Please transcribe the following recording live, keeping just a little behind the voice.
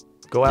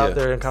Go out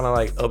there and kind of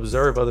like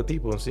observe other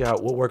people and see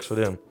what works for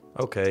them.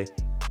 Okay,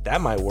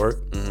 that might work.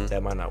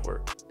 That might not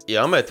work.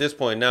 Yeah, I'm at this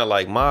point now.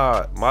 Like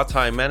my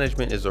time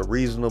management is a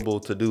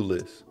reasonable to-do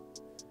list.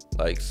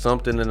 Like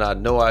something that I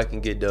know I can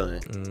get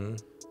done,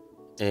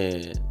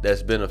 and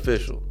that's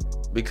beneficial.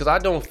 Because I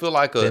don't feel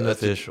like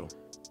beneficial.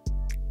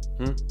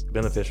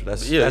 Beneficial.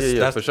 That's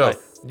for sure. Like,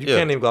 you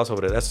can't even gloss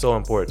over that. That's so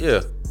important.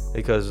 Yeah,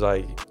 because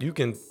like you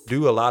can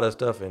do a lot of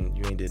stuff and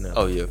you ain't did nothing.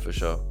 Oh yeah, for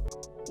sure.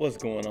 What's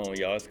going on,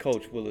 y'all? It's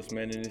Coach Williz,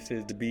 man, and this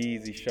is the Be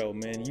Eazy Show,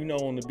 man. You know,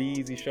 on the Be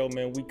Eazy Show,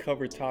 man, we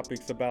cover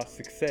topics about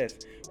success.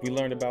 We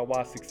learned about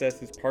why success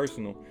is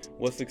personal,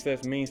 what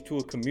success means to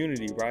a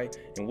community, right?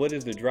 And what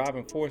is the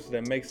driving force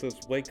that makes us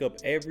wake up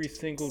every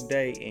single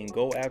day and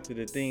go after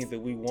the things that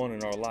we want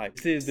in our life.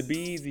 This is the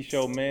Be Eazy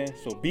Show, man,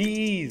 so be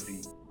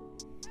easy.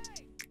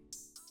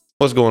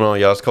 What's going on,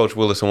 y'all? It's Coach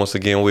Williz, and once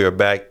again, we are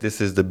back. This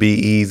is the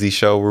Be Eazy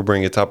Show. We're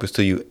bringing topics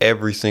to you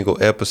every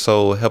single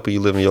episode, helping you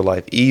live your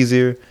life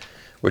easier.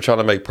 We're trying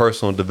to make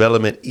personal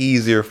development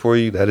easier for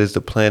you. That is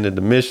the plan and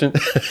the mission.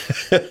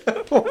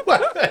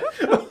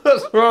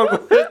 What's wrong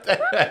with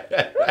that?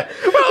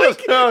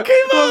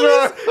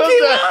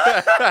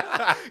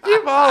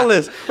 Keep all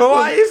this. But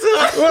why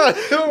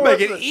you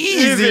make it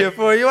easier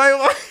for you? Why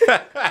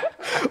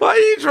are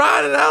you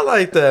trying it out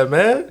like that,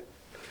 man?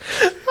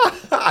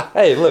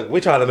 Hey, look, we're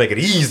trying to make it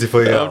easy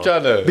for you. I'm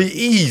trying to be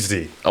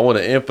easy. I want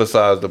to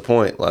emphasize the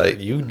point. Like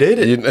you did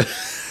it.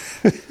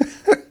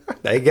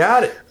 They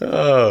got it.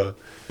 Oh.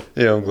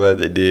 Yeah, I'm glad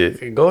they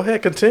did. Go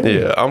ahead,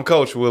 continue. Yeah, I'm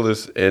Coach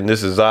Williz, and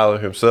this is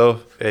Zyler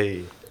himself.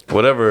 Hey.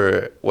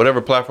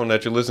 Whatever platform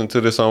that you listen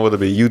to this on, whether it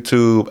be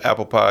YouTube,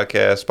 Apple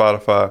Podcasts,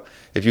 Spotify,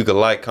 if you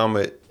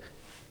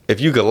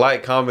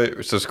could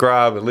comment,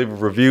 subscribe, and leave a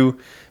review,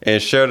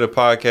 and share the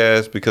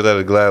podcast, because I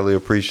would gladly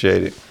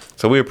appreciate it.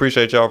 So we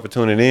appreciate y'all for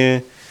tuning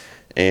in.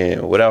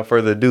 And without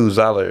further ado,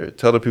 Zyler,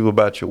 tell the people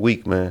about your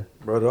week, man.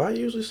 Bro, do I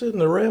usually sit in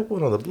the red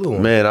one or the blue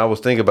one? Man, I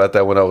was thinking about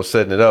that when I was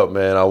setting it up,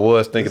 man. I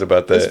was thinking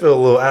about that. This feel a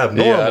little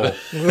abnormal.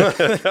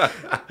 Yeah,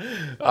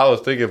 I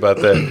was thinking about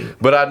that.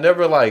 But I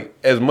never, like,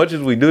 as much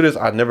as we do this,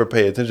 I never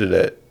pay attention to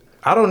that.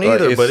 I don't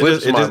either, like, but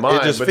it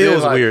just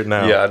feels weird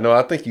now. Yeah, no,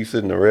 I think you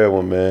sit in the red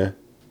one, man.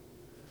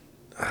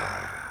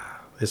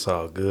 It's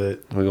all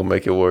good. We're going to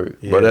make it work.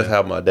 Yeah. Bro, that's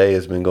how my day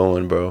has been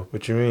going, bro.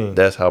 What you mean?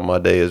 That's how my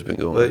day has been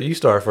going. But you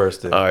start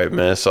first then. All right,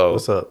 man. So,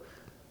 what's up?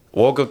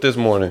 Woke up this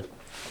morning.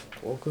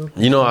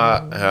 You know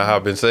how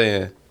I've been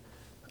saying,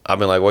 I've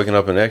been like waking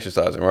up and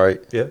exercising, right?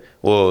 Yeah.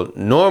 Well,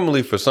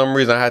 normally for some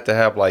reason I had to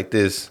have like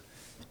this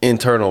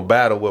internal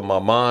battle with my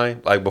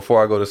mind, like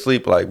before I go to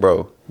sleep. Like,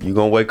 bro, you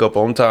gonna wake up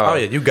on time. Oh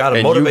yeah, you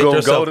gotta motivate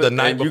yourself the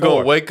night before.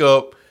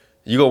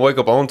 You gonna wake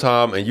up on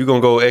time, and you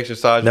gonna go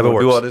exercise. Never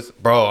works. Do all this,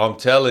 bro. I'm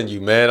telling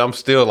you, man. I'm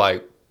still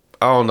like,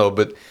 I don't know,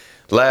 but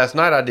last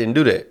night I didn't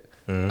do that.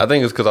 I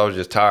think it's because I was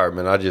just tired,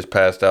 man. I just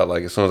passed out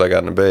like as soon as I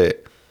got into bed.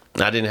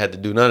 I didn't have to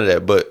do none of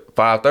that, but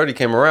 5:30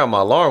 came around,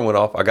 my alarm went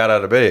off, I got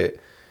out of bed.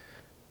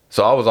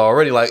 So I was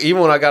already like,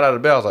 even when I got out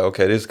of bed, I was like,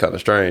 okay, this is kind of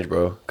strange,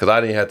 bro. Because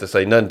I didn't have to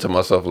say nothing to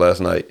myself last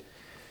night.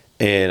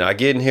 And I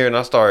get in here and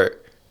I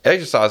start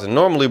exercising.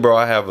 Normally, bro,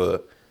 I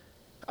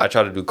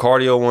try to do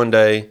cardio one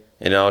day,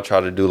 and then I'll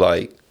try to do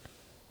like,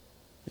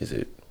 is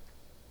it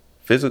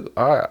physical?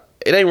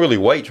 It ain't really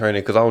weight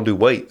training because I don't do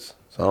weights.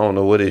 So I don't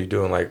know what you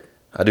doing, like,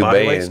 I do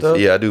bands. Stuff?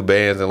 Yeah, I do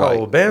bands and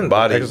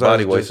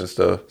body weights and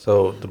stuff.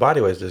 So the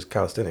body weight is just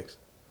calisthenics,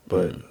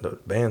 but the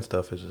band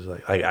stuff is just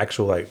like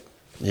actual like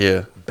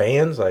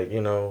bands, like,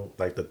 you know,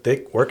 like the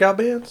thick workout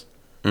bands.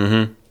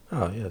 Mm-hmm.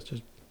 Oh yeah, it's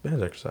just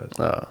band exercise.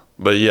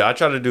 But yeah, I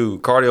try to do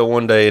cardio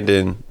one day and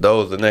then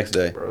those the next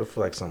day. Bro, I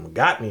feel like something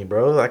got me,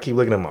 bro. I keep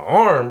looking at my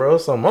arm, bro.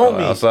 Something on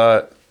me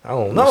outside. I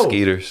don't know.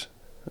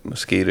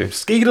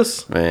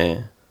 Mosquitoes,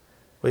 man.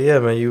 But yeah,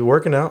 man, you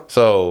working out?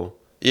 So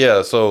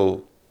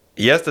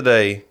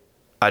yesterday,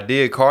 I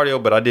did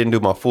cardio, but I didn't do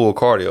my full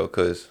cardio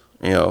because,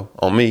 you know,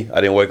 on me,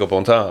 I didn't wake up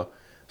on time.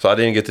 So I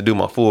didn't get to do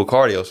my full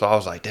cardio. So I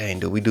was like, dang,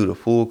 do we do the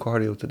full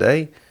cardio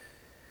today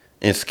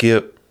and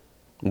skip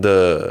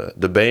the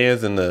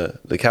bands and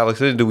the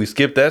calisthenics? Do we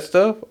skip that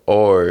stuff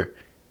or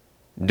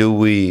do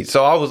we?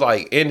 So I was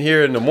like in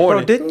here in the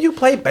morning. Bro, didn't you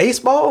play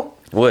baseball?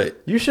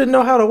 What? You should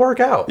know how to work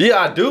out. Yeah,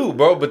 I do,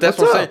 bro. But that's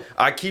what I'm saying.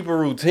 I keep a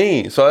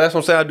routine. So that's what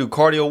I'm saying. I do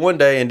cardio one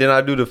day and then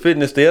I do the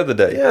fitness the other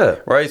day. Yeah.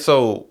 Right?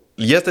 So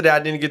yesterday I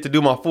didn't get to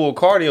do my full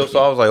cardio. So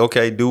I was like,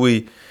 okay, do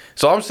we?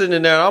 So I'm sitting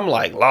in there and I'm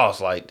like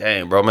lost. Like,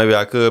 damn, bro, maybe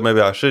I could,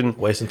 maybe I shouldn't.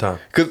 Wasting time.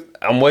 Because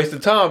I'm wasting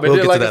time. But we'll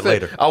then, get like to I that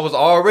said, later. I was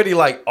already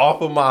like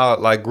off of my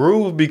like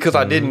groove because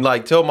I didn't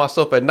like tell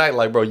myself at night,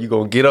 like, bro, you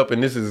going to get up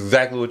and this is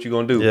exactly what you're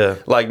going to do. Yeah.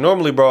 Like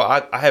normally, bro,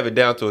 I have it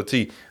down to a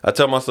T. I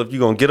tell myself, you're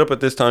going to get up at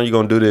this time, you're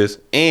going to do this.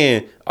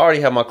 And I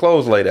already have my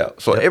clothes laid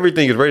out. So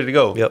everything is ready to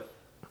go. Yep.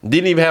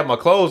 Didn't even have my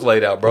clothes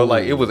laid out, bro. Ooh.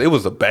 Like it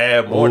was a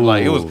bad morning.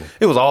 Ooh. Like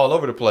it was all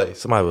over the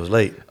place. Somebody was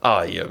late.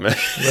 Oh yeah, man.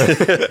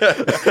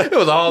 It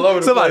was all over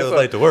the Somebody place. was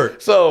late to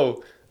work.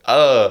 So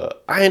I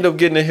end up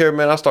getting in here,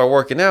 man. I start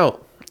working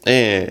out,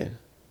 and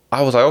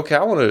I was like, okay,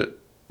 I want to.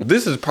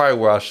 This is probably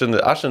where I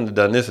shouldn't have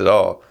done this at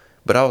all.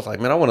 But I was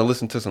like, man, I want to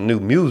listen to some new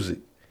music.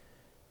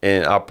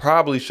 And I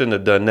probably shouldn't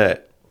have done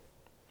that.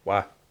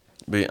 Why?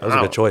 That was a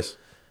good choice.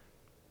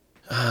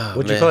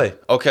 What'd you play?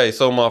 Okay,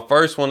 so my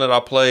first one that I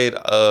played,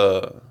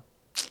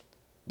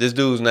 this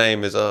dude's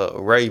name is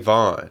Ray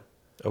Vaughn.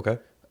 Okay.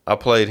 I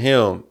played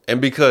him, and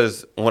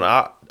because when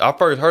I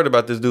first heard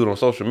about this dude on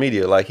social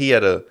media, like he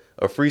had a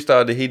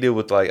freestyle that he did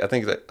with like I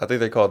think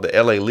they called the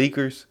LA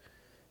Leakers.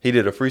 He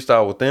did a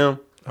freestyle with them.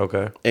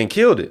 Okay. And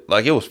killed it.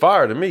 Like it was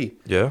fire to me.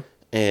 Yeah.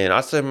 And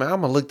I said, man,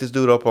 I'm gonna look this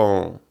dude up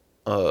on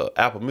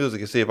Apple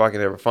Music and see if I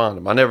can ever find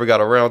him. I never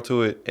got around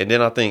to it, and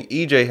then I think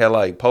EJ had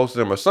like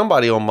posted him or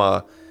somebody on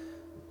my.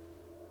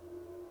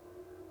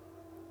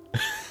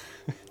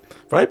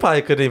 Bro, they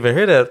probably couldn't even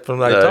hear that from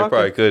like talking. They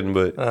probably couldn't,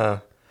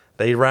 but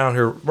they around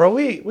here, bro.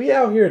 We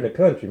out here in the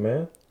country,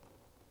 man.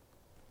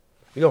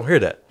 We gonna hear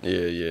that.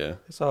 Yeah.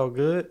 It's all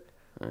good.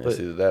 It's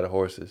either that or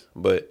horses,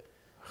 but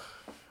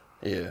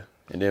yeah.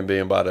 And then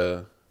being by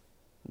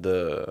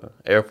the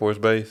Air Force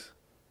Base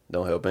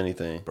don't help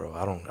anything, bro.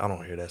 I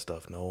don't hear that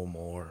stuff no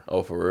more.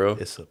 Oh, for real?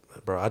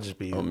 Bro. I just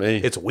be on me.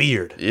 It's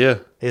weird. Yeah,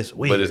 it's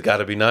weird, but it's got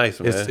to be nice,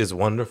 man. It's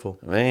wonderful,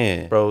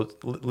 man. Bro,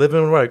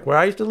 living like where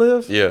I used to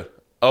live. Yeah.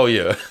 Oh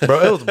yeah, bro.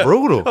 It was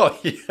brutal. Oh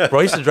yeah, bro.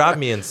 It used to drive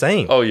me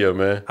insane. Oh yeah,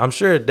 man. I'm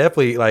sure it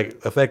definitely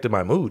like affected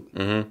my mood.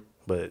 Mm-hmm.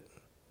 But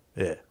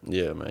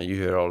yeah, man. You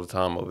hear it all the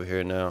time over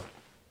here now.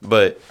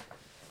 But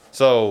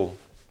so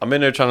I'm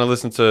in there trying to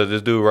listen to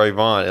this dude Ray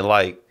Vaughn, and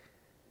like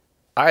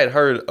I had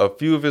heard a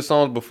few of his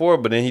songs before,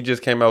 but then he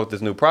just came out with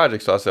this new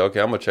project, so I said,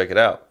 okay, I'm gonna check it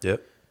out.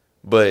 Yep.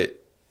 But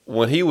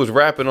when he was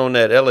rapping on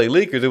that LA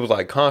Leakers, it was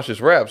like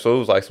conscious rap, so it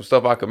was like some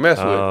stuff I could mess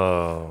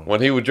with.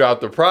 When he would drop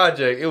the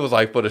project, it was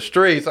like for the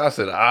streets. I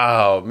said,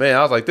 oh man,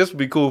 I was like, this would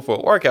be cool for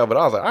a workout, but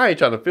I was like, I ain't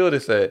trying to feel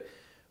this at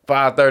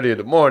 5:30 in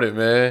the morning,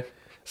 man.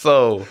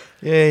 So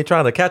you ain't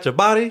trying to catch a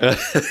body.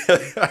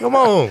 Come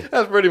on,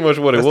 that's pretty much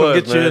what it was.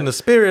 Let's get you in the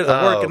spirit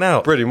of working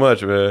out. Pretty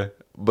much, man.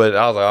 But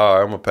I was like, all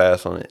right, I'm gonna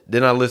pass on it.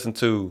 Then I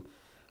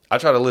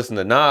tried to listen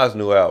to Nas'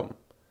 new album.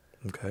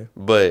 Okay.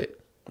 But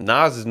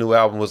Nas' new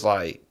album was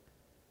like,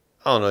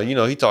 I don't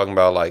know, he talking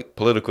about like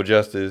political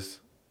justice,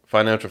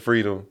 financial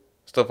freedom,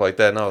 stuff like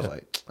that. And I was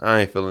like,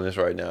 I ain't feeling this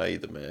right now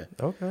either, man.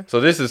 Okay.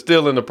 So this is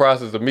still in the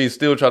process of me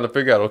still trying to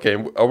figure out,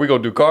 okay, are we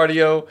gonna do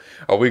cardio?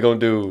 Are we gonna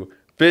do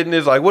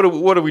fitness? Like what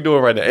are we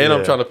doing right now? And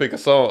I'm trying to pick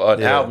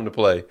an album to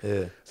play.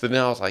 Yeah. So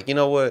now I was like, you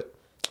know what?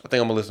 I think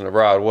I'm gonna listen to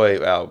Rod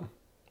Wave album.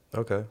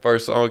 Okay.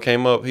 First song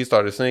came up, he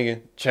started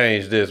singing.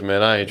 Change this,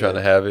 man. I ain't trying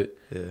to have it.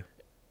 Yeah.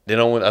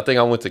 Then I think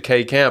I went to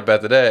K Camp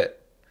after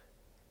that.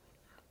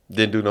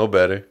 Didn't do no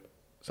better.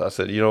 So I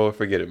said, you know what,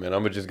 forget it, man.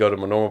 I'm gonna just go to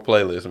my normal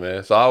playlist,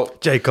 man. So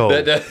J. Cole.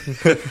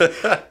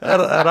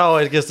 That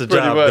always gets the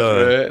job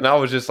done. Man. And I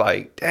was just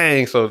like,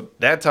 dang. So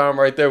that time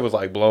right there was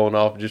like blowing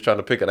off, just trying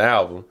to pick an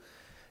album.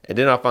 And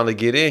then I finally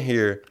get in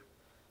here,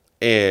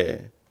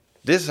 and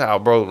this is how,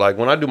 bro, like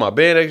when I do my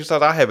band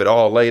exercise, I have it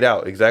all laid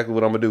out, exactly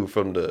what I'm gonna do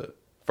from the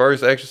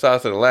first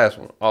exercise to the last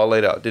one, all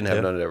laid out. Didn't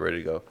have none of that ready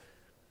to go.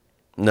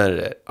 None of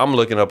that. I'm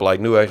looking up like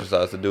new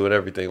exercise to do and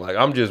everything. Like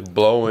I'm just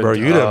blowing. Bro,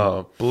 you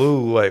done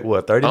blew like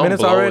what, 30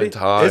 minutes already?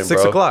 Time, it's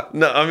 6 o'clock.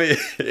 No, I mean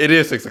it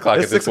is 6 o'clock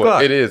at this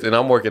point. It is, and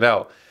I'm working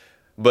out.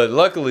 But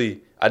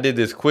luckily, I did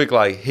this quick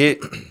like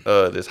hit,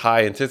 this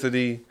high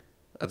intensity.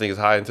 I think it's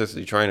high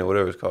intensity training,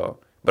 whatever it's called.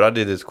 But I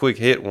did this quick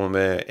hit one,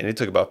 man, and it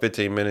took about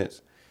 15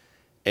 minutes.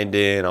 And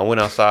then I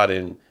went outside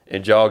and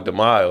jogged a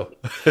mile.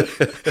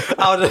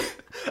 I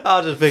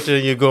was just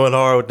picturing you going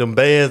hard with them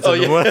bands.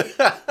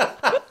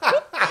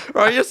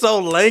 Bro, you're so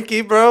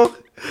lanky, bro.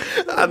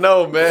 I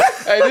know, man.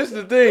 Hey, this is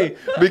the thing,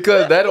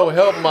 because that don't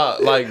help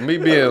me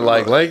being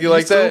like lanky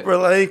like that. Super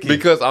lanky.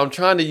 Because I'm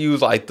trying to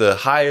use like the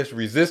highest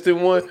resistant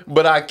one,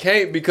 but I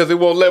can't because it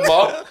won't let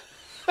my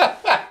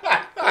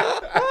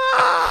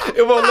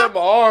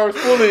arms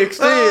fully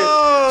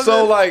extend.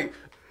 So like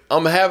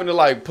I'm having to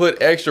like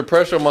put extra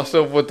pressure on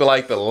myself with the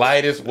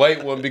lightest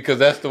weight one, because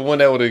that's the one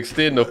that would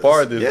extend the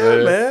farthest.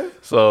 Yeah, man.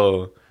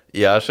 So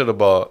yeah, I should have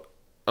bought.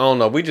 I don't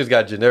know. We just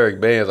got generic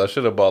bands. I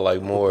should have bought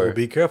like more. Well,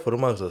 be careful. Them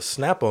must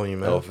snap on you,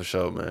 man. Oh, for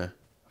sure, man.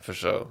 For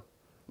sure.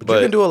 But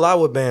you can do a lot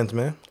with bands,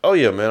 man. Oh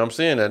yeah, man. I'm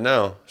seeing that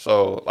now.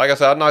 So like I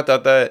said, I knocked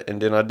out that,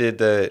 and then I did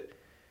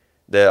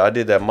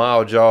that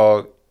mile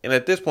jog, and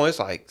at this point it's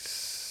like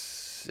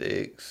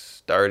 6:30,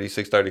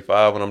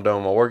 6:35 when I'm done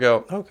with my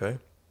workout. Okay.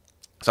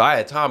 So I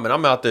had time, and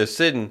I'm out there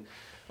sitting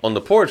on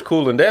the porch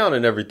cooling down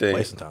and everything.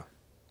 Wasting time.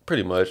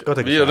 Pretty much. Go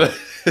take a shower.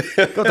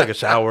 Go take a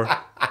shower.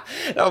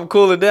 I'm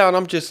cooling down.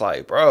 I'm just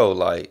like, bro,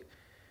 like,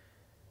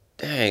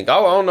 dang. I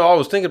don't know. I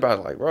was thinking about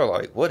it, like, bro,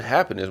 like, what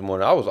happened this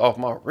morning? I was off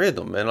my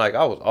rhythm, man. Like,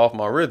 I was off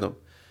my rhythm.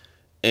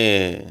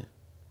 And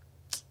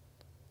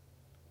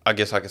I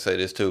guess I can say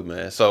this too,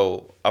 man.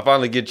 So I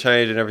finally get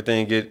changed and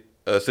everything, get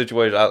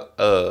situated.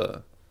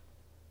 And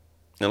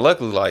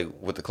luckily, like,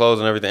 with the clothes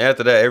and everything,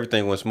 after that,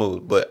 everything went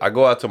smooth. But I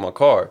go out to my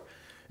car.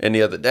 And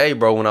the other day,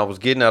 bro, when I was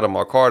getting out of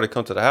my car to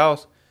come to the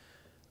house,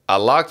 I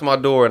locked my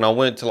door and I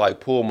went to like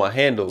pull my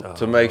handle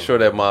to make sure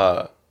that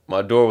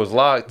my door was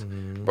locked,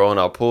 bro. And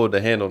I pulled the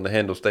handle, and the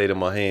handle stayed in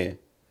my hand.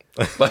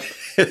 Like,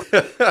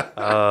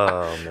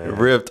 Oh man.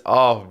 ripped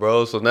off,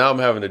 bro. So now I'm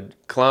having to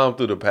climb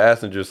through the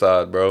passenger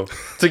side, bro,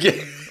 to get.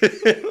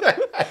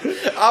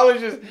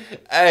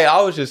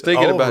 I was just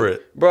thinking about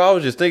it, bro. I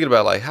was just thinking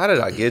about like, how did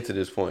I get to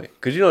this point?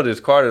 Because you know, this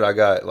car that I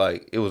got,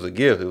 like, it was a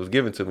gift. It was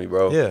given to me,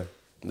 bro. Yeah.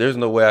 There's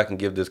no way I can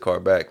give this car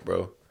back,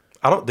 bro.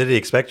 Did he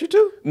expect you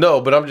to?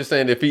 No, but I'm just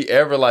saying, if he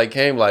ever like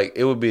came, like,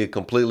 it would be a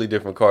completely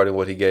different car than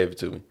what he gave it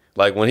to me.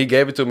 Like, when he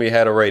gave it to me, it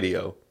had a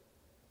radio.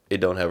 It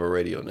don't have a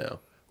radio now.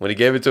 When he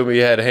gave it to me,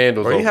 it had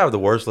handles. Bro, you have the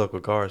worst luck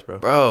with cars, bro.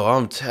 Bro,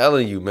 I'm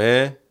telling you,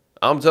 man.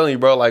 I'm telling you,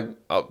 bro. Like,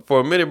 for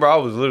a minute, bro, I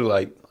was literally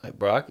like,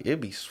 bro,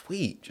 it'd be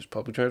sweet, just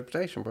public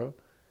transportation, bro.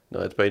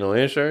 Don't have to pay no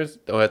insurance.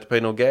 Don't have to pay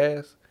no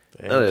gas.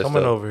 Damn, None of that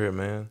coming stuff. over here,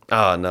 man.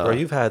 Oh no. Bro,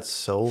 you've had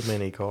so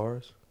many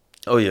cars.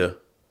 Oh yeah,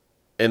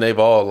 and they've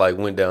all like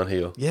went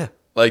downhill. Yeah.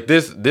 Like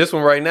this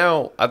one right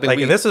now, I think. Like,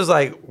 and this is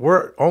like,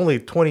 we're only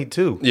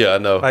 22. Yeah, I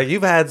know. Like,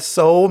 you've had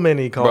so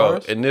many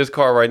cars. Bro, and this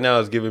car right now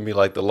is giving me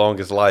like the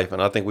longest life,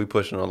 and I think we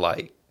pushing on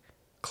like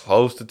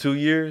close to 2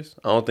 years.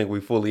 I don't think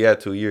we fully at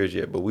 2 years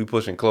yet, but we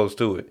pushing close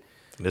to it.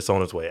 And it's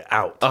on its way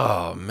out.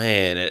 Oh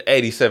man, at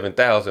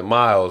 87,000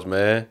 miles,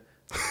 man.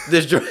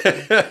 This joint,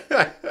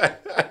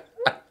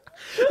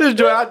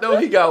 I know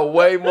he got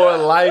way more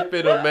life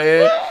in him,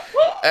 man.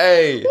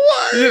 Hey,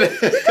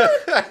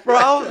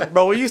 Bro,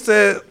 when you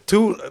said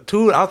two, I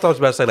thought you were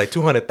about to say like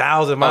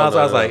 200,000 miles. no,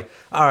 I was no. like,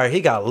 all right,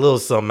 he got a little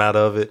something out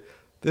of it.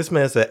 This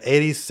man said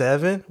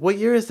 87. What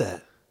year is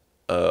that?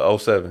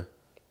 07.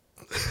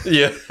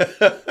 Yeah.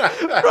 Bro,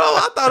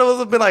 I thought it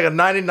was been like a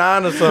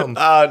 99 or something.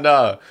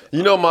 Nah.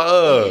 You know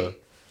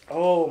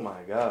Oh my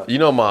God. you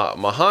know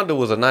my Honda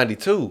was a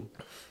 92.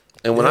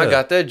 And when I Yeah.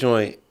 got that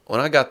joint, when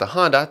I got the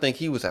Honda, I think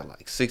he was at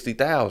like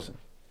 60,000.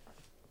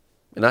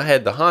 And I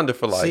had the Honda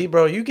for like, See,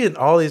 bro, you getting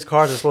all these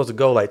cars that are supposed to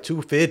go like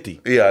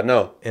 250. yeah, I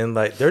know. And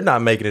like, they're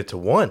not making it to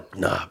one.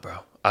 Nah, bro.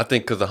 I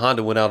think because the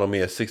Honda went out on me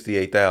at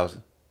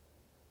 68,000.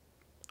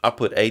 I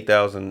put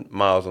 8,000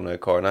 miles on that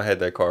car, and I had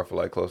that car for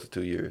like close to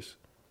 2 years.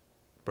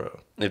 Bro,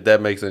 If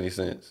that makes any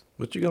sense.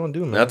 what you gonna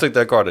do, man? And I took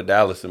that car to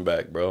Dallas and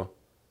back, bro.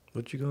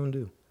 What you gonna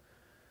do?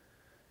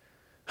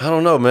 I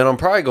don't know, man. I'm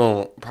probably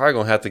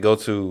gonna have to go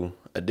to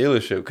a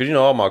dealership because you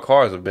know all my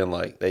cars have been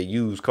like they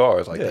used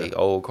cars, like Yeah. they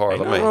old cars.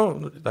 Ain't I no mean,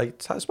 wrong. Like,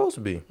 it's how it's supposed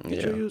to be. Get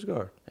Yeah. your used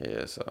car.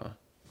 yeah. So,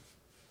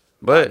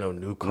 but No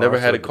new car, never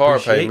had so a car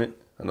depreciate. payment.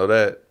 I know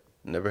that.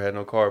 Never had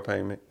no car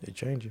payment. They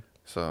change you.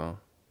 So,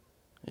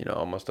 you know,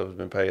 all my stuff has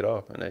been paid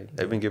off, and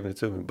they've been giving it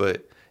to me.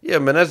 But yeah,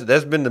 man,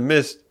 that's been the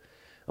miss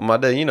of my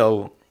day. You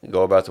know,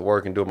 go about to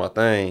work and do my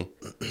thing.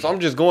 So I'm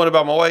just going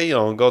about my way. You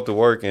know, go to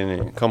work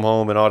and come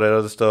home and all that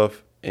other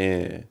stuff.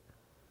 And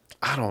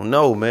I don't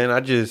know, man.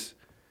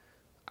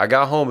 I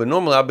got home, and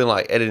normally I've been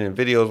like editing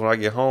videos when I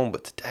get home,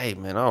 but today,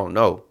 man, I don't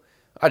know.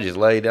 I just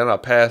laid down, I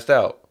passed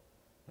out,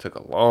 took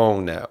a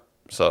long nap.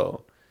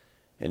 So,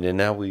 and then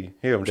now we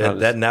here. I'm trying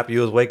That nap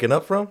you was waking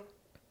up from?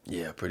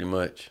 yeah, pretty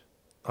much.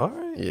 All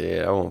right.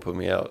 Yeah, I won't put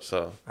me out.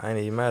 So I ain't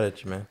even mad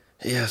at you, man.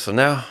 yeah, so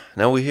now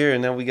we here,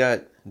 and now we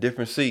got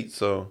different seats.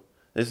 So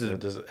this is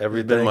Just it's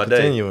everything been my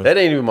continuing. day. That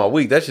ain't even my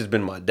week. That's just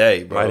been my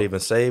day, bro. Might even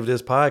save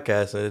this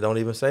podcast and it don't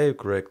even save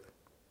correctly.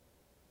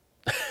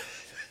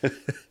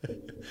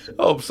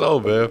 Hope so,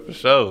 man, for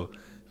sure.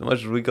 As much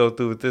as we go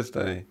through with this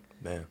thing.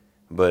 Man.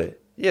 But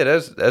yeah,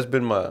 that's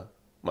been my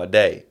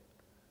day.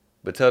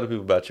 But tell the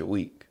people about your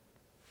week.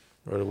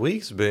 Well, the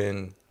week's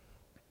been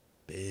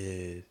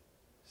busy.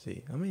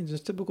 I mean,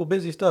 just typical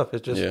busy stuff.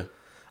 It's just, Yeah.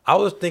 I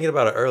was thinking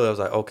about it earlier. I was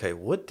like, okay,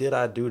 what did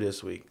I do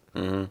this week?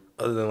 Mm-hmm.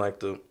 Other than like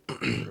the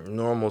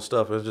normal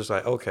stuff. It's just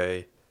like,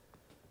 okay.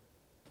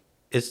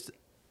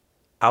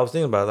 I was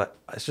thinking about it, like,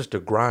 it's just a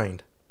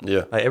grind.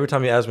 Yeah. Like every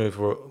time you ask me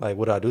for like,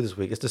 what did I do this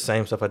week? It's the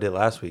same stuff I did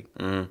last week.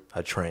 Mm-hmm.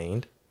 I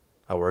trained.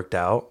 I worked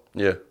out.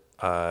 Yeah.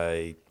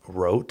 I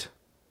wrote,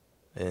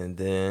 and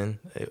then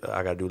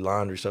I got to do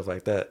laundry, stuff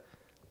like that.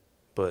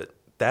 But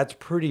that's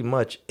pretty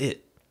much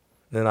it.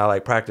 Then I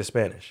like practice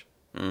Spanish.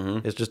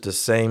 Mm-hmm. It's just the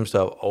same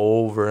stuff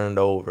over and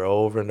over,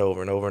 over and over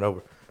and over and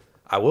over.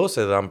 I will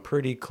say that I'm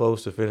pretty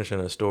close to finishing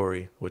a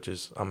story, which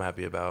is I'm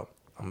happy about.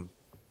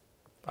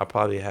 I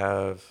probably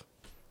have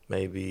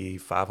maybe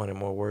 500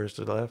 more words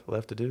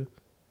left to do.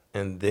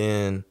 And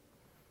then,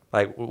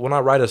 like, when I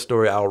write a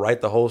story, I'll write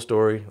the whole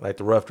story, like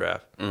the rough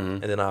draft. Mm-hmm.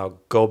 And then I'll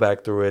go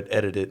back through it,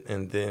 edit it,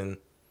 and then,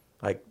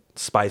 like,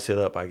 spice it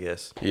up, I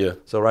guess. Yeah.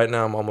 So right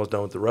now I'm almost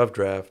done with the rough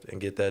draft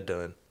and get that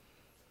done.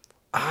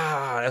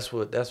 That's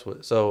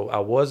what. So I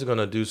was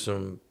going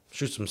to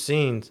shoot some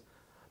scenes,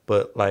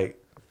 but, like,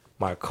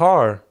 my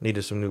car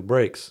needed some new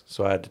brakes.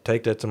 So I had to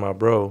take that to my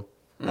bro,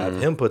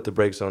 have him put the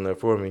brakes on there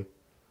for me.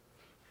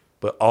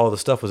 But all the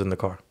stuff was in the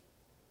car.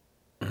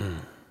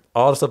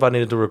 All the stuff I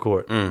needed to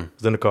record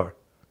was in the car.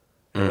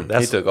 And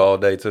He took all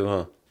day too,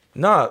 huh?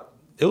 Nah,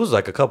 it was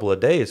like a couple of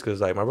days because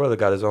like my brother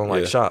got his own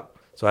like Yeah. shop,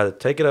 so I had to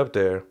take it up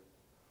there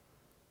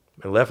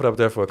and left it up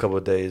there for a couple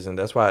of days, and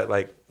that's why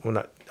like when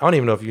I don't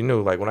even know if you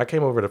knew, like when I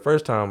came over the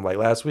first time like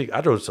last week,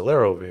 I drove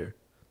Zyler over here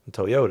in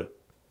Toyota,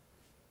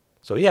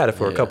 so he had it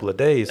for a Yeah. couple of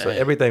days, so Dang.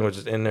 everything was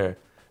just in there.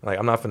 Like,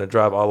 I'm not finna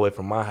drive all the way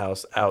from my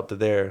house out to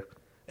there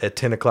at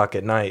 10 o'clock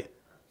at night.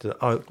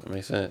 That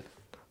makes sense.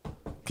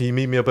 Can you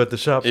meet me up at the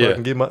shop so I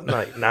can get my...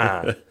 Like,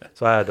 nah.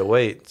 So I had to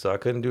wait. So I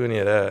couldn't do any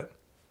of that.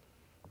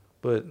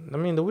 But, I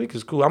mean, the week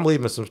is cool. I'm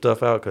leaving some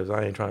stuff out because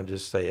I ain't trying to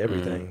just say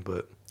everything,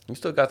 but... You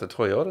still got the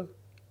Toyota?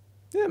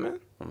 Yeah, man.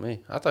 Oh,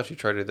 me. I thought you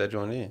traded that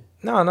joint in.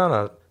 No.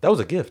 That was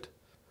a gift.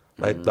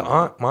 Like,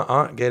 my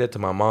aunt gave it to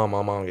my mom.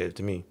 My mom gave it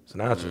to me. So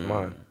now it's just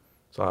mine.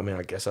 So, I mean,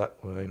 I guess I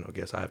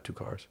have 2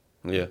 cars.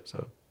 Yeah.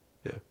 So,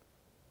 yeah.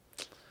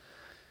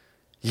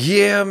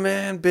 Yeah,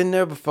 man. Been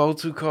there before,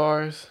 2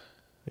 cars.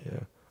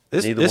 Yeah.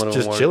 It's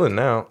just chilling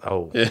now.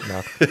 Oh,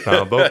 yeah.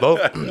 No,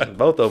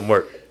 both of them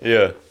work.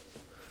 Yeah.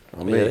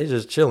 I mean, yeah, they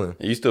just chilling.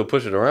 You still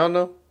push it around,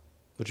 though?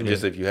 What you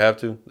just mean? if you have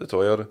to, the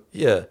Toyota?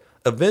 Yeah.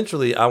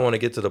 Eventually, I want to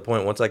get to the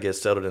point, once I get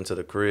settled into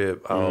the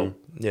crib, I'll,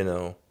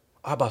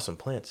 I bought some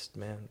plants,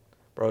 man.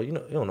 Bro, you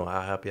don't know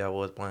how happy I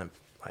was buying,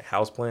 like,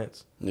 house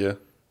plants. Yeah.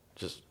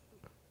 Just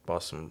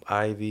bought some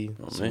ivy,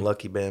 some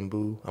lucky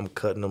bamboo. I'm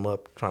cutting them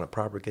up, trying to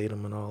propagate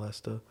them and all that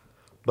stuff.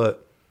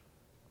 But,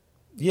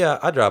 yeah,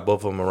 I drive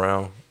both of them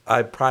around.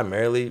 I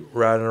primarily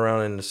riding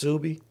around in the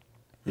Subi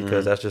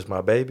because that's just my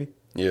baby.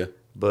 Yeah.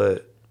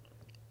 But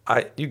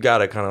you got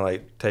to kind of,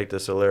 like, take the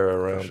Solera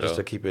around just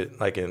to keep it,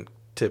 like, in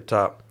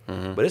tip-top.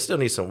 But it still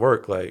needs some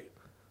work. Like,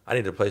 I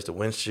need to replace the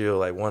windshield.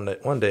 Like,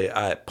 one day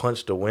I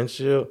punched the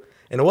windshield,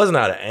 and it wasn't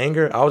out of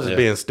anger. I was just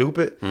being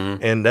stupid,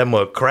 and that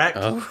mug cracked.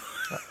 Oh.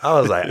 I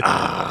was like,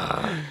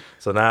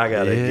 So now I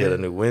got to get a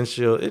new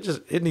windshield.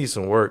 It needs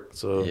some work.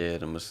 So yeah,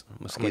 the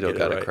mosquito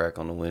got a crack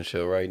on the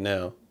windshield right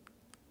now.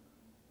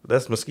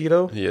 That's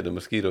mosquito? Yeah, the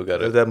mosquito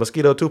got it. Is that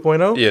mosquito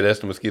 2.0? Yeah, that's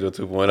the mosquito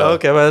 2.0.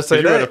 Okay, I was say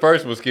that. You were the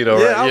first mosquito,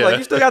 right? Yeah, I was like,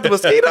 you still got the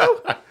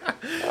mosquito?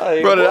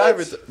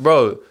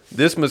 Bro,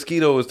 this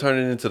mosquito was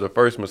turning into the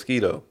first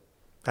mosquito.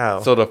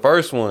 How? So the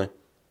first one.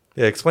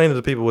 Yeah, explain to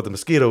the people what the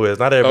mosquito is.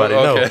 Not everybody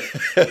know.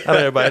 Not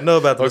everybody know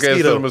about the mosquito.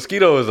 Okay, so the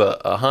mosquito is a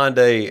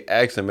Hyundai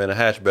Accent, man, a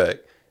hatchback.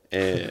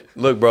 And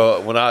look, bro,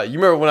 you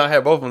remember when I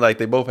had both of them, like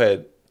they both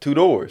had 2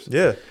 doors.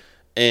 Yeah.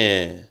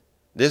 And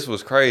this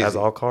was crazy. As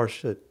all cars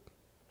should.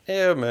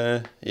 Yeah,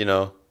 man.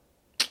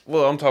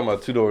 Well, I'm talking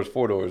about 2 doors,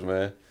 4 doors,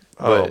 man.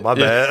 Oh, my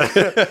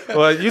bad.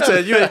 Well, you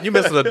said you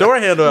missing a door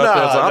handle out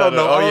there, so I don't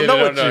know. I don't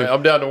know what you.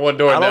 I'm down to 1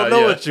 door now. I don't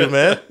know what you,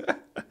 man.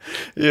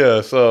 Yeah,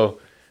 so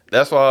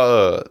that's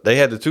why they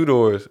had the 2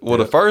 doors. Well,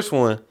 the first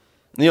one,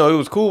 it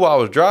was cool while I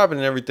was driving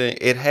and everything.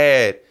 It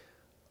had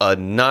a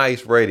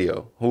nice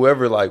radio.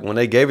 Whoever, like, when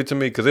they gave it to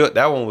me, because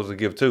that one was a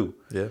gift too.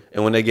 Yeah.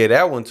 And when they gave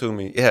that one to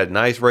me, it had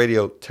nice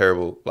radio,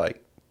 terrible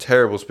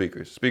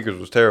speakers. Speakers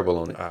was terrible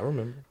on it. I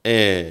remember.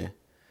 And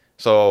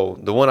so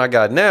the one I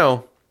got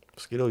now.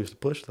 Mosquito used to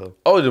push, though.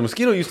 Oh, the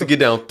mosquito used to get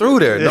down through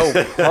there. No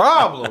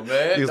problem,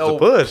 man. Used to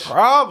push. No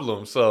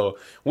problem. So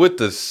with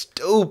the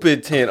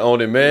stupid tint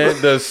on it, man.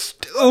 The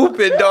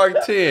stupid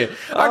dark tint.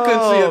 I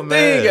couldn't see a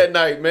thing at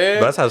night, man.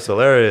 But that's how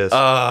Solera is.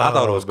 I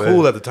thought it was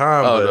cool at the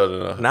time. Oh,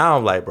 but no. Now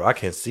I'm like, bro, I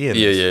can't see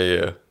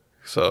anything. Yeah.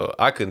 So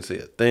I couldn't see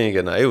a thing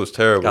at night. It was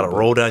terrible. Got to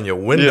roll down your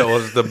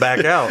windows to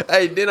back out.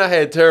 Hey, then I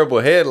had terrible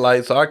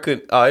headlights, so I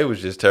couldn't. Oh, it was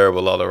just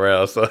terrible all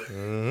around. So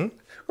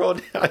roll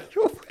down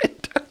your windows.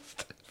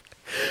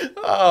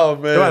 Oh,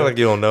 man. You act like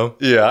you don't know.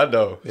 Yeah, I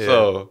know.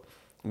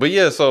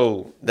 Yeah.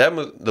 So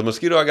the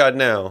mosquito I got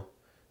now,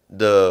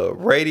 the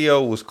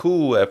radio was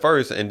cool at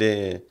first, and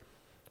then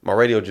my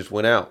radio just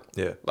went out.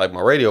 Yeah. Like,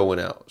 my radio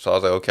went out. So I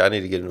was like, okay, I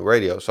need to get a new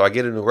radio. So I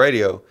get a new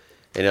radio,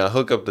 and then I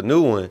hook up the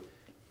new one,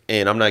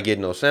 and I'm not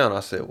getting no sound. I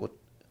said, well,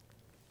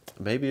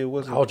 maybe it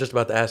wasn't. I was just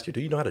about to ask you, do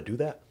you know how to do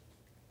that?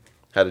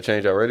 How to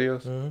change our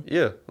radios?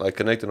 Yeah. Like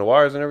connecting the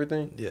wires and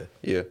everything?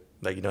 Yeah.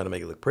 Like, you know how to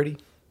make it look pretty?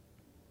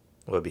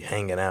 Or it'd be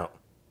hanging out?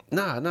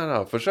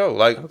 Nah, for sure.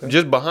 Like,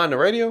 just behind the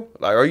radio?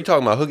 Like, are you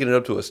talking about hooking it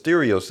up to a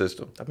stereo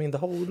system? I mean, the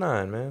whole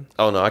 9, man.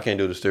 Oh, no, I can't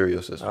do the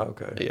stereo system. Oh,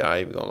 okay. Yeah, I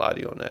ain't even gonna lie to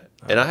you on that.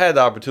 And I had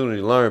the opportunity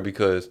to learn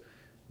because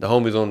the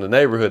homies on the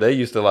neighborhood, they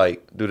used to,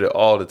 like, do that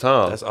all the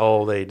time. That's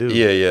all they do.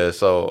 Yeah.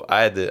 So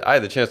I had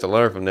the chance to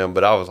learn from them,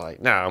 but I was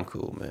like, nah, I'm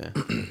cool,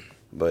 man.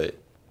 But,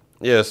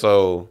 yeah,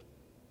 so,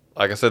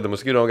 like I said, the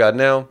mosquito I got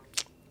now,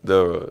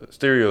 the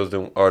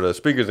the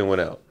speakers then went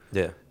out.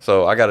 Yeah.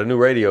 So I got a new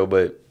radio,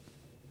 but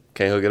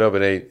can't hook it up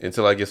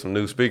until I get some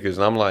new speakers.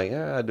 And I'm like,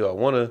 do I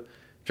want to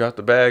drop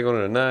the bag on it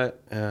or not?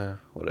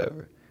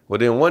 Whatever. Well,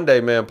 then one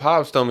day, man,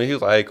 Pops told me, he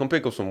was like, hey, come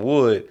pick up some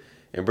wood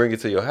and bring it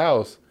to your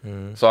house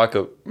so I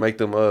could make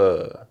them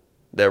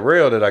that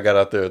rail that I got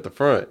out there at the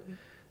front.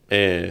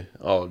 And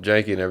all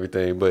janky and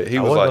everything. But he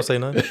was like, I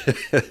wasn't gonna say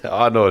nothing.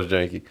 I know it's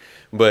janky.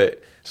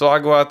 But so I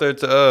go out there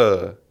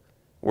to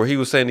where he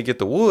was saying to get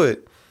the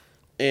wood.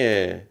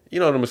 And,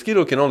 the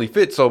mosquito can only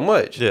fit so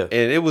much. Yeah.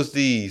 And it was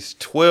these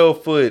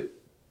 12-foot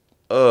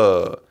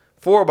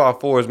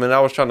 4x4s, man, I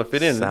was trying to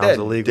fit in. Sounds that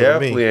illegal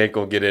definitely to me. ain't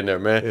gonna get in there,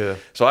 man. Yeah.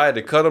 So I had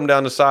to cut them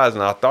down to size,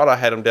 and I thought I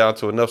had them down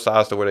to enough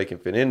size to where they can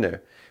fit in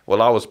there.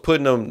 Well, I was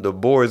putting the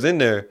boards in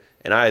there,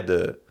 and I had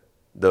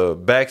the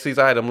back seats,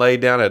 I had them laid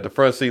down, I had the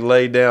front seat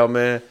laid down,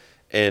 man,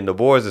 and the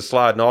boards is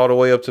sliding all the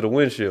way up to the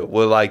windshield.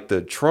 Well, like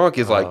the trunk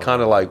is like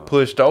kind of like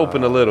pushed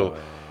open a little.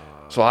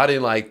 So I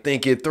didn't like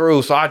think it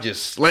through. So I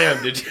just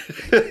slammed it.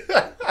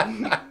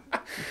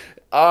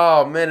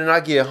 Oh man, and I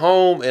get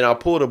home and I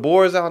pull the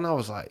boards out and I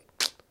was like,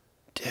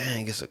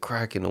 dang, it's a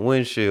crack in the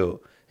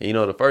windshield. And you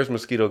know, the first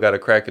mosquito got a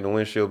crack in the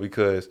windshield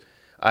because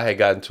I had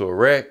gotten to a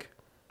wreck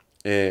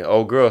and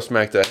old girl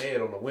smacked her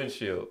head on the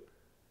windshield.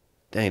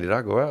 Dang, did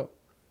I go out?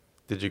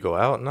 Did you go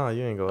out? No,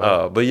 you ain't go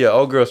out. But yeah,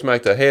 old girl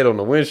smacked her head on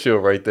the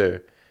windshield right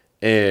there.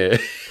 And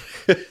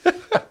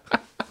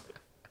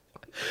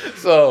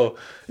so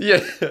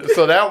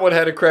that one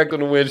had a crack on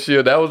the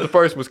windshield. That was the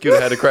first mosquito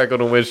that had a crack on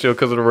the windshield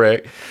because of the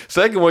wreck.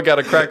 Second one got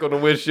a crack on the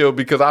windshield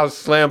because I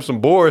slammed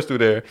some boards through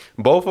there.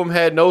 Both of them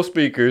had no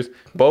speakers.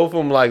 Both of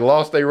them like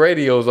lost their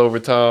radios over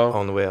time.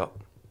 On the way out.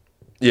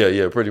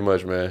 Yeah, pretty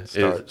much, man.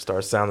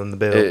 Start sounding the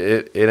bell.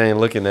 It ain't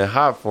looking that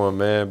hot for him,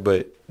 man.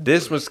 But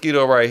this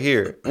mosquito right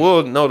here,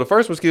 well, no, the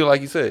first mosquito,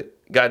 like you said,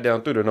 got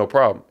down through there, no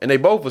problem. And they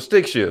both were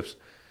stick shifts.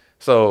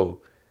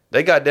 So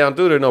they got down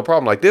through there, no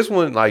problem. Like this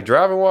one, like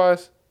driving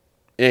wise,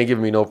 it ain't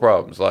giving me no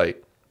problems.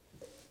 Like,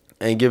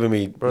 ain't giving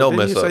me no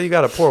mess up. You say you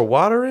got to pour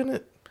water in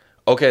it?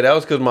 Okay, that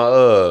was because my,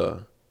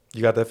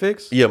 You got that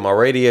fixed? yeah, my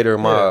radiator,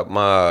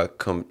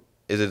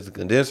 is it the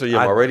condenser?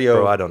 Yeah, my radio.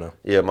 Bro, I don't know.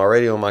 Yeah, my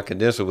radio and my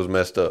condenser was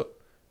messed up.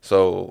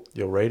 So.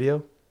 Your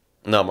radio?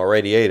 No, my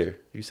radiator.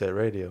 You said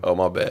radio. Oh,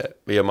 my bad.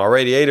 But yeah, my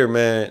radiator,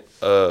 man,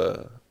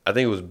 I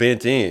think it was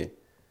bent in.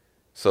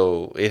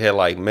 So it had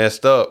like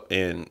messed up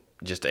and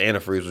just the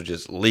antifreeze was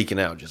just leaking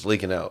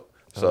out.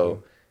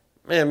 So,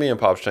 man, me and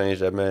Pops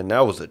changed that, man.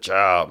 That was a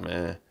job,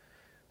 man.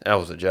 That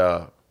was a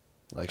job.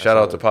 Like, shout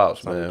out to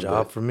Pops, man. A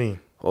job for me.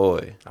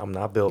 Boy. I'm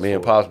not built for it. Me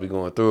and Pops be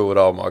going through it with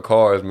all my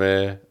cars,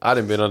 man. I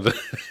done been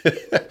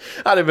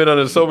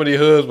under so many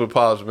hoods with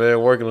Pops, man,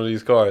 working on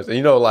these cars. And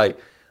you know, like,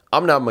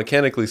 I'm not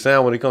mechanically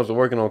sound when it comes to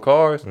working on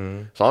cars.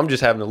 Mm-hmm. So I'm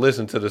just having to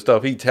listen to the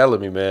stuff he telling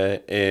me,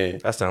 man.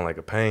 And that sounds like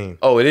a pain.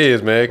 Oh, it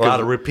is, man. A lot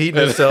of repeating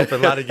himself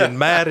and a lot of getting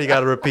mad. He got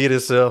to repeat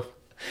himself.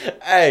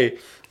 Hey,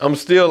 I'm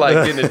still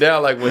like getting it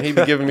down. Like when he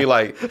be giving me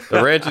like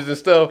the wrenches and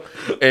stuff,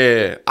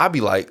 and I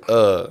be like,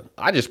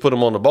 I just put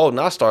him on the boat and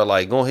I start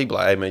like going. He be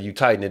like, hey man, you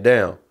tighten it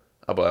down.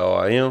 I be like, oh,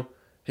 I am.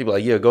 He be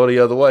like, yeah, go the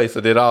other way.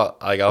 So then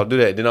I'll do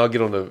that. Then I'll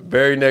get on the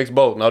very next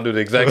boat and I'll do the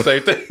exact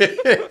same thing.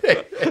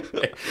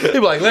 He be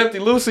like, lefty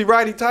loosey,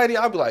 righty tighty.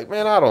 I be like,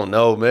 man, I don't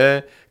know,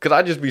 man, because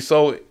I just be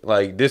so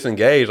like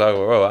disengaged. Like,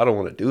 bro, I don't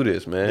want to do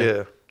this, man.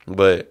 Yeah.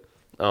 But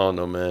I don't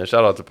know, man.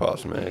 Shout out to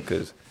Pops, man,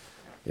 because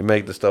it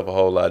make the stuff a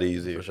whole lot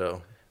easier. For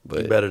sure.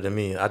 But you better than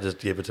me. I just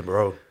give it to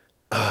bro.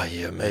 Oh,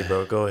 yeah, man. Hey,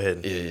 bro, go ahead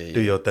and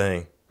do your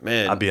thing.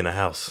 Man. I'll be in the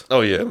house.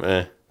 Oh, yeah,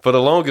 man. For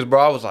the longest, bro,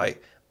 I was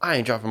like, I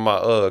ain't dropping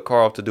my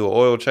car off to do an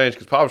oil change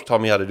because Pops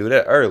taught me how to do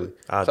that early.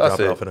 I'll drop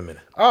it off in a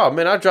minute. Oh,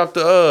 man, I dropped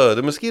the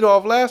mosquito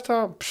off last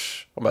time.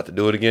 Psh, I'm about to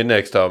do it again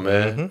next time,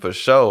 man. Mm-hmm. For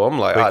sure. I'm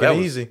like, that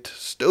was easy.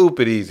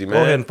 Stupid easy, man.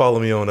 Go ahead and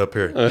follow me on up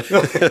here.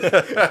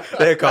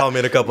 They'll call me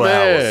in a couple of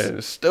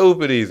hours.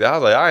 Stupid easy. I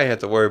was like, I ain't have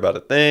to worry about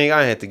a thing.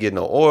 I ain't have to get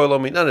no oil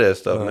on me. None of that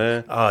stuff,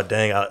 man. Oh,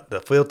 dang. The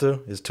filter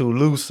is too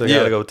loose. So I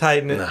got to go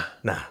tighten it.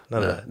 Nah,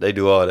 none of that. They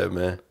do all that,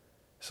 man.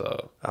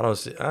 So I don't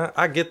see.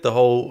 I get the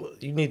whole.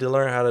 You need to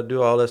learn how to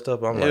do all that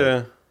stuff. I'm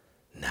like,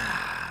 nah.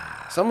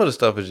 Some of the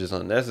stuff is just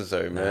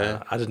unnecessary,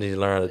 man. I just need to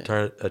learn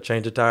how to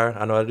change a tire.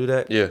 I know how to do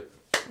that. Yeah,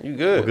 you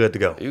good. We're good to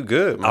go. You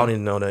good, man. I don't need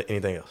to know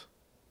anything else.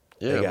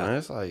 Yeah, man.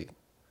 It's like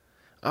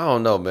I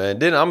don't know, man.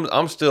 Then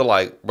I'm still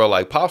like, bro.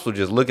 Like Pops will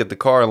just look at the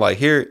car and like,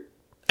 here,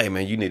 hey,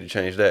 man, you need to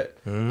change that.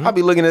 Mm-hmm. I'll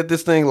be looking at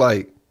this thing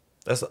like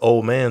that's an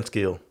old man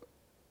skill.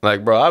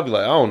 Like, bro, I'll be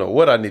like, I don't know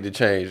what I need to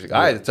change. Like,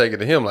 I had to take it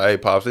to him. Like, hey,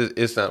 Pops,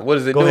 it's not, what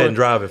is it doing? Go ahead and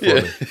drive it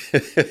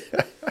for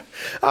me.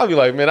 I'll be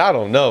like, man, I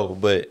don't know.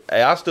 But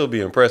hey, I'll still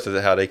be impressed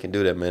at how they can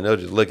do that, man. They'll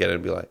just look at it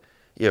and be like,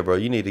 yeah, bro,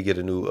 you need to get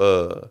a new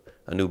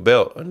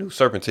belt, a new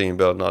serpentine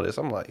belt and all this.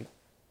 I'm like,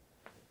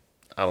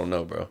 I don't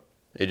know, bro.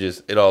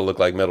 It all looked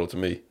like metal to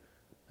me.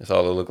 That's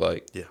all it looked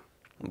like. Yeah.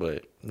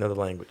 But another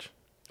language.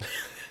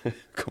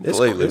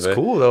 Completely, it's man.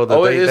 Cool, though,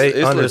 that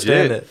they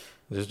understand legit. it.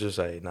 Just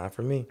say, not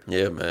for me.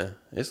 Yeah, man.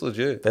 It's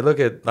legit. They look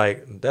at,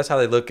 like, that's how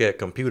they look at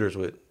computers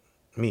with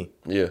me.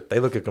 Yeah. They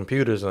look at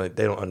computers and like,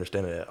 they don't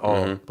understand it at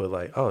all. Mm-hmm. But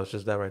like, oh, it's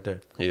just that right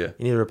there. Yeah.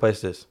 You need to replace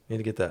this. You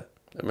need to get that.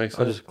 That makes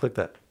sense. I'll just click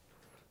that.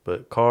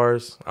 But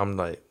cars, I'm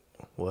like,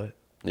 what?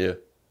 Yeah.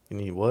 You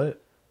need what?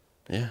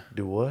 Yeah.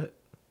 Do what?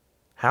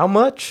 How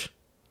much?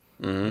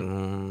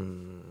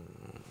 Mm-hmm.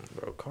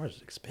 Bro, cars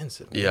is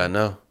expensive, man. Yeah, I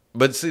know.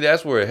 But see,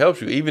 that's where it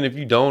helps you. Even if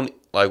you don't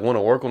like want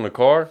to work on the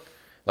car,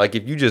 like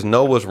if you just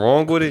know what's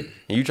wrong with it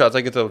and you try to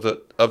take it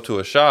up to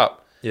a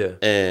shop, yeah,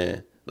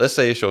 and let's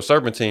say it's your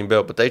serpentine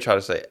belt, but they try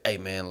to say, hey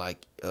man,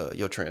 like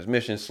your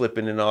transmission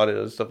slipping and all that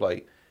other stuff,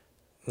 like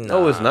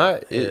no, it's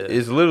not.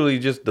 It's literally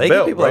just the they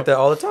belt, get people bro. like that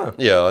all the time.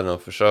 Yeah, I know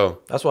for sure.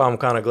 That's why I'm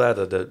kind of glad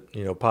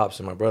that Pops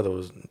and my brother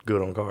was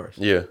good on cars.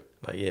 Yeah,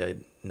 like you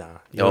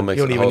don't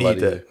even need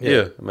that. Yeah,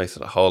 it makes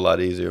it a whole lot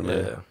easier,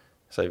 man. Yeah.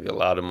 Save you a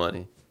lot of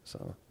money.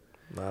 So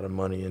a lot of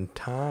money and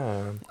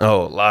time.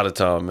 Oh, a lot of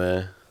time,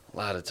 man. A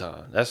lot of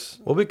time. That's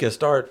well, we can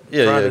start.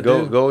 Yeah, yeah.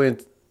 Go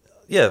in.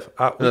 Yeah,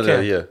 we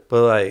can. Yeah.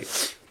 But like,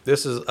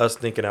 this is us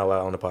thinking out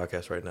loud on the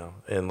podcast right now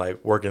and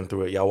like working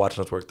through it. Y'all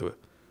watching us work through it.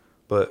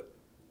 But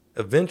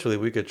eventually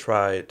we could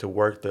try to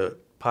work the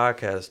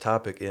podcast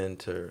topic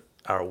into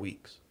our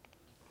weeks.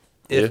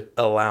 If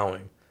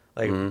allowing.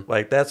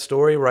 Like that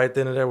story right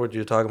then and there, what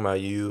you're talking about,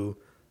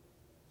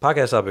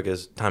 podcast topic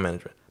is time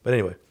management. But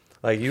anyway,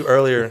 like you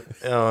earlier,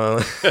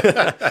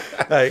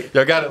 like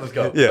y'all got it. Let's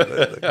go.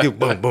 Yeah,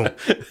 boom, boom.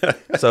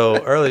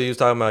 So earlier you was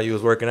talking about you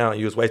was working out and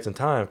you was wasting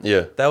time.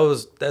 Yeah,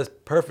 that's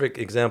perfect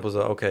examples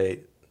of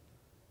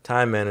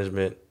time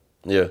management.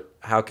 Yeah,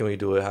 how can we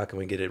do it? How can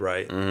we get it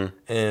right? Mm-hmm.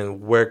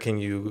 And where can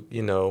you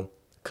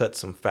cut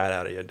some fat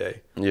out of your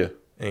day? Yeah,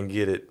 and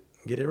get it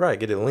right,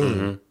 get it lean.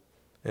 Mm-hmm.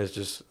 And it's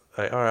just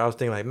like, all right, I was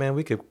thinking like, man,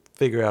 we could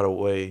figure out a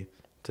way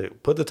to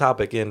put the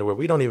topic in to where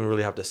we don't even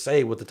really have to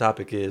say what the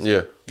topic is.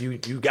 Yeah. You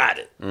got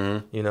it.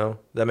 Mm-hmm.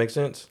 That makes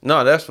sense?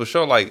 No, that's for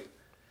sure. Like,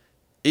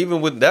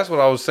 even with, that's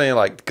what I was saying,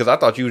 like, because I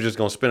thought you were just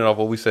going to spin it off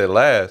what we said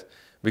last.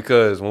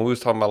 Because when we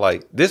was talking about,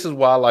 like, this is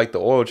why I like the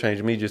oil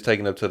change, me just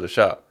taking up to the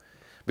shop.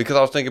 Because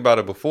I was thinking about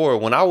it before.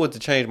 When I went to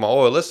change my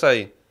oil, let's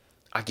say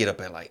I get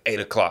up at like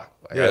 8 o'clock.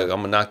 Like, I'm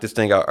going to knock this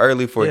thing out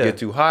early before it get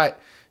too hot.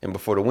 And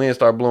before the wind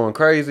start blowing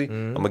crazy,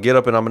 I'm going to get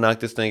up and I'm going to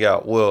knock this thing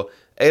out. Well,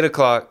 8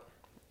 o'clock,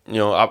 I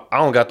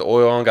don't got the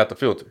oil, I don't got the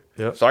filter.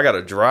 Yep. So I got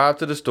to drive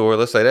to the store.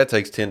 Let's say that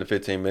takes 10 to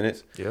 15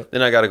 minutes. Yep.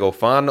 Then I got to go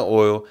find the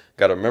oil.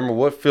 Got to remember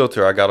what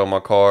filter I got on my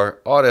car.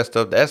 All that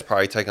stuff. That's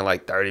probably taking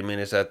like 30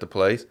 minutes at the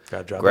place.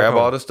 Grab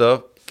all the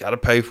stuff. Got to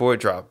pay for it.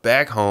 Drive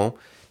back home.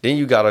 Then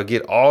you got to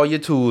get all your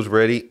tools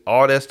ready.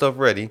 All that stuff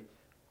ready.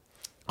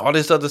 All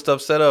this other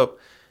stuff set up.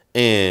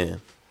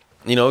 And,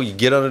 you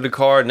get under the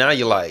car. Now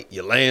you're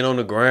laying on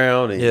the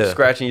ground and you're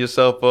scratching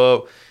yourself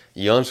up.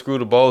 You unscrew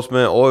the bolts,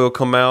 man. Oil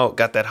come out.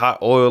 Got that hot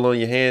oil on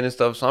your hand and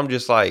stuff. So I'm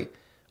just like,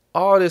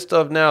 all this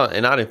stuff now.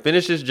 And I didn't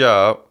finish this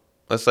job.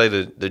 Let's say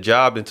the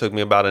job then took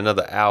me about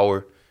another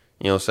hour.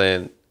 At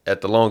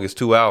the longest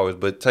 2 hours.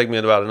 But take me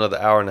about another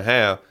hour and a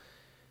half.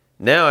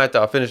 Now after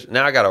I finish,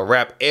 now I got to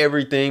wrap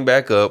everything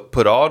back up.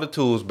 Put all the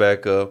tools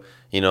back up.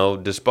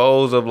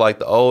 Dispose of like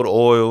the old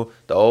oil,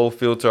 the old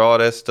filter, all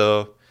that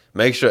stuff.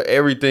 Make sure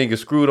everything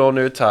is screwed on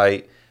there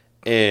tight.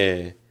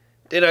 And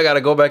then I got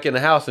to go back in the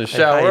house and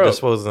shower up. How you up.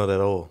 disposing of that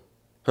oil?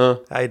 Huh?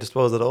 How you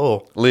dispose of the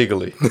oil?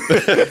 Legally.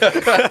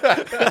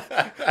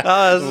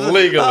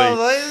 Legally.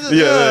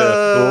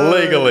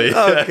 Legally.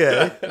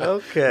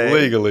 Okay.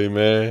 Legally,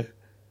 man.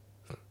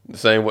 The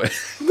same way.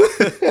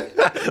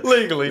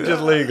 legally,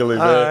 man.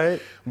 All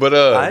right. But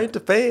I ain't the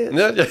feds.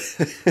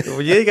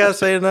 Well, you ain't gotta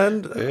say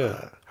nothing.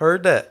 Yeah.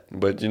 Heard that.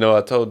 But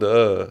I told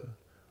the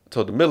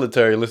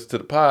military listen to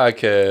the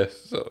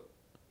podcast. So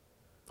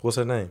what's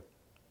her name?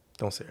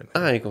 Don't say her name.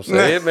 I ain't gonna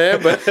say it,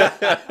 man. But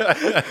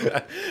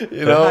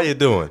how you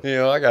doing?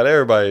 I got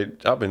everybody.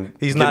 I've been.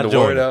 He's not the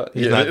word out.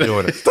 He's not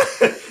doing it.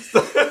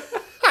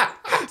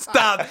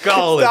 Stop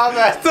calling.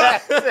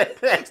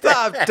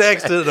 Stop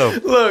texting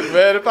them. Look,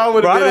 man, if I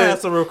would have been. I had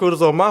some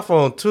recruiters on my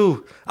phone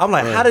too. I'm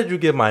like, how did you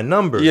get my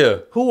number? Yeah.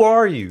 Who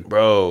are you,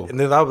 bro? And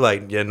then I was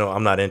like, yeah, no,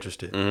 I'm not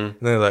interested. Mm-hmm. And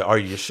they're like, are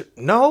you sure?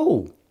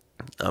 No.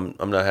 I'm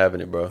not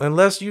having it, bro.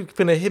 Unless you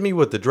finna hit me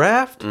with the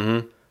draft,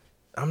 I'm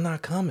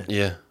not coming.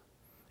 Yeah.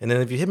 And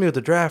then if you hit me with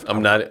the draft,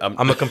 I'm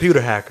a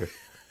computer hacker.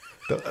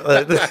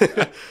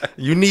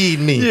 You need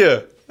me.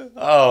 Yeah.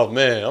 Oh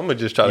man, I'm gonna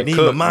just try to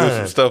cook, do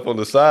some stuff on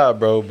the side,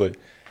 bro. But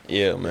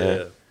yeah,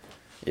 man.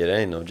 Yeah, that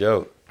ain't no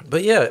joke.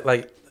 But yeah,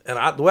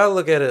 the way I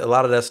look at it, a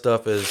lot of that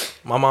stuff is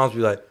my mom's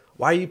be like,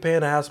 "Why are you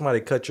paying to have somebody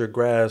cut your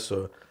grass,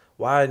 or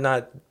why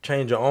not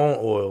change your own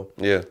oil?"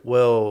 Yeah.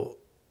 Well,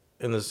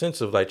 in the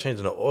sense of like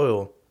changing the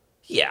oil,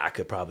 yeah, I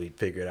could probably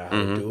figure it out how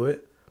to do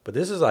it. But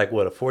this is like,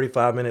 what, a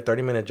 45-minute,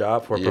 30-minute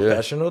job for a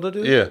professional to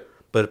do? Yeah.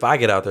 But if I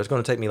get out there, it's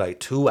going to take me like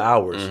 2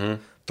 hours,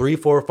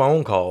 3-4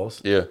 phone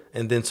calls. Yeah.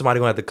 And then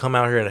somebody going to have to come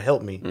out here and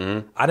help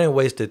me. I didn't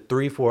wasted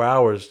 3-4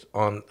 hours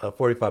on a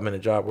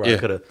 45-minute job where I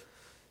could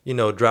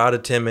have, drive to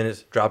 10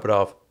 minutes, drop it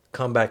off,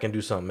 come back and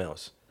do something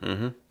else.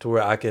 To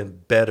where I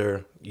can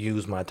better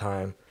use my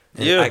time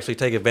and actually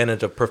take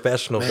advantage of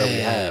professionals that we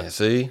have.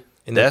 See?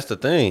 And that's the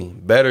thing.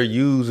 Better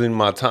using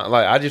my time.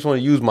 Like, I just want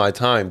to use my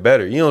time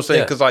better. You know what I'm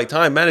saying? Because,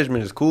 time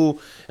management is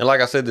cool. And like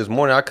I said this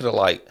morning, I could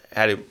have,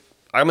 had it.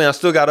 I mean, I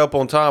still got up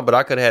on time, but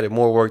I could have had it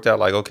more worked out.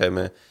 Like, okay,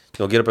 man,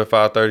 you're going to get up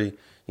at 5:30.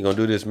 You're going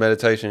to do this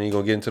meditation. And you're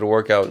going to get into the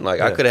workout. And,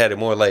 I could have had it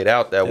more laid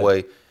out that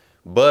way.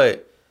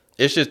 But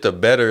it's just a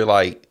better,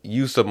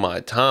 use of my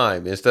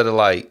time. Instead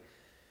of,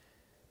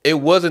 it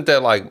wasn't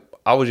that,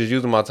 I was just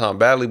using my time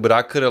badly, but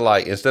I could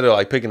have instead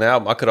of picking the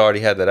album, I could have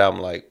already had that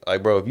album. Like,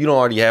 bro, if you don't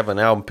already have an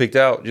album picked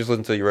out, just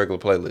listen to your regular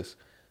playlist.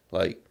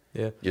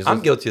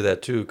 I'm guilty of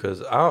that too,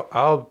 because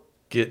I'll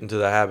get into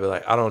the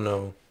habit. I don't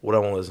know what I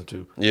want to listen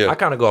to. Yeah, I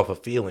kind of go off a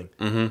feeling.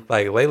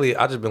 Lately,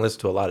 I just been listening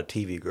to a lot of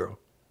TV Girl.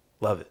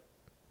 Love it.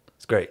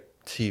 It's great.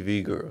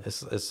 TV Girl. It's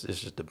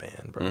just a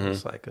band, bro.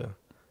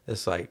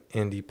 It's like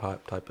indie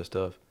pop type of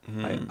stuff.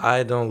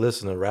 I don't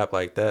listen to rap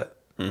like that.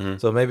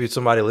 So maybe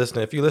somebody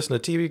listening, if you listen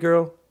to TV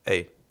Girl.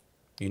 Hey,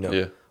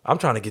 I'm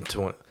trying to get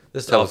to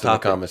This is Tell off us in the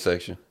topic. comment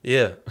section.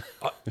 Yeah.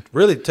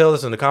 Really tell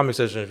us in the comment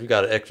section if you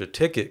got an extra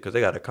ticket, because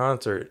they got a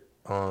concert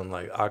on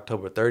like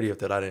October 30th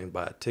that I didn't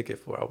buy a ticket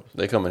for. I was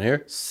They coming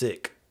here?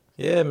 sick.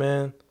 Yeah,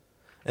 man.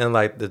 And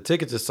like the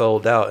tickets are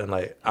sold out, and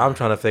like I'm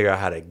trying to figure out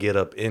how to get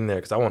up in there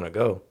because I want to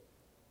go.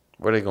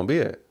 Where they gonna be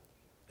at?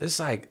 It's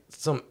like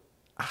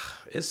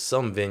it's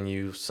some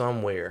venue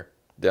somewhere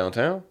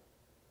Downtown?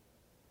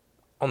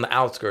 on the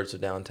outskirts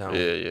of downtown.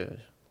 Yeah.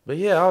 But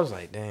yeah, I was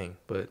like, dang.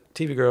 But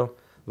TV girl.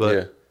 But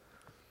yeah.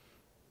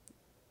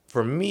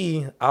 for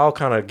me, I'll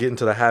kind of get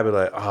into the habit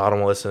like, oh, I don't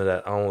want to listen to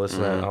that. I don't want to listen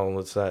to that. I don't want to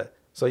listen to that.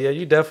 So yeah,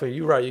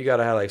 you're right. You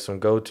gotta have like some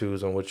go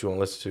tos on what you want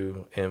to listen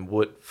to and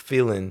what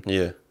feeling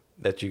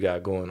that you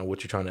got going or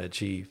what you're trying to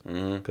achieve.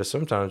 Because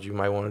sometimes you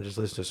might want to just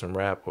listen to some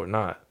rap or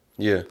not.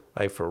 Yeah.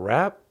 Like for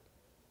rap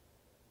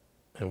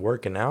and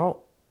working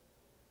out,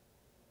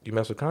 you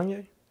mess with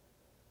Kanye?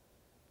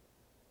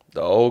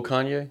 The old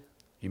Kanye?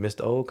 You missed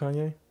the old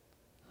Kanye?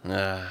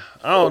 Nah,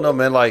 I don't know,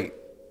 man. Like,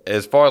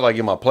 as far as like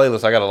in my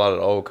playlist, I got a lot of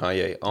the old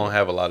Kanye. I don't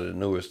have a lot of the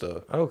newer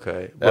stuff.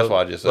 Okay. That's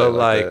why I just said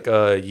like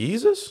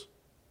Yeezus?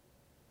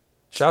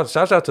 Shout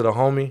out to the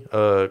homie,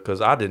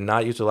 because I did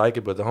not used to like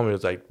it, but the homie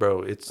was like,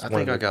 bro, it's I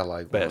think I got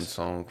like best. one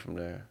song from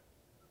there.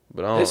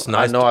 But I don't, It's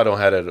nice I know I don't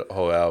have that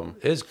whole album.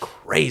 It's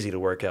crazy to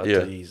work out to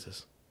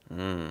Yeezus.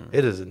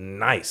 It is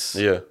nice.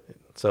 Yeah.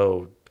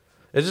 So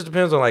it just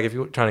depends on like if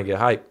you're trying to get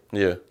hype.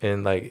 Yeah.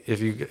 And like if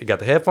you got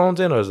the headphones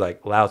in or it's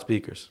like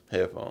loudspeakers.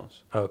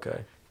 Headphones.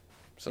 Okay.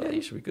 So Yeah,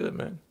 you should be good,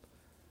 man.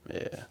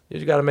 Yeah. You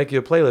just got to make you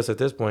a playlist at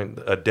this point,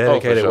 a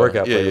dedicated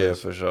workout playlist. Yeah,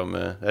 for sure,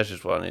 man. That's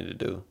just what I need to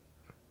do.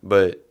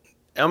 But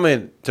I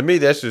mean, to me,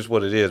 that's just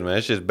what it is, man.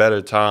 It's just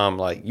better time,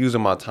 like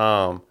using my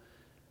time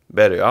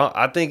better.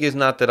 I think it's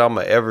not that I'm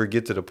going to ever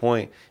get to the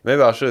point.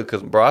 Maybe I should,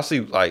 because, bro, I see,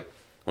 like,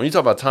 when you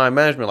talk about time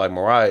management, like,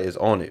 Mariah is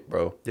on it,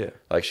 bro. Yeah.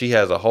 Like, she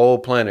has a whole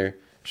planner.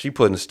 She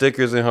putting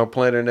stickers in her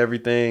planner and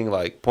everything,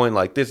 like, pointing,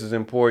 like, this is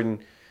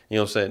important. You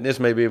know what I'm saying? This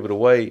may be able to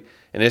wait.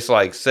 And it's,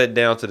 like, set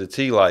down to the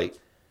T, like,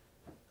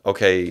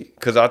 okay,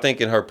 because I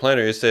think in her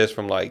planner, it says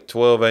from, like,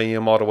 12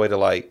 a.m. all the way to,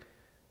 like,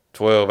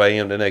 12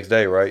 a.m. the next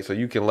day, right? So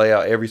you can lay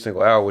out every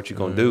single hour what you're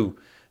going to do.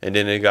 And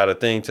then they got a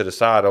thing to the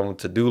side on the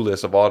to-do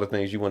list of all the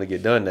things you want to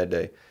get done that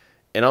day.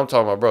 And I'm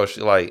talking about, bro,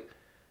 she, like,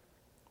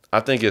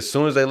 I think as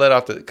soon as they let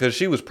out because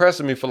she was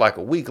pressing me for like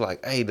a week,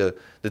 like, hey, the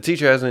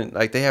teacher hasn't,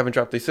 like, they haven't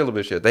dropped their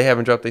syllabus yet. They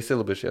haven't dropped their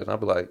syllabus yet. And I'll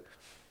be like,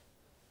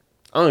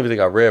 I don't even think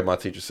I read my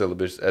teacher's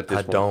syllabus at this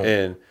point. I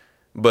don't.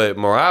 But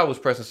Mariah was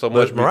pressing so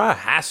much. But Mariah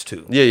has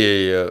to.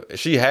 Yeah.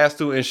 She has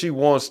to, and she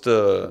wants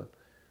the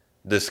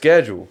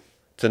schedule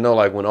to know,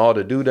 like, when all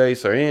the due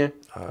dates are in.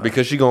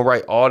 Because she gonna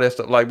write all that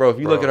stuff. Like, bro, if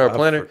you look at her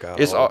planner,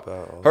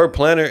 her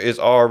planner is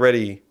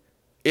already,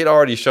 it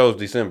already shows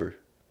December,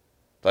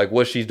 like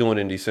what she's doing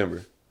in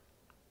December.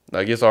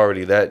 Like, it's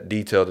already that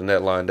detailed and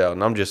that lined out.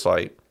 And I'm just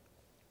like,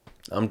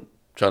 I'm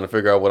trying to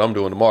figure out what I'm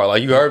doing tomorrow.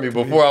 Like, you heard me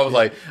before. I was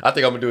like, I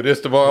think I'm gonna do this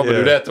tomorrow. I'm gonna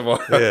do that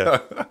tomorrow.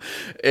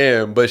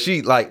 Yeah. But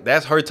she, like,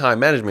 that's her time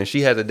management.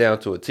 She has it down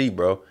to a T,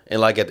 bro. And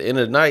like at the end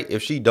of the night,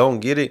 if she don't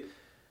get it,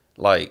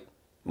 like,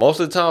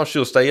 most of the time,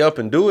 she'll stay up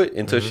and do it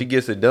until she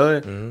gets it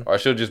done, or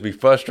she'll just be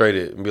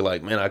frustrated and be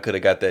like, man, I could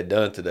have got that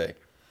done today.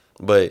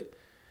 But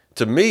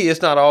to me,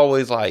 it's not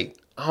always like,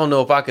 I don't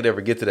know if I could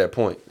ever get to that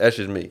point. That's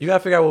just me. You got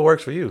to figure out what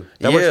works for you.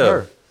 That works for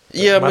her.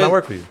 Yeah, might not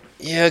work for you.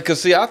 Yeah,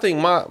 because, see, I think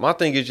my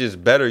thing is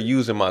just better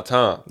using my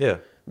time. Yeah.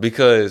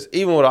 Because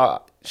even when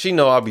she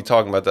know I'll be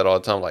talking about that all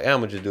the time, like, hey, I'm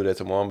going to just do that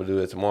tomorrow. I'm going to do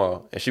that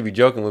tomorrow. And she be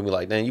joking with me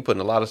like, dang, you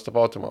putting a lot of stuff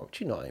out tomorrow. But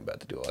you know I ain't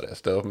about to do all that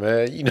stuff,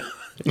 man. You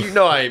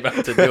know I ain't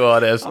about to do all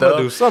that stuff. I'm going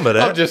to do some of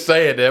that. I'm just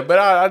saying that, but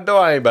I know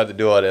I ain't about to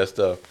do all that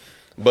stuff.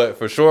 But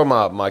for sure,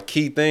 my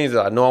key things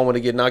that I know I want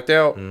to get knocked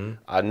out,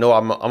 I know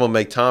I'm going to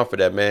make time for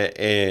that, man.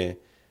 And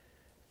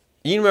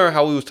you remember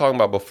how we was talking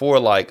about before,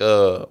 like,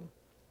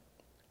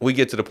 we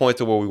get to the point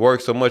to where we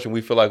work so much and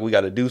we feel like we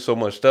got to do so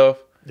much stuff.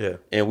 Yeah.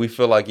 And we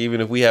feel like even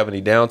if we have any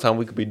downtime,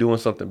 we could be doing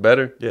something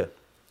better. Yeah.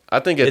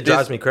 I think it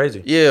drives me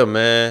crazy. Yeah,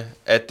 man.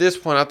 At this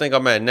point, I think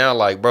I'm at now,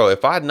 like, bro,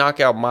 if I knock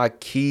out my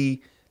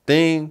key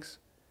things,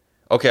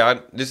 okay,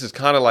 this is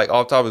kind of like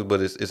off topic, but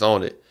it's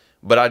on it.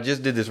 But I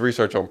just did this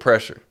research on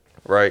pressure,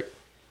 right?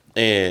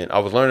 And I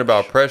was learning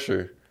about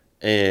pressure,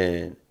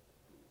 and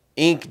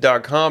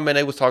Inc.com, man,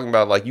 they was talking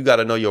about, like, you got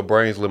to know your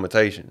brain's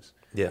limitations.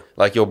 Yeah.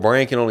 Like, your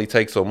brain can only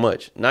take so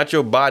much. Not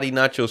your body,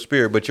 not your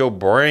spirit, but your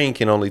brain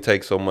can only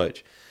take so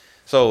much.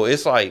 So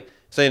it's like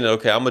saying that,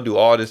 okay, I'm going to do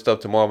all this stuff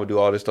tomorrow. I'm going to do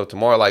all this stuff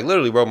tomorrow. Like,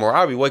 literally, bro,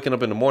 Mariah be waking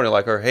up in the morning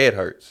like her head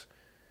hurts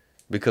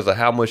because of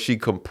how much she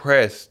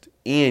compressed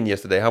in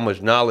yesterday, how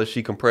much knowledge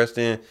she compressed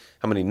in,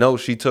 how many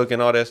notes she took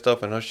and all that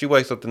stuff. And she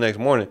wakes up the next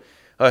morning,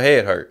 her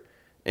head hurt.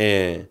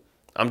 And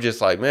I'm just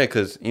like, man,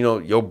 because, you know,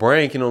 your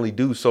brain can only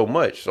do so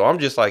much. So I'm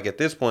just like, at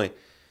this point,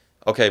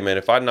 okay, man,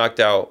 if I knocked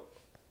out,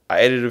 I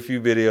edited a few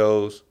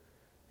videos,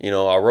 you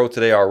know, I wrote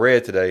today, I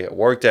read today, I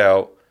worked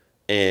out,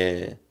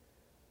 and,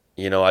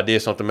 you know, I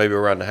did something maybe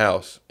around the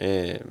house,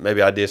 and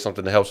maybe I did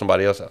something to help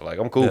somebody else out. Like,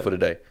 I'm cool for the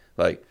day.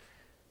 Like,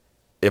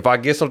 if I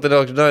get something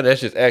else done,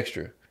 that's just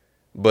extra.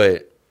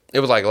 But it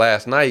was like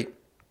last night,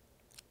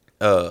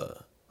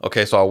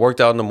 okay, so I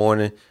worked out in the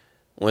morning,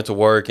 went to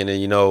work, and then,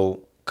 you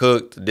know,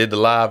 cooked, did the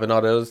live and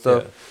all that other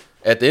stuff.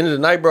 Yeah. At the end of the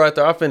night, bro,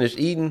 after I finished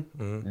eating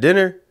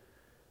dinner,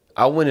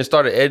 I went and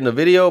started editing the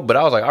video, but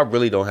I was like, I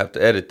really don't have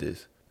to edit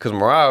this. Because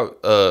Mariah,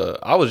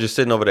 I was just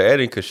sitting over there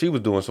editing because she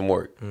was doing some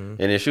work. And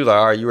then she was like,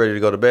 all right, you ready to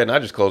go to bed? And I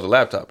just closed the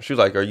laptop. She was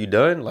like, are you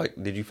done? Like,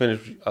 did you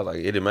finish? I was like,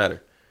 it didn't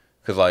matter.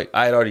 Because, like,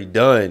 I had already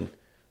done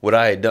what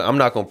I had done. I'm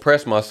not going to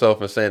press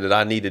myself and saying that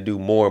I need to do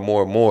more and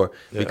more and more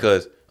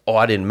because,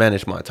 I didn't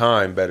manage my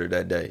time better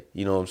that day.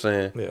 You know what I'm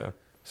saying? Yeah.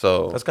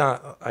 So. That's kind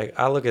of, like,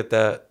 I look at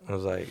that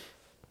as, like,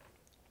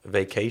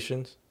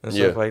 vacations and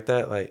stuff like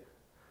that. Like,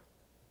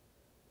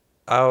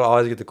 I would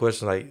always get the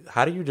question, like,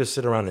 how do you just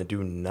sit around and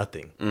do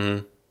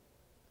nothing?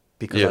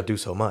 Because I do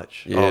so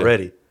much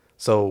already.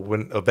 So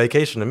when a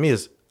vacation to me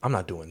is, I'm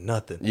not doing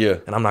nothing. Yeah.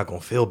 And I'm not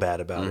going to feel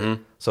bad about it.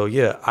 So,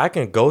 yeah, I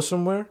can go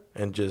somewhere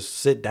and just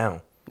sit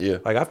down. Yeah.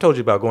 Like, I've told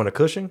you about going to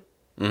Cushing.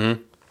 Bro,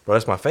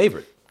 that's my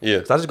favorite.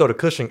 Yeah. So I just go to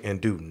Cushing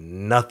and do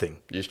nothing.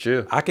 Just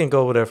chill. I can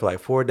go over there for like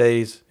 4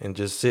 days and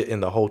just sit in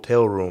the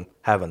hotel room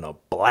having a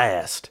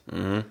blast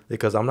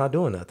because I'm not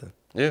doing nothing.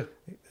 Yeah.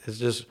 It's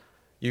just,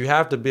 you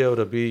have to be able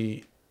to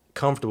be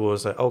comfortable and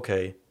say,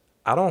 okay,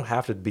 I don't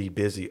have to be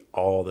busy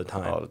all the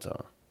time. All the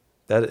time.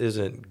 That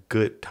isn't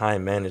good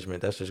time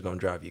management. That's just going to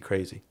drive you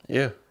crazy.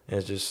 Yeah.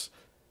 And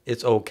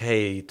it's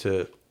okay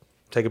to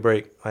take a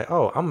break. Like,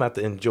 I'm going to have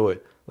to enjoy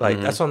it. Like,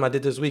 that's something I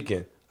did this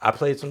weekend. I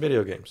played some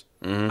video games.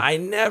 I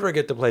never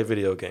get to play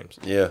video games.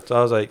 Yeah. So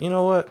I was like, you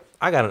know what?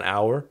 I got an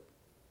hour.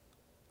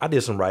 I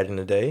did some writing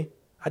today.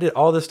 I did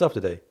all this stuff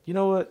today. You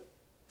know what?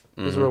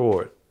 It's a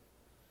reward.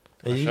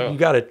 And you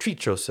got to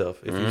treat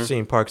yourself. If you've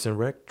seen Parks and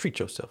Rec, treat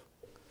yourself.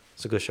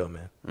 It's a good show,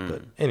 man.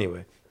 But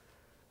anyway,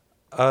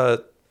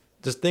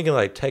 just thinking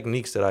like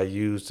techniques that I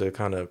use to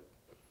kind of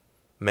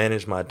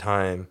manage my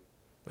time.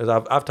 As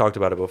I've talked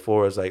about it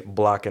before, it's like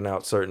blocking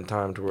out certain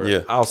times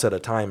where I'll set a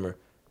timer.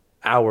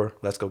 Hour,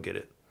 let's go get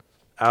it.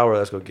 Hour,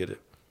 let's go get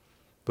it.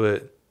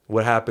 But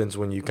what happens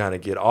when you kind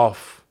of get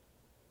off?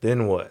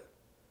 Then what?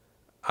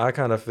 I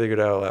kind of figured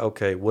out, like,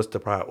 okay, what's the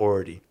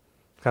priority?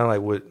 Kind of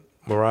like what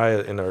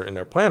Mariah in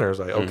her planner is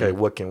like, okay,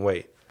 what can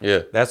wait?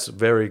 Yeah. That's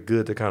very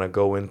good to kind of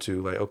go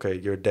into, like, okay,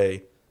 your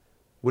day.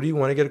 What do you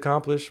want to get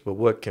accomplished, but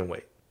what can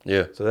wait?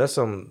 Yeah. So that's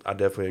something I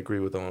definitely agree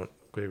with.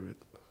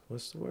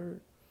 What's the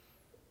word?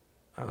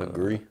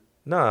 Agree?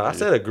 No, I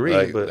said agree,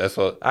 like, but that's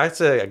what I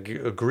said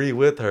agree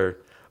with her.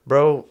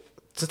 Bro,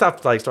 since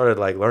I've like started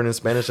like learning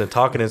Spanish and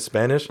talking in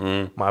Spanish,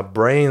 my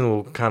brain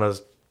will kind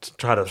of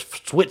try to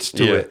switch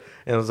to it.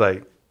 And it's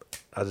like,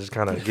 I just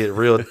kind of get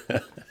real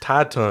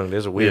tie-tongued.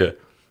 It's weird. Yeah.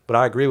 But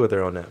I agree with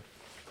her on that.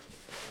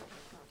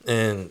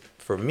 And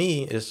for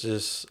me, it's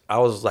just, I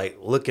was like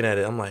looking at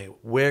it. I'm like,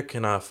 where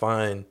can I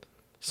find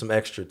some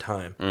extra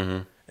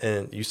time?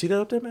 And you see that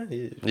up there, man?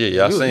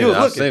 Yeah, I seen it.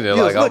 I seen it.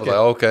 Like, I was like,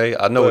 okay,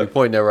 I know what you're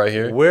pointing at right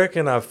here. Where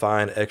can I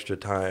find extra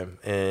time?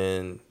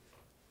 And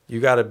you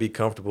got to be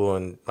comfortable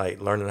and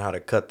like learning how to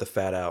cut the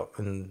fat out.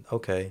 And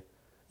okay,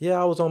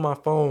 I was on my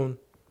phone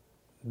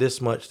this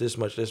much. I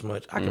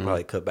can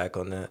probably cut back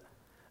on that.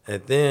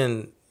 And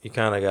then you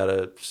kind of got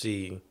to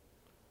see,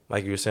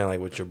 like you were saying, like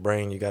with your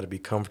brain, you got to be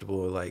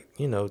comfortable with like,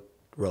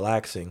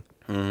 relaxing.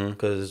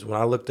 Because when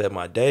I looked at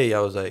my day,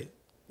 I was like,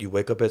 you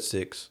wake up at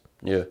 6,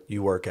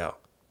 you work out.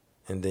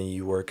 And then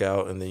you work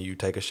out and then you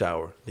take a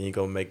shower. Then you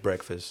go make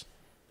breakfast.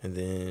 And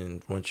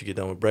then once you get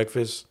done with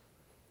breakfast,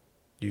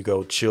 you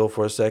go chill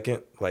for a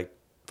second, like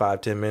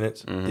 5-10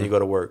 minutes. Then you go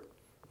to work.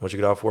 Once you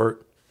get off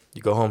work,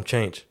 you go home,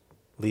 change,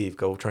 leave,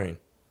 go train,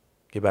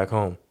 get back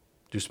home,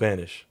 do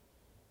Spanish.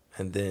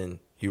 And then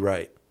you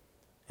write.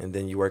 And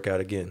then you work out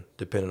again,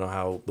 depending on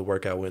how the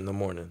workout went in the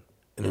morning.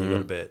 And then you go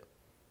to bed.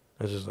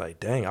 It's just like,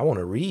 dang, I want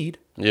to read.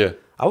 Yeah.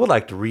 I would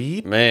like to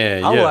read.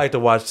 Man, I would like to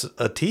watch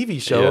a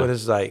TV show. And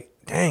it's like,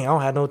 dang, I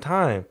don't have no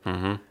time.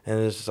 And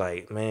it's just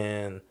like,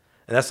 man.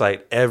 And that's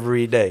like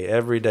every day.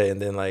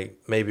 And then like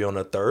maybe on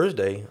a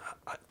Thursday.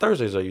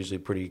 Thursdays are usually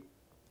pretty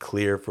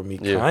clear for me,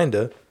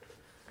 kinda.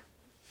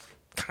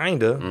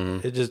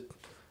 It just,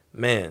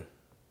 man,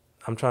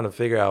 I'm trying to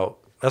figure out.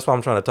 That's what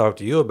I'm trying to talk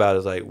to you about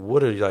is like,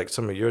 what are like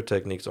some of your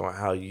techniques on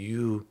how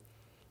you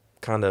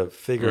kind of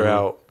figure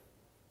out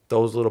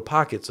those little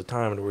pockets of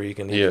time where you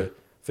can either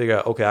figure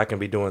out, okay, I can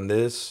be doing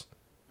this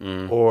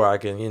or I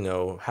can,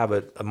 have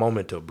a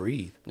moment to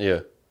breathe.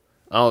 Yeah.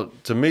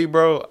 To me,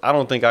 bro, I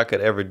don't think I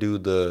could ever do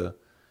the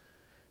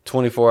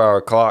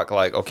 24-hour clock.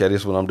 Like, okay,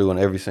 this is what I'm doing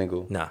every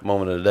single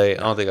moment of the day.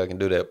 I don't think I can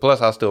do that. Plus,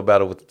 I still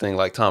battle with the thing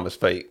like time is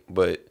fake.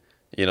 But,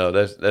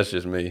 that's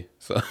just me.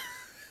 So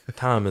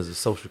time is a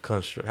social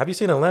construct. Have you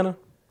seen Atlanta?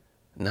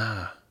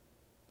 Nah.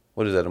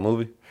 What is that, a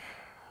movie?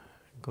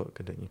 Go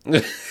continue.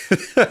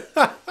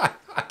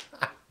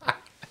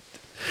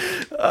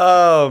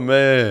 Oh,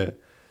 man.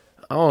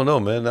 I don't know,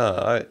 man.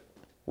 Nah.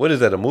 What is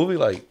that, a movie?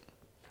 Like,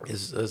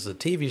 It's a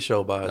TV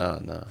show by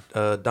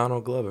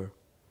Donald Glover,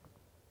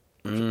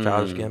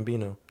 Childish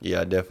Gambino.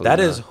 Yeah, definitely.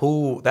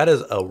 That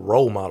is a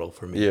role model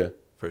for me. Yeah,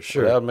 for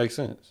sure. Well, that would make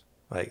sense.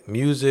 Like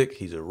music,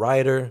 he's a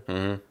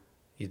writer.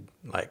 He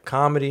like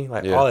comedy,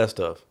 like all that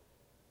stuff.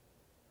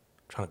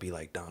 trying to be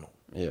like Donald.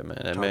 Yeah,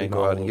 man. That man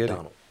go out and get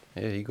Donald.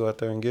 it. Yeah, he go out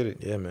there and get it.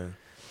 Yeah, man.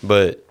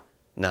 But,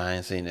 nah, I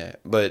ain't seen that.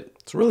 But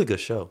it's a really good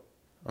show.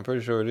 I'm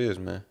pretty sure it is,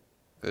 man.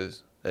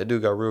 Because that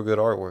dude got real good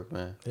artwork,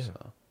 man. Yeah.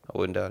 So I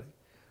wouldn't doubt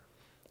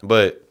it.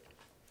 But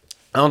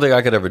I don't think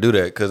I could ever do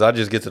that because I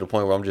just get to the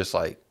point where I'm just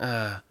like,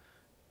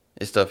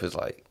 this stuff is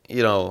like,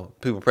 you know,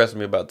 people pressing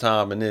me about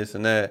time and this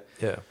and that.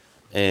 Yeah.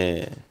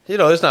 And, you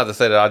know, it's not to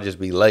say that I'll just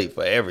be late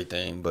for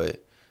everything,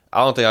 but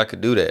I don't think I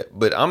could do that.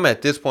 But I'm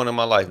at this point in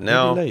my life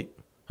now. You'll be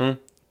late.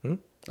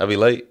 I'll be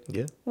late?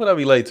 Yeah. What I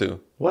be late to?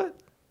 What?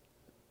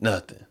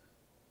 Nothing.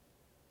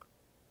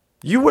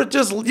 You were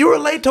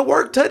late to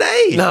work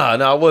today. Nah,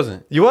 I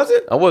wasn't. You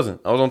wasn't? I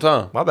wasn't. I was on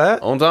time. My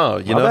bad. On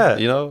time. My bad.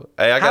 You know.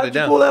 Hey, I got it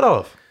down. How did you pull that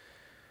off?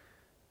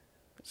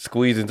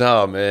 Squeezing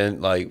time,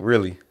 man. Like,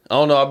 really. I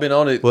don't know. I've been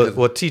on it.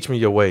 Well, teach me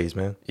your ways,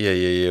 man.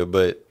 Yeah.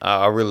 But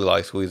I really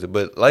like squeezing.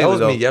 But that lately,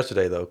 was me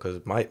yesterday, though,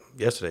 because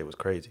yesterday was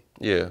crazy.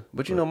 Yeah.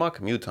 But, you know, my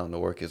commute time to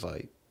work is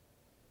like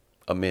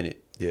a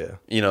minute. Yeah.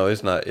 You know,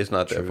 it's not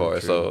that far.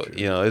 So,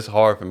 you know, it's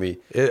hard for me.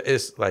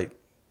 It's like,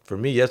 for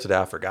me yesterday,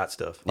 I forgot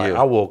stuff. Like,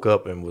 I woke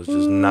up and was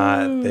just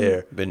not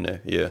there. Been there,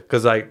 yeah.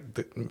 Because, like,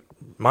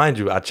 mind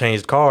you, I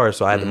changed cars,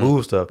 so I had to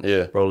move stuff.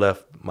 Yeah. Bro,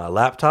 left my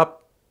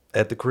laptop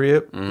at the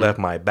crib, left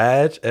my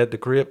badge at the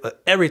crib,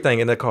 everything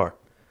in the car.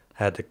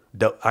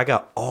 I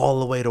got all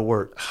the way to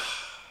work.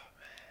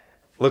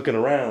 Looking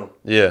around.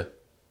 Yeah.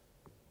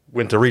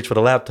 Went to reach for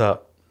the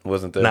laptop.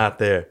 Wasn't there. Not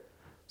there.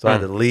 So I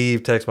had to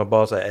leave, text my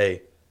boss, say,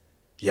 hey,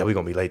 yeah, we're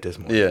going to be late this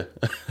morning. Yeah.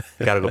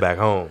 Got to go back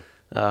home.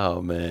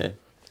 Oh, man.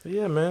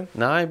 Yeah, man.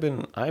 Nah, I ain't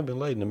been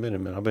late in a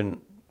minute, man. I've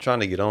been trying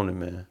to get on it,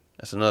 man.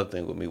 That's another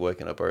thing with me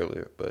waking up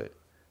earlier, but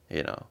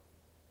you know,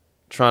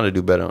 trying to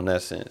do better on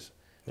that sense.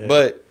 Yeah.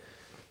 But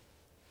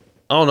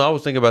I don't know. I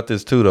was thinking about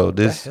this too, though.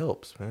 That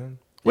helps, man.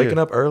 Waking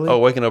up early. Oh,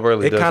 waking up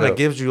early. It kind of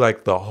gives you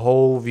like the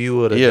whole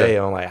view of the day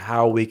on like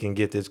how we can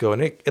get this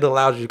going. It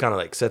allows you to kind of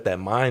like set that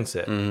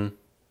mindset. Mm-hmm.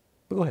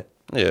 But go ahead.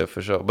 Yeah,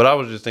 for sure. But I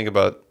was just thinking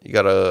about you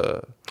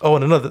gotta. Oh,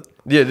 and another.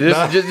 Yeah,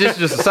 this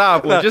just a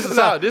side point. Just a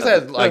side. This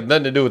has like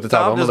nothing to do with the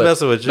topic. I'm just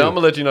messing with you. No, I'm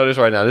gonna let you know this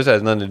right now. This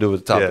has nothing to do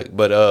with the topic. Yeah.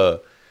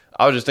 But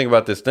I was just thinking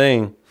about this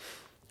thing.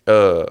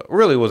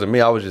 Really, it wasn't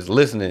me. I was just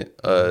listening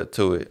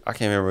to it. I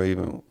can't remember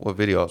even what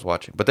video I was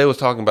watching. But they was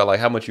talking about like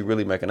how much you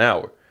really make an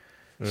hour.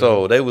 Mm-hmm.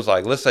 So they was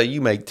like, let's say you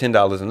make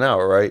 $10 an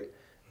hour, right?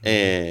 Mm-hmm.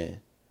 And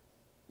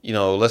you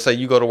know, let's say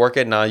you go to work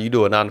at 9. You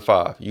do a 9 to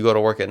 5. You go to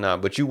work at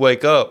 9, but you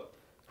wake up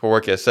for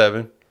work at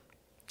 7.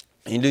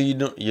 You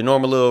do your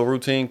normal little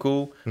routine,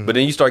 cool. Mm-hmm. But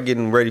then you start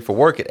getting ready for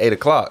work at 8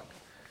 o'clock.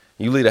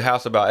 You leave the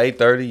house about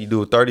 8:30. You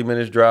do a 30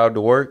 minutes drive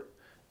to work.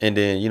 And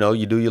then, you know,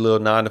 you do your little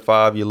 9 to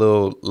 5, your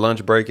little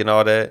lunch break and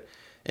all that.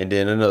 And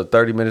then another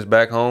 30 minutes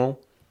back home.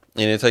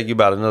 And it take you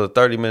about another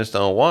 30 minutes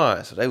to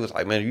unwind. So they was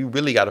like, man, you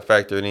really got to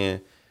factor it in.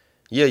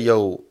 Yeah,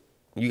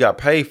 you got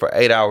paid for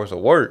 8 hours of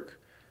work.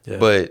 Yeah,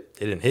 but it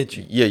didn't hit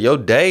you. Yeah, your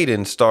day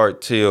didn't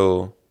start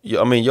till,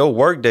 your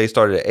work day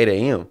started at 8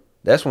 a.m.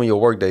 That's when your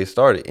work day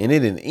started. And it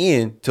didn't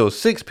end till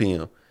 6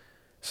 p.m.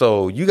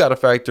 So you got to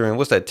factor in,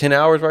 what's that, 10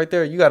 hours right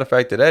there? You got to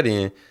factor that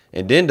in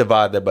and then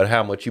divide that by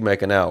how much you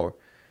make an hour.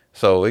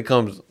 So it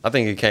comes, I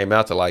think it came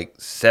out to like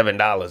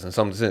 $7 and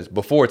some cents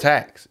before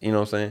tax. You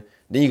know what I'm saying?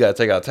 Then you got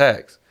to take out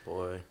tax.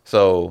 Boy.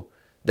 So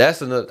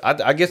that's another,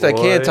 I guess that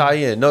can tie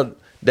in. No,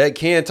 that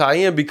can tie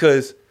in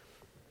because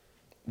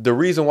the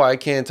reason why it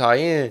can tie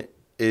in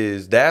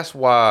is that's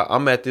why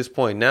I'm at this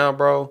point now,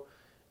 bro,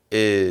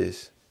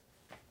 is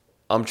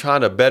I'm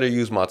trying to better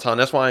use my time.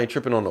 That's why I ain't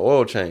tripping on the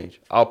oil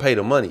change. I'll pay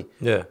the money.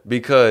 Yeah.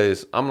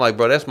 Because I'm like,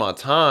 bro, that's my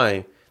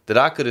time that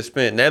I could have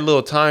spent, that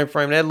little time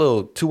frame, that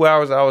little 2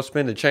 hours I would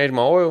spend to change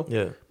my oil.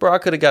 Yeah. Bro, I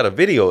could have got a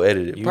video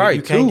edited. You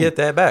can't get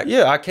that back.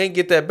 Yeah, I can't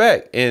get that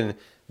back. And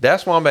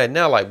that's where I'm at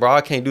now. Like, bro,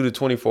 I can't do the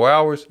 24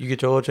 hours. You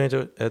get your oil change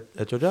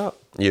at your job?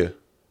 Yeah.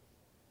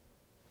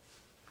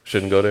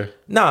 Shouldn't go there?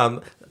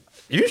 Nah,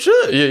 you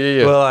should.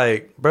 Yeah. But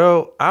like,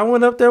 bro, I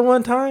went up there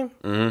one time.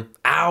 Mm-hmm.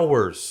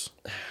 Hours.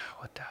 Yeah.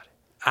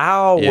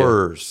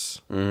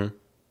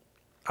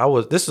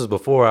 Mm-hmm. This is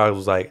before I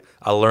was like,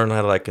 I learned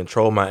how to like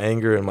control my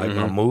anger and like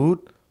my mood.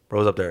 Bro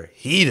was up there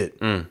heated.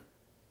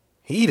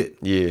 Heated.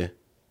 Yeah.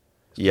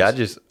 Yeah, I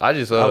just I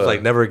was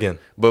like, never again.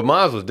 But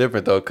mine was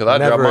different though, because I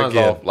dropped mine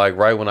off like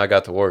right when I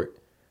got to work.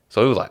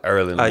 So it was like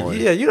early in the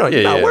morning. Yeah, you're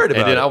not worried about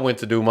it. And then I went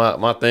to do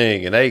my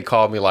thing and they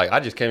called me like, I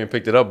just came and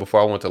picked it up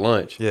before I went to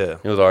lunch. Yeah.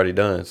 It was already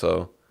done.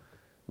 So,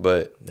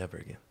 but. Never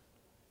again.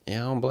 Yeah, I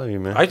don't blame you,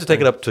 man. I used to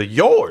take it up to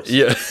yours.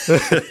 Yeah.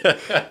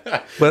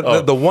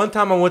 But the one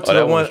time I went to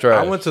I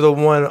went to the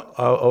one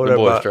over there.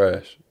 Them boys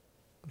trash.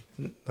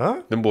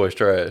 Huh? Them boys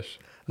trash.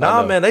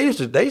 Nah, man, they used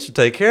to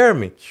take care of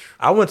me.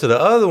 I went to the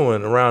other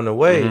one around the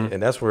way,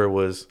 and that's where it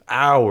was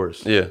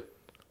hours. Yeah.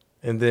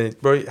 And then,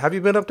 bro, have you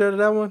been up there to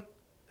that one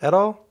at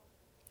all?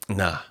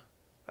 Nah.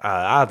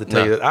 I have to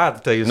tell you. I have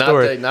to tell you a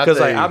story because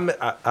like I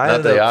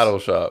not the auto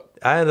shop.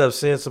 I ended up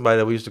seeing somebody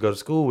that we used to go to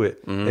school with,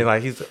 and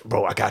like he's,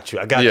 bro, I got you,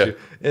 you.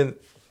 And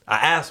I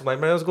asked him like,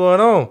 man, what's going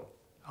on?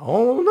 I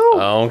don't know.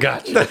 I don't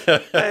got you.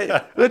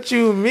 Hey, what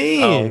you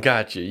mean? I don't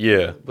got you.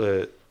 Yeah,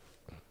 but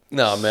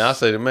Nah, man, I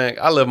say, man,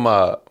 I left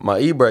my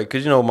e-brake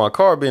because, my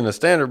car being a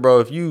standard, bro,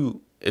 if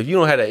you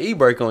don't have that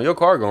e-brake on, your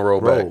car gonna roll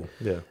back.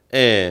 Yeah.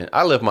 And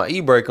I left my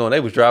e-brake on. They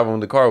was driving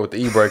the car with the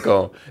e-brake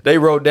on. They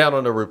wrote down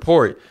on the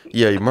report,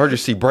 yeah,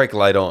 emergency brake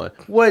light on.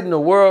 What in the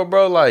world,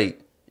 bro? Like,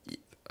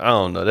 I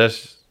don't know.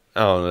 That's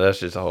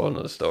just a whole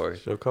nother story.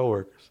 Your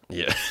coworkers.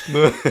 Yeah.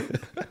 I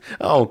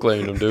don't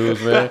claim them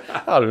dudes, man.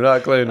 I do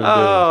not claim them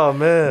dudes. Oh,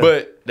 man.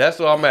 But that's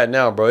where I'm at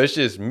now, bro. It's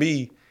just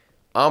me.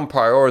 I'm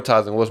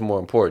prioritizing what's more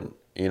important.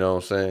 You know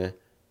what I'm saying?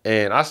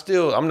 And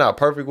I'm not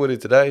perfect with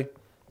it today.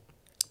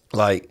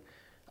 Like,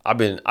 I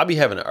be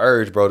having an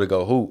urge, bro, to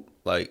go hoop.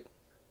 Like,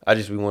 I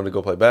just be wanting to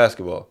go play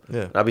basketball.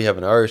 Yeah. And I be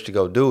having an urge to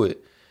go do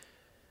it.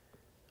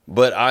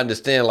 But I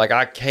understand, like,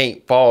 I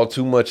can't fall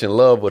too much in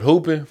love with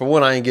hooping. For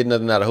one, I ain't getting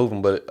nothing out of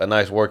hooping but a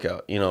nice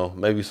workout.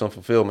 Maybe some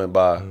fulfillment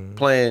by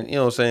playing, you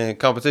know what I'm saying,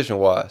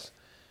 competition-wise.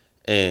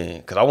 And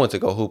because I went to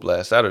go hoop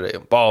last Saturday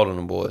and balled on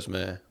them boys,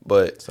 man.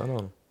 But Stun on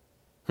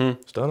them.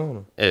 Stun on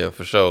them. yeah,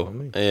 for sure.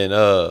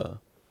 And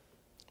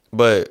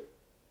but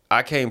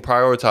I can't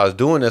prioritize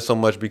doing that so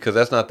much because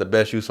that's not the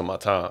best use of my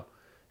time.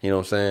 You know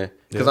what I'm saying?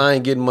 Because I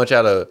ain't getting much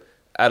out of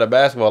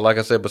basketball, like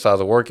I said,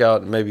 besides a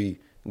workout and maybe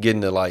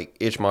getting to like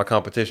itch my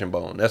competition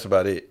bone. That's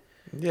about it.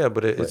 Yeah,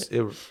 but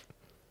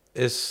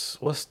it's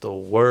what's the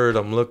word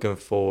I'm looking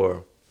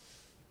for?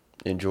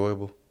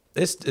 Enjoyable.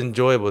 It's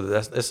enjoyable.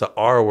 It's an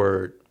R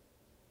word.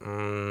 I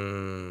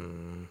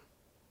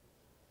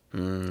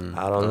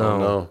don't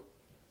know.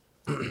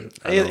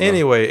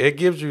 Anyway, it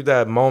gives you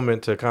that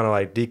moment to kind of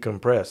like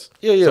decompress.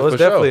 Yeah. So it's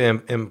definitely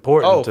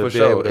important to be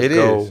able to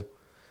go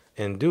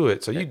and do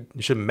it. So you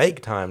should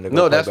make time to go.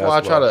 No, play that's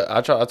basketball.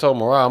 why I told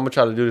Mariah I'm gonna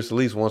try to do this at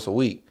least once a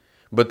week.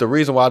 But the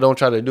reason why I don't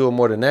try to do it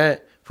more than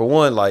that, for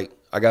one, like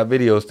I got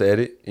videos to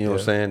edit. You know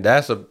what I'm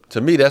saying?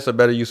 To me that's a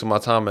better use of my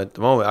time at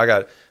the moment. I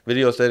got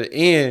videos to edit,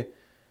 and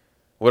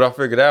what I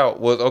figured out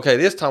was, okay,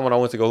 this time when I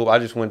went to go hoop, I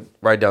just went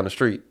right down the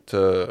street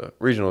to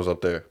regionals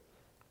up there.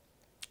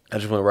 I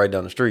just went right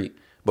down the street.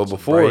 But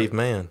before, brave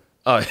man.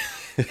 It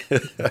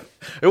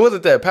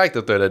wasn't that packed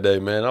up there that day,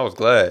 man. I was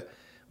glad.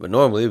 But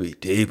normally it'd be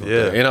deep up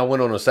there. And I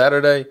went on a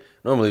Saturday.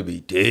 Normally it'd be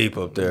deep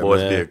up there,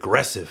 Boys man. be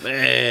aggressive.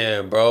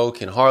 Man, bro,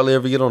 can hardly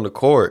ever get on the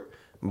court.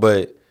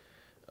 But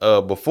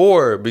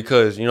before,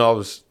 because, I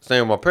was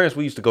staying with my parents,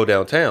 we used to go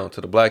downtown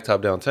to the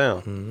Blacktop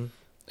downtown. Mm-hmm.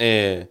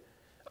 And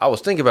I was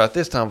thinking about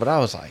this time, but I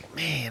was like,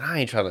 man, I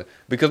ain't trying to,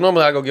 because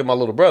normally I go get my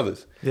little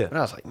brothers. Yeah. And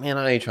I was like, man,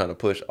 I ain't trying to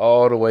push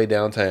all the way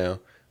downtown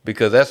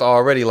because that's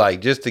already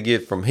like, just to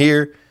get from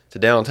here to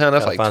downtown,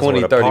 that's like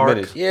 20, 30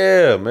 minutes.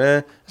 Yeah,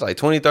 man. It's like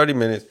 20, 30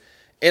 minutes.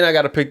 And I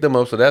got to pick them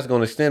up, so that's going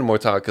to extend more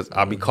time because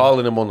I'll be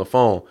calling them on the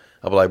phone.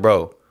 I'll be like,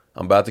 bro,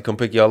 I'm about to come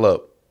pick y'all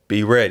up.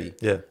 Be ready.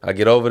 Yeah. I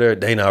get over there,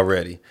 they not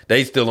ready.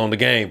 They still on the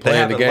game,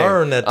 playing the game. They haven't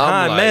learned that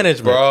time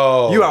management.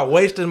 Bro. You are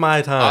wasting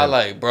my time. I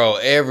like, bro,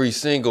 every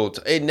single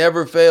it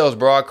never fails,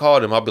 bro. I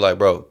called him. I'll be like,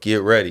 bro,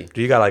 get ready.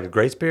 Do you got like a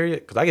grace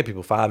period? Because I give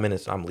people 5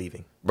 minutes, I'm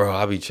leaving. Bro,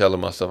 I be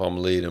telling myself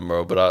I'm leaving,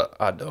 bro, but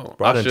I don't.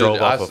 Bro, I done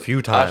drove off a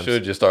few times. I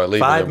should just start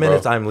leaving. 5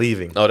 minutes, bro. I'm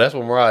leaving. No, that's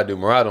what Mariah do.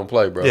 Mariah don't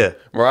play, bro. Yeah.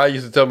 Mariah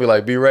used to tell me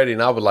like, be ready,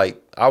 and I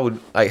would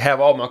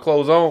have all my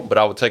clothes on, but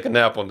I would take a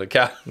nap on the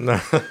couch.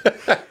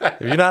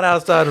 If you're not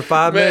outside in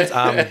 5 minutes,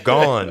 I'm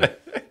gone.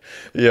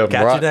 Yeah,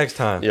 Catch you next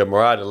time. Yeah,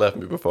 Mariah done left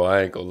me before.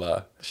 I ain't gonna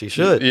lie. She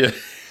should. Yeah.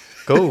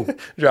 Cool.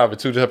 Driving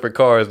 2 separate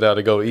cars now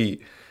to go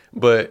eat,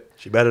 but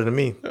she better than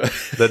me.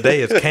 The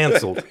day is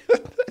canceled.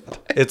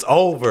 It's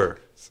over.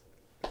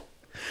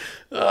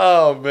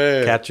 Oh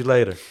man. Catch you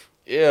later.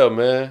 Yeah,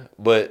 man.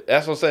 But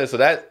that's what I'm saying. So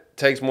that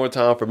takes more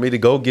time for me to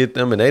go get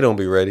them and they don't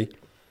be ready.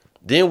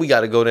 Then we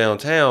got to go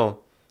downtown.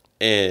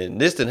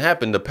 And this didn't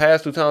happen. The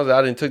past 2 times that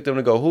I didn't took them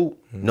to go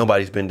hoop,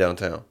 nobody's been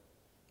downtown.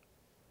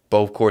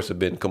 Both courts have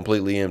been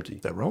completely empty.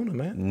 That Rona,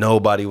 man.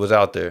 Nobody was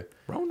out there.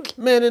 Rona.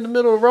 Man, in the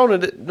middle of Rona,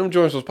 them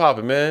joints was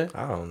popping, man.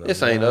 I don't know.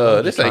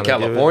 This ain't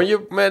California,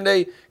 man.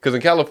 Because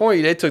in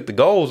California, they took the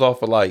goals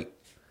off of like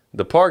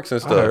the parks and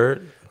stuff. I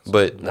heard.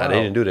 But they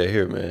didn't do that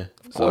here, man.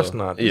 Of course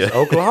not. This is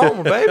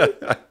Oklahoma, baby.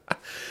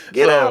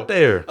 Get out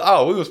there.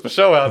 Oh, we was for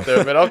sure out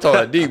there, man. I'm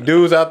talking deep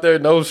dudes out there,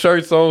 no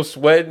shirts on,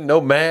 sweating,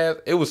 no mask.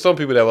 It was some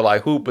people that were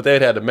like hoop, but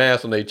they'd had the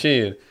mask on their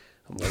chin.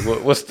 I'm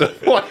like, what's the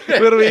point?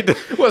 What do we do?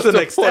 What's an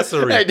the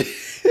accessory?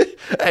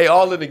 Hey,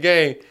 all in the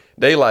game,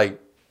 they like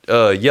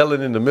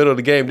yelling in the middle of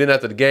the game. Then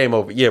after the game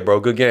over, yeah, bro,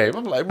 good game.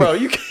 I'm like, bro,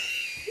 you can't.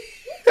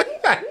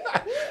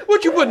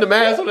 What you putting the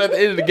mask on at the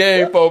end of the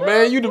game for,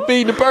 man? You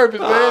defeating the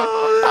purpose, man.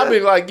 I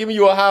been like giving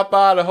you a high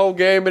five the whole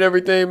game and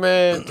everything,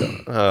 man.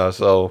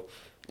 So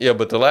yeah,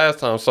 but the last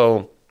time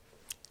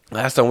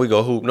we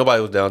go hoop,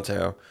 nobody was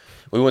downtown.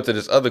 We went to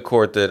this other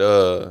court that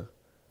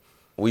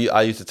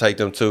I used to take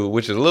them to,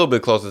 which is a little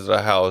bit closer to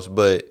the house,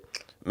 but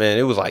man,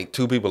 it was like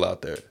 2 people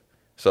out there.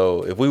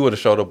 So if we would have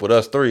showed up with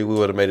us 3, we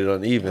would have made it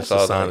uneven. That's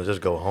so a sign to just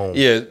go home.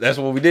 Yeah, that's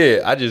what we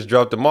did. I just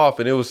dropped them off,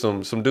 and it was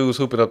some dudes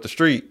hooping up the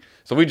street.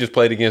 So we just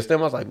played against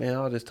them. I was like, man,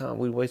 all this time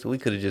we wasted. We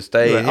could have just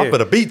stayed here. I'm going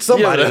to beat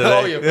somebody today.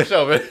 Oh, yeah, for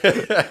sure,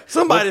 man.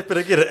 Somebody's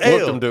going to get an L.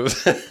 Whoop them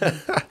dudes.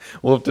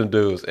 Whoop them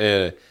dudes.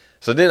 And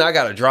so then I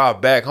got to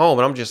drive back home,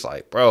 and I'm just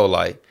like, bro,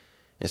 like,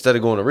 instead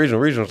of going to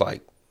regional's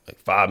like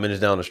 5 minutes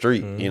down the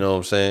street. You know what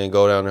I'm saying?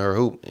 Go down to her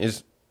hoop.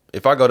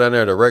 If I go down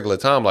there at a regular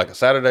time, like a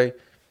Saturday,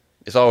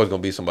 it's always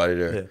gonna be somebody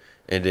there. Yeah.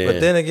 And then, but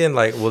then again,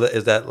 like, well,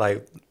 is that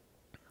like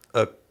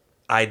a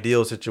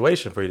ideal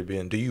situation for you to be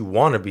in? Do you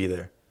want to be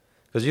there?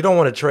 Because you don't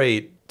want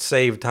to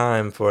save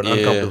time for an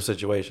uncomfortable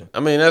situation. I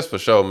mean, that's for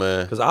sure,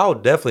 man. Because I'll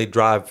definitely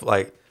drive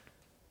like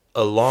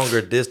a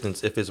longer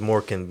distance if it's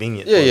more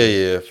convenient.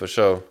 Yeah, for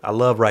sure. I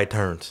love right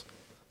turns,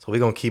 so we're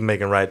gonna keep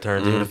making right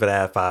turns even if it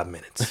adds 5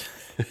 minutes.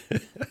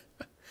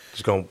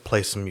 Just gonna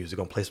play some music,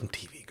 gonna play some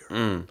TV,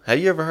 girl. Have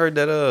you ever heard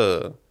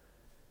that?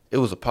 It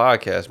was a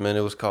podcast, man.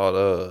 It was called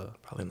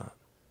Probably not.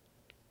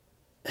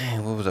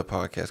 Dang, what was that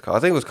podcast called? I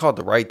think it was called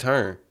The Right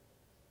Turn.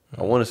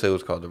 I want to say it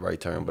was called The Right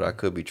Turn, but I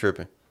could be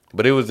tripping.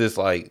 But it was this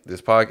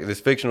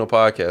fictional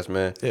podcast,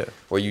 man. Yeah.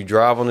 Where you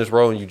drive on this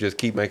road and you just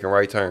keep making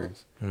right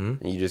turns, and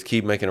you just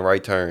keep making the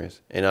right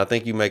turns. And I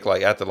think you make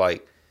like after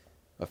like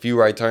a few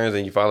right turns,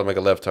 and you finally make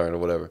a left turn or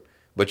whatever.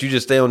 But you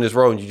just stay on this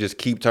road and you just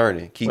keep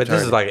turning, Wait,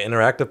 this is like an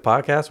interactive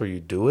podcast where you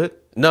do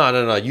it? No.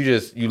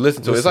 You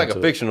listen to it. It's like a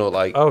fictional,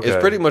 like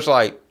it's pretty much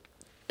like.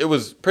 It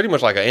was pretty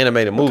much like an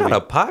animated movie. What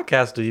kind of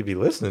podcast do you be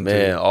listening to?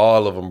 Man,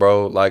 all of them,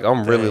 bro. Like,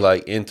 I'm really,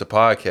 like, into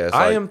podcasts.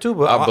 Like, I am too,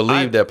 but I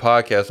believe that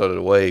podcasts are the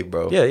wave,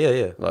 bro.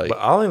 Yeah. Like, but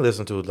I only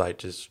listen to, like,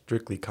 just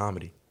strictly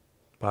comedy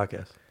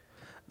podcasts.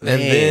 Man,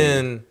 and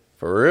then...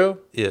 For real?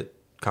 Yeah,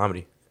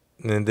 comedy.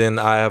 And then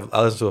I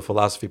listen to a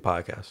philosophy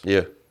podcast.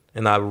 Yeah.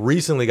 And I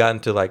recently got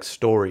into, like,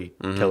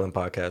 storytelling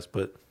podcasts,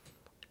 but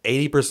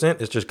 80%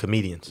 is just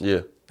comedians.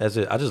 Yeah. That's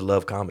it. I just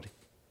love comedy.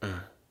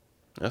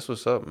 That's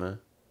what's up, man.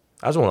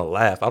 I just want to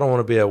laugh. I don't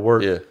want to be at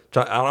work. Yeah.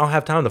 I don't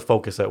have time to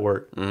focus at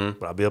work.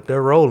 But I'll be up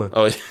there rolling.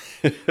 Oh,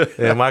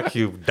 And my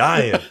cube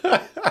dying.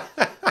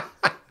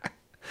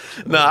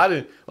 No, I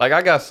didn't. Like,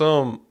 I got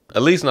some,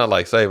 at least not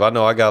like save. I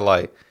know I got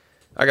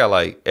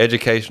like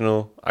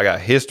educational. I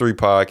got history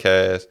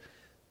podcast,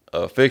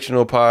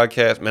 fictional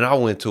podcast. Man, I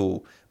went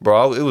to,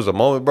 bro, it was a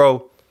moment,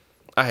 bro.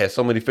 I had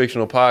so many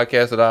fictional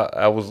podcasts that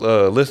I was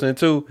listening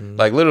to.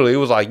 Like, literally, it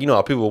was like, you know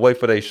how people wait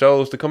for their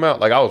shows to come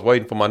out? Like, I was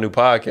waiting for my new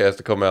podcast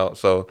to come out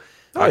so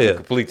I could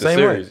complete the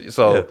series. Way.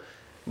 So,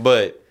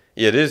 but,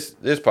 yeah, this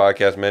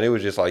podcast, man, it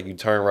was just like you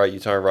turn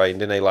right,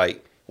 and then they,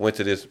 like, went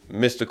to this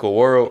mystical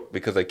world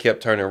because they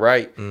kept turning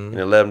right, and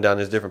it led them down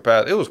this different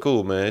path. It was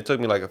cool, man. It took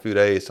me, like, a few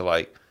days to,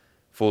 like,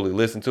 fully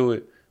listen to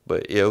it.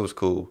 But, yeah, it was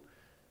cool.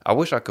 I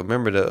wish I could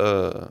remember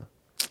the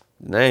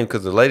name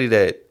because the lady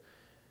that,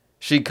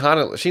 she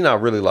not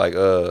really like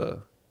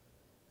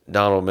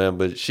Donald, man,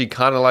 but she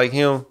kind of like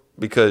him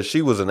because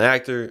she was an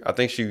actor. I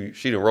think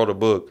she done wrote a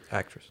book.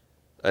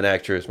 An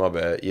actress, my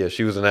bad. Yeah,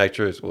 she was an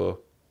actress. Well,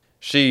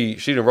 she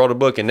done wrote a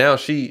book, and now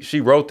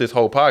she wrote this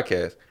whole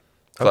podcast.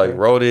 Like,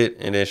 wrote it,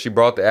 and then she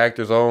brought the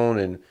actors on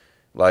and,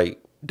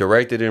 like,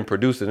 directed it and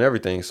produced it and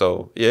everything.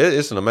 So, yeah,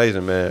 it's an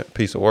amazing, man,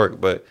 piece of work.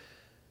 But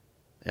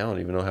I don't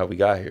even know how we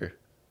got here.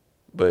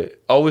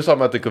 But we're talking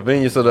about the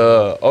convenience of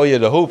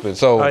the hooping.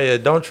 So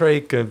don't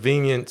trade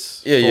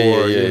convenience. Yeah.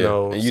 You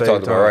know, and you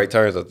talked about right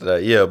turns after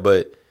that. Yeah,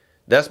 but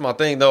that's my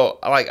thing though.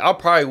 Like, I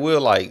probably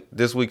will, like,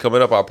 this week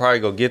coming up, I'll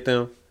probably go get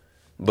them.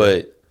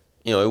 But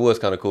you know, it was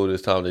kind of cool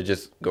this time to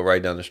just go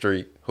right down the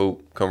street,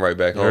 hoop, come right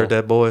back home. Heard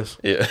that, boys?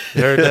 Yeah,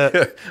 you heard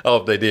that? I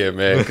hope they did,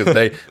 man. Because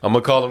I'm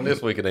gonna call them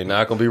this week, and they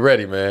not gonna be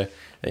ready, man.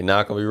 They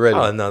not gonna be ready.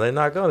 Oh no, they're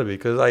not gonna be.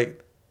 Because,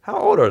 like, how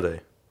old are they?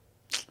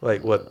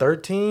 Like, what,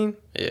 13?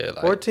 Yeah,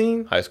 like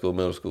 14? High school,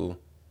 middle school.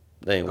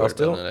 They ain't worried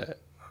about none of that.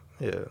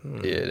 Yeah.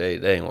 Yeah,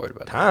 they ain't worried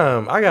about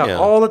time. I got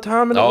all the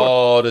time in the world.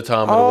 All the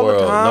time in the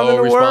world.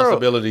 No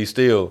responsibility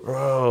still.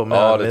 Bro, man,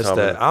 I missed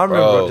that. I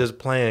remember just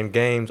playing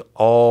games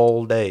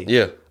all day.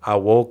 Yeah. I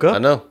woke up. I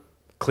know.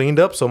 Cleaned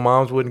up so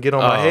moms wouldn't get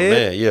on my head.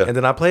 Man, yeah. And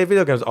then I played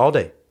video games all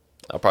day.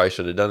 I probably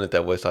should have done it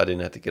that way so I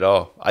didn't have to get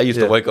off. I used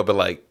to wake up at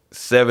like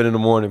 7 in the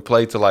morning,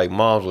 play till like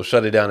moms will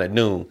shut it down at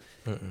noon.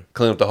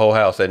 Clean up the whole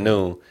house at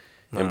noon.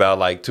 And about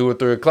like 2 or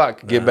 3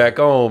 o'clock, get back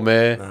on,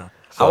 man.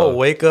 So, I would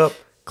wake up,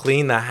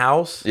 clean the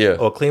house,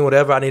 or clean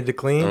whatever I need to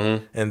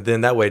clean, and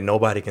then that way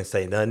nobody can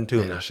say nothing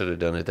to me. I should have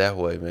done it that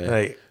way, man.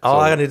 Like, all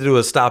I need to do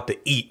is stop to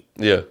eat.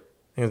 Yeah.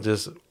 And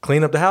just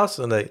clean up the house,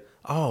 and is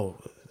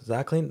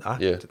that clean?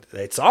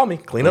 They saw me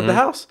clean up the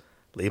house.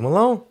 Leave them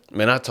alone.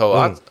 Man, I told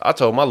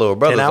my little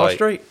brothers 10 hours like,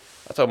 straight.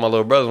 I told my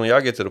little brothers when y'all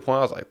get to the point,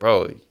 I was like,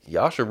 bro,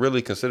 y'all should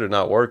really consider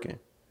not working.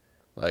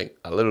 Like,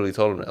 I literally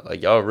told them that.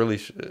 Like, y'all really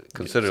should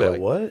consider, like,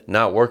 what?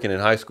 not working in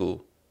high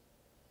school.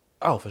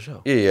 Oh, for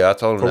sure. Yeah, I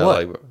told them for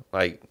that. What?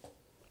 Like,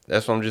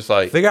 that's what I'm just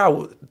like.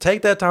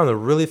 Take that time to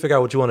really figure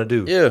out what you want to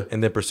do. Yeah.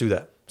 And then pursue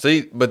that.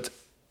 See, but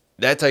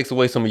that takes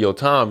away some of your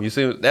time. You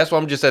see, that's why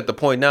I'm just at the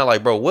point now,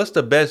 like, bro, what's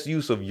the best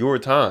use of your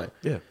time?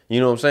 Yeah. You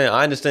know what I'm saying?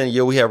 I understand,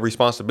 we have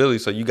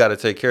responsibilities, so you got to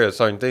take care of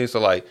certain things. So,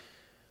 like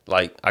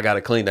I got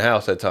to clean the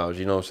house at times,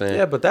 you know what I'm saying?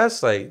 Yeah, but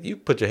that's like, you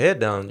put your head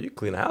down, you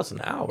clean the house in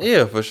an hour.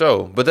 Yeah, for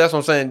sure. But that's what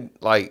I'm saying.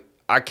 Like,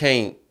 I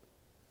can't,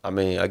 I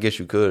mean, I guess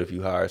you could if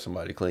you hire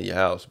somebody to clean your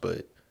house,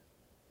 but.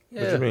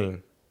 Yeah. What you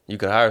mean? You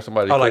can hire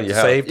somebody to Oh, clean like your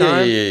to house. save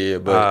time? Yeah.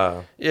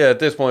 But yeah, at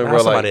this point, I bro,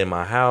 have somebody like in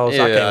my house.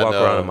 I can't walk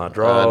around in my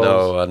drawers.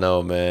 I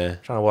know, man.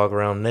 Trying to walk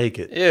around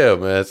naked. Yeah,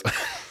 man.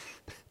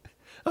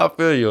 I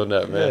feel you on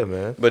that, man. Yeah,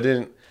 man. But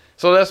then,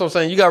 so that's what I'm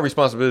saying. You got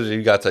responsibilities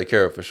you got to take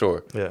care of for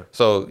sure. Yeah.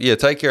 So yeah,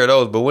 take care of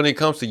those. But when it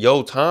comes to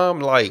your time,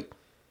 like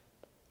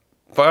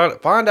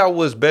find out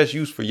what's best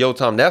use for your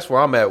time. That's where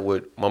I'm at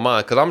with my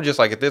mind. Cause I'm just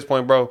like at this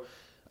point, bro,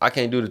 I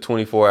can't do the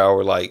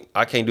 24-hour. Like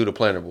I can't do the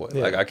planner boy.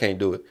 Yeah. Like I can't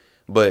do it.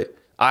 But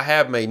I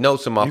have made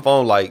notes in my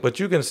phone. Like, but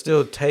you can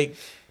still take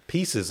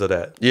pieces of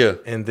that. Yeah.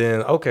 And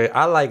then, okay,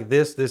 I like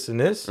this, and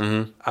this.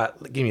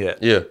 Mm-hmm. Give me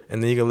that. Yeah.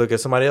 And then you can look at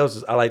somebody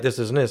else's. I like this,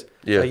 and this.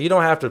 Yeah. Like, you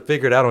don't have to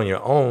figure it out on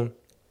your own.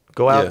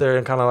 Go out Yeah. there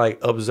and kind of like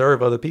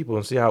observe other people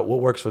and see what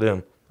works for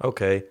them.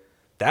 Okay,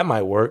 that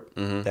might work.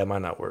 Mm-hmm. That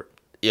might not work.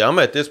 Yeah, I'm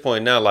at this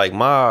point now. Like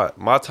my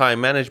time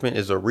management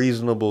is a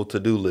reasonable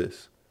to-do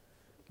list.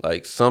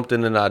 Like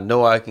something that I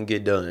know I can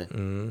get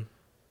done,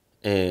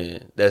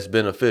 and that's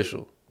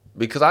beneficial.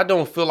 Because I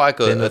don't feel like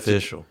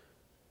beneficial.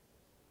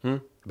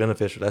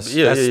 Beneficial. That's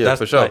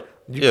for sure. Like,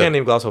 you can't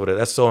even gloss over that.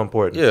 That's so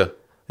important. Yeah.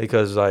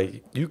 Because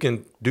like you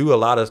can do a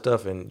lot of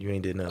stuff and you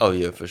ain't did nothing. Oh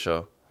yeah, for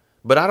sure.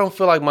 But I don't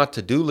feel like my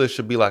to-do list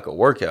should be like a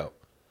workout.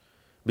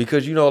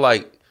 Because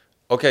like,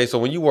 okay, so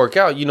when you work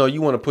out,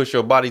 you want to push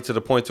your body to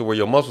the point to where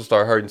your muscles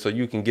start hurting so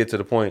you can get to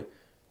the point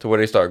to where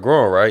they start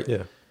growing, right?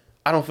 Yeah.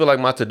 I don't feel like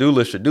my to-do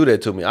list should do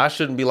that to me. I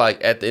shouldn't be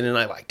like at the end of the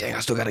night, like, dang, I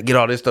still got to get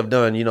all this stuff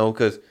done,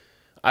 because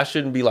I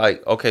shouldn't be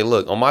like, okay,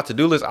 look, on my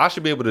to-do list, I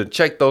should be able to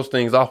check those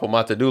things off on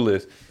my to-do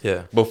list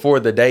before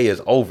the day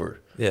is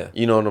over. Yeah.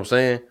 You know what I'm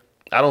saying?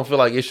 I don't feel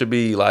like it should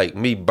be like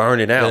me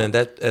burning out. And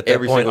at that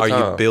every point, are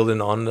time. You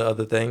building on the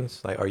other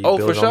things? Like, are you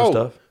building on the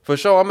stuff? For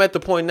sure. I'm at the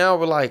point now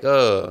where like,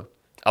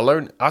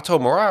 I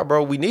told Mariah,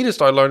 bro, we need to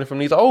start learning from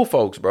these old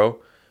folks, bro.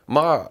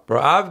 Bro,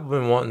 I've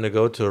been wanting to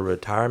go to a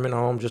retirement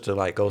home just to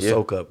like go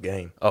soak up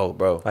game. Oh,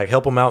 bro. Like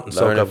help them out and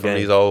soak up from game.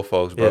 these old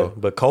folks, bro. Yeah,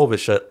 but COVID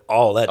shut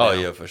all that down. Oh,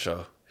 yeah, for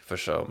sure. For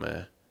sure,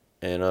 man.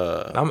 And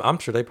I'm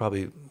sure they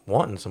probably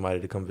wanting somebody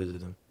to come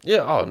visit them.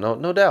 Yeah,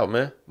 no doubt,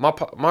 man.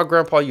 My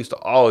grandpa used to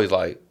always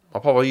my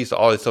papa used to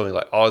always tell me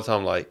like all the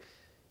time like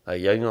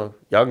yeah, y'all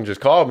can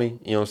just call me,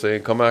 you know what I'm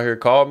saying? Come out here,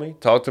 call me,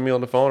 talk to me on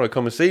the phone or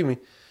come and see me.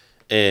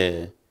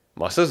 And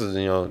my sisters,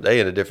 they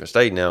in a different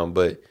state now,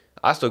 but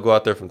I still go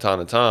out there from time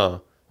to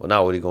time. Well,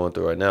 not what he going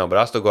through right now, but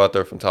I still go out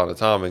there from time to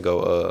time and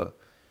go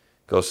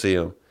see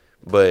him.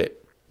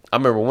 But I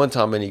remember one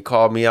time and he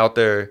called me out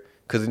there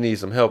because he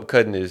needs some help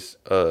cutting this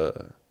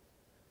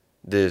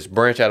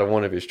branch out of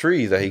one of his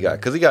trees that he got.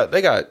 Because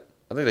they got,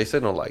 I think they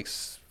sitting on like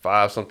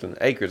 5-something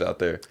acres out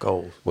there.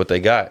 Gold. What they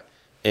got.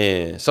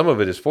 And some of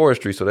it is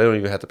forestry, so they don't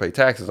even have to pay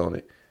taxes on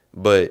it.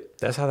 But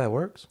that's how that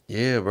works?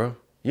 Yeah, bro.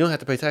 You don't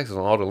have to pay taxes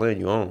on all the land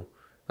you own.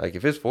 Like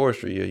if it's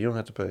forestry, yeah, you don't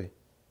have to pay.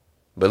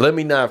 But let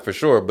me not for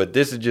sure, but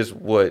this is just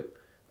what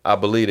I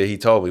believe that he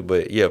told me.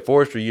 But yeah,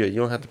 forestry, yeah, you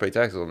don't have to pay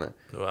taxes on that.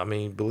 Well, I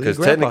mean, believe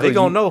Grandpa, he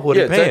gonna know what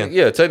he's paying.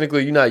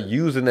 Technically you're not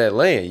using that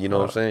land, you know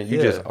what I'm saying?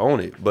 You just own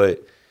it.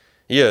 But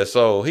yeah,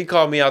 so he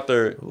called me out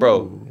there,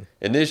 bro. Ooh.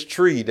 And this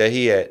tree that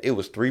he had, it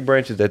was 3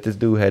 branches that this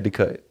dude had to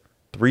cut.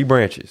 3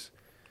 branches.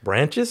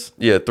 Branches?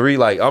 Yeah, 3,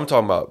 like, I'm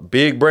talking about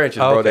big branches,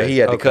 bro, that he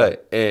had to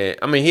cut. And,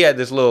 I mean, he had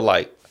this little,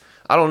 like,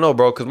 I don't know,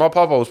 bro, because my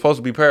papa was supposed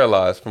to be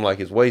paralyzed from, like,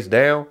 his waist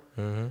down.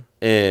 Mm-hmm.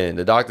 And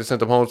the doctor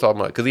sent him home talking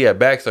about, because he had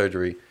back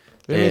surgery.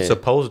 He's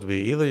supposed to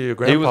be. Either your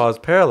grandpa's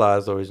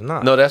paralyzed or he's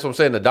not. No, that's what I'm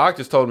saying. The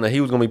doctors told him that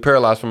he was going to be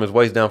paralyzed from his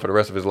waist down for the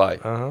rest of his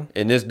life. Uh-huh.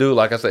 And this dude,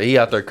 like I said, he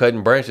out there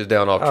cutting branches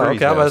down off trees.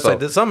 Okay, I was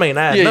about to say, something ain't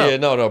adding up. Yeah,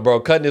 no, bro.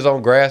 Cutting his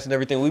own grass and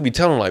everything. We be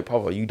telling him, like,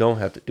 Papa, you don't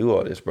have to do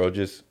all this, bro.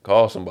 Just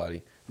call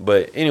somebody.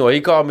 But anyway, he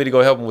called me to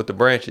go help him with the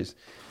branches.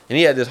 And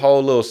he had this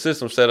whole little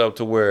system set up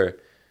to where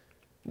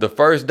the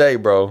first day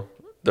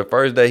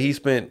he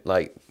spent,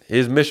 like,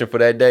 his mission for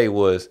that day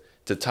was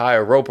to tie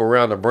a rope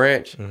around the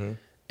branch. Mm-hmm.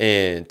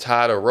 And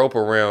tied a rope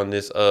around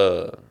this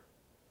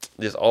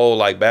old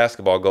like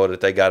basketball goal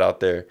that they got out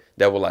there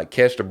that would like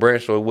catch the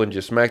branch so it wouldn't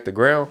just smack the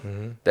ground.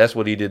 Mm-hmm. That's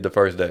what he did the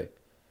first day.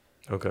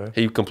 Okay.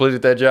 He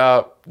completed that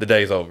job. The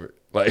day's over.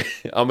 Like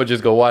I'm gonna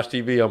just go watch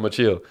TV. I'm gonna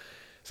chill.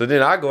 So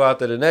then I go out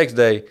there the next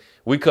day.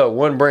 We cut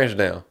 1 branch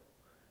down.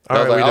 He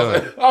was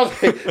like, all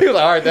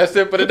right, that's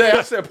it for the day.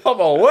 I said,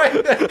 Papa, what?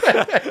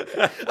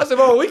 I said,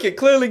 Papa, we can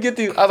clearly get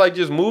these. I was like,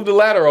 just move the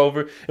ladder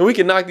over and we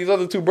can knock these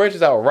other 2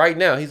 branches out right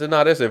now. He said,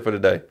 no, that's it for the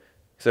day.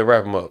 He said,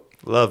 wrap them up.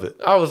 Love it.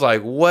 I was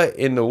like, what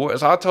in the world?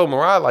 So I told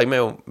Mariah, like,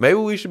 man, maybe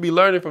we should be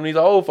learning from these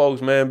old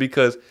folks, man,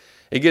 because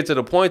it gets to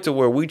the point to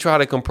where we try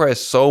to compress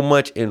so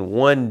much in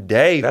one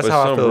day. That's for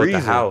how some I feel reason.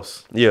 With the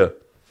house. Yeah.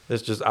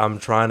 It's just, I'm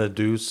trying to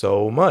do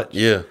so much.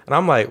 Yeah. And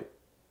I'm like,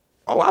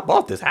 oh, I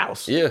bought this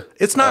house. Yeah.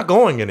 It's not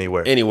going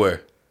anywhere.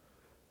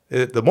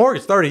 The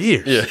mortgage 30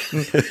 years.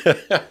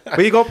 Yeah.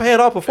 We go pay it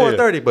off before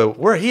 30, but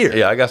we're here.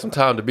 Yeah, I got some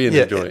time to be in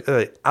the joint.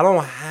 I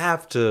don't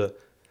have to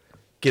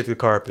get the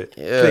carpet,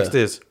 fix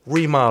this,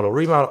 remodel,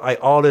 like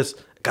all this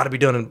got to be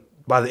done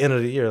by the end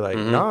of the year. Like,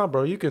 nah,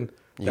 bro,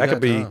 that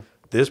could be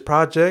this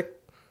project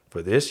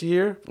for this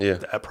year,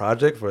 that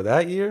project for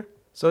that year.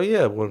 So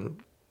yeah, when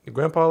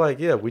Grandpa like,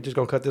 yeah, we just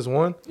gonna cut this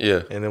one.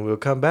 Yeah. And then we'll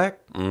come back.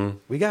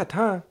 We got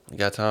time. You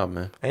got time,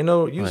 man. Ain't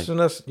no use in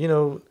us,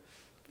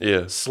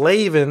 Yeah.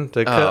 slaving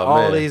to cut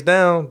all man. these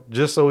down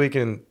just so we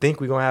can think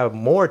we're gonna have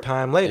more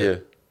time later. Yeah.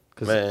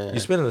 Because Man. you're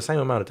spending the same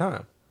amount of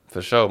time.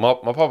 For sure. My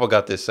papa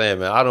got this saying,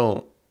 man. I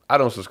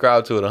don't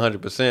subscribe to it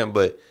 100%,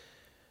 but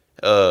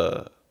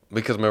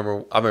because I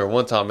remember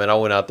one time, man, I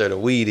went out there to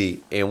weed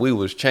eat and we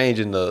was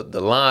changing the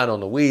line on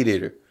the weed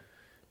eater.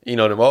 You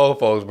know, them old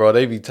folks, bro,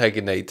 they be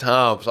taking their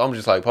time. So I'm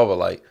just like, Papa,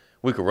 like,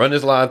 we could run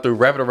this line through,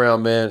 wrap it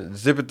around, man,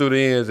 zip it through the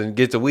ends and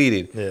get to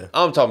weeding. Yeah.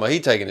 I'm talking about he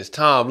taking his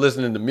time,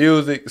 listening to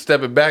music,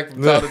 stepping back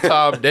from time to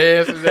time,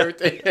 dancing and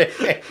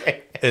everything.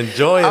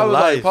 Enjoying I was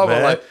life, like, Papa,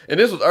 man. like, and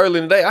this was early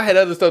in the day. I had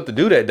other stuff to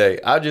do that day.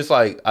 I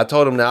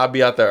told him that I'll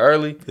be out there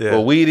early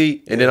for weed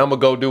eat, and then I'm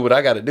gonna go do what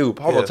I got to do.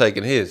 Papa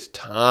taking his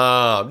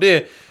time.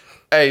 Then,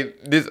 hey,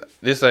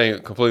 this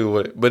ain't completely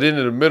what, but in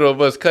the middle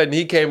of us cutting,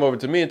 he came over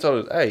to me and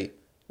told us, hey,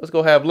 let's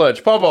go have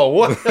lunch. Papa,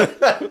 what?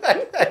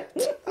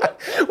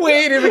 We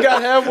ain't even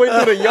got halfway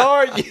through the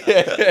yard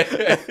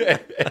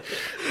yet.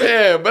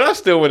 Man, but I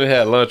still went and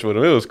had lunch with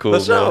him. It was cool,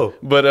 man. Sure.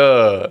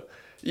 But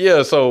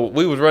yeah, so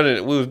we was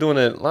doing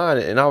that line,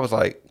 and I was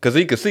like, because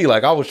he could see,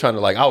 like, I was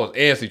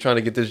antsy trying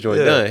to get this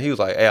joint done. He was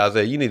like, hey,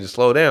 Isaiah, you need to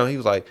slow down. He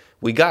was like,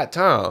 we got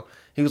time.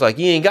 He was like,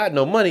 you ain't got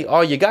no money.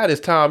 All you got is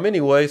time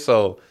anyway.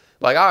 So,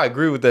 like, I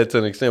agree with that to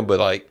an extent, but,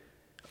 like,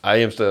 I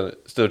am still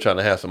trying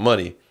to have some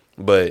money.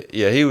 But,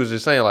 yeah, he was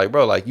just saying, like,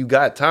 bro, like, you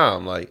got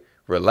time. Like,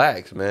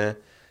 relax, man.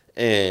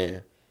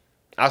 And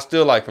I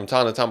still, like, from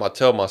time to time, I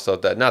tell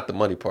myself that, not the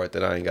money part,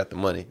 that I ain't got the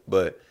money,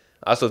 but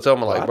I still tell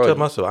myself, like, bro. I tell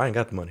myself I ain't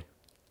got the money.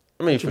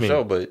 I mean, for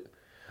sure, but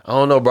I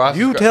don't know, bro.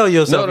 You tell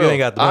yourself you ain't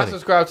got the money. I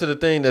subscribe to the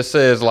thing that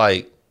says,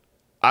 like,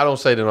 I don't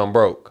say that I'm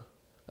broke.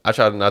 I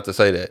try not to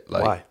say that.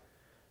 Like, why?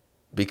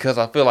 Because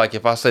I feel like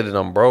if I say that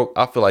I'm broke,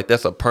 I feel like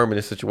that's a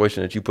permanent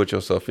situation that you put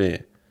yourself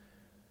in.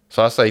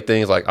 So I say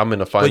things like, I'm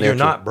in a financial. But you're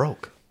not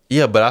broke.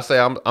 Yeah, but I say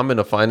I'm in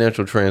a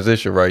financial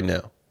transition right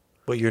now.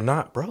 But you're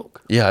not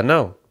broke. Yeah, I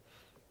know.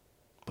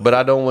 But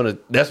I don't want to.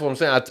 That's what I'm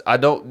saying. I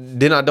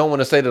don't want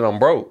to say that I'm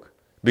broke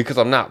because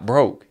I'm not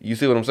broke. You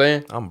see what I'm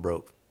saying? I'm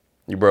broke.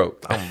 You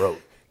broke. I'm broke.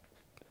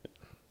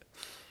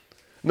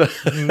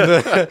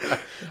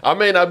 I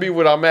may not be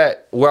where I'm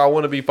at, where I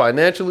want to be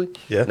financially.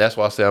 Yeah. That's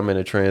why I say I'm in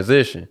a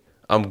transition.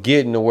 I'm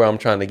getting to where I'm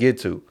trying to get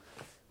to.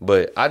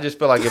 But I just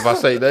feel like if I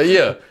say that,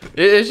 yeah,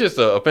 it's just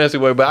a fancy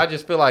way. But I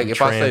just feel like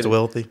if I say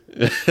wealthy,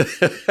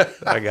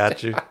 I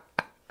got you.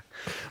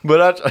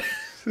 But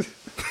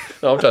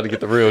no, I'm trying to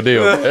get the real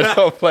deal, man.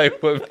 Don't play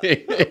with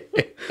me.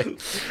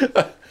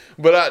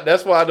 But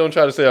that's why I don't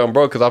try to say I'm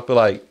broke, because I feel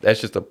like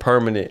that's just a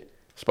permanent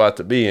spot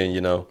to be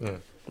in,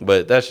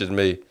 But that's just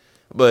me.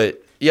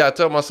 But yeah, I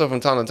tell myself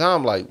from time to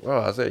time, like,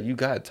 bro, I said, you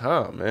got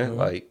time, man.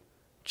 Like,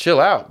 chill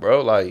out,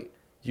 bro. Like,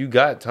 you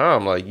got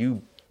time. Like,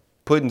 you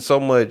putting so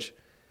much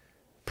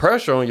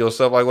pressure on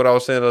yourself. Like what I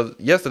was saying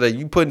yesterday,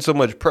 you putting so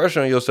much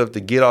pressure on yourself to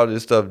get all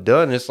this stuff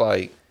done. It's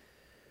like,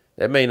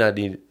 that may not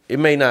need,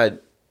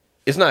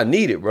 it's not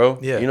needed, bro.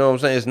 Yeah. You know what I'm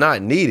saying? It's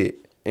not needed.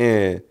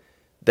 And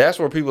that's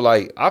where people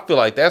I feel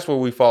like that's where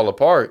we fall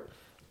apart.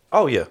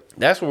 Oh, yeah.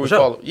 That's where we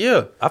fall.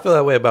 Yeah. I feel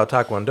that way about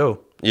Taekwondo.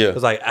 Yeah.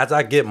 Because, like, as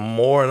I get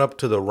more and up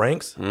to the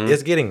ranks,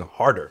 it's getting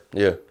harder.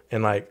 Yeah.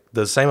 And, like,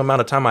 the same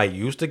amount of time I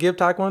used to give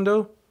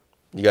Taekwondo,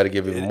 you got to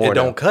give even more. It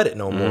don't cut it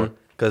no more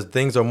because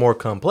things are more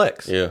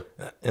complex. Yeah.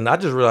 And I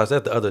just realized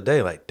that the other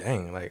day, like,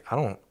 dang, like,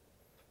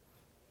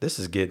 this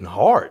is getting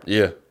hard.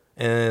 Yeah.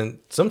 And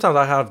sometimes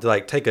I have to,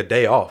 like, take a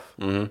day off.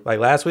 Like,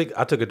 last week,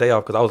 I took a day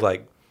off because I was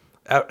like,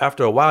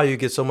 after a while, you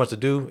get so much to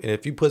do. And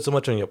if you put so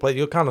much on your plate,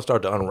 you'll kind of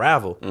start to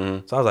unravel.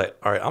 So I was like,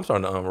 all right, I'm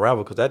starting to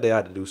unravel because that day I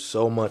had to do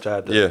so much. I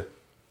had to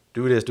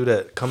do this, do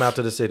that, come out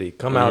to the city,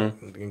 come out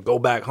and go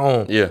back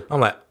home. Yeah.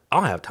 I'm like, I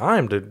don't have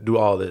time to do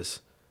all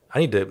this. I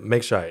need to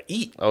make sure I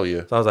eat. Oh,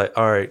 yeah. So I was like,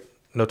 all right,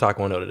 no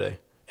Taekwondo today.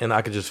 And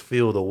I could just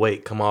feel the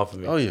weight come off of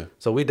me. Oh, yeah.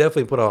 So we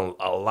definitely put on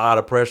a lot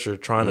of pressure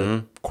trying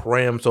to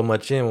cram so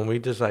much in when we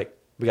just like,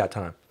 we got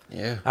time.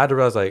 Yeah. I had to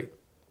realize, like,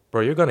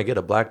 bro, you're going to get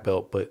a black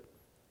belt, but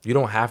you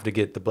don't have to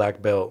get the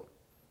black belt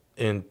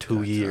in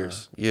 2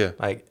 years. Yeah.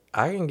 Like,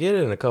 I can get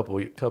it in a couple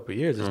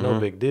years. It's no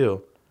big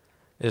deal.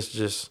 It's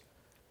just,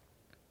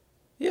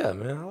 yeah,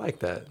 man, I like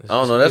that. I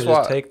don't know. That's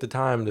why. Just take the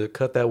time to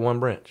cut that one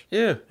branch.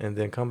 Yeah. And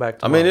then come back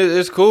to I mean,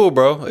 it's cool,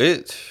 bro.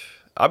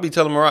 I be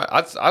telling Mariah,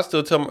 I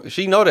still tell her,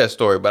 she know that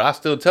story, but I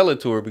still tell it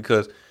to her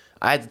because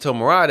I had to tell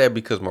Mariah that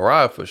because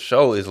Mariah for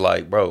sure is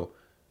like, bro,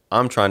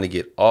 I'm trying to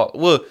get all,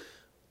 well,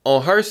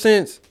 on her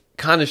sense,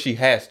 kind of she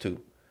has to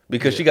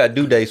because she got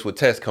due dates with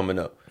tests coming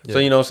up. So,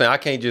 you know what I'm saying? I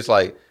can't just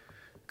like,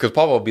 because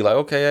Papa will be like,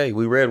 okay, hey,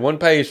 we read one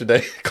page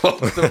today.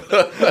 Papa,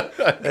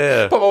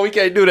 we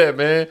can't do that,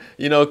 man.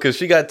 You know, because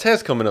she got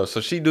tests coming up.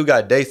 So she do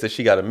got dates that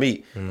she got to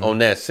meet on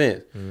that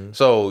sense.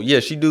 So,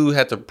 yeah, she do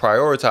have to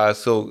prioritize.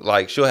 So,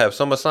 like, she'll have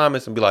some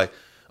assignments and be like,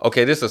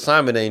 okay, this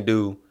assignment ain't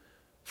due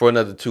for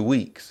another 2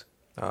 weeks.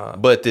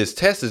 But this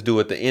test is due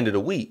at the end of the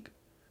week.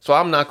 So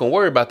I'm not going to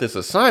worry about this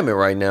assignment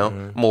right now. I'm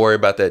going to worry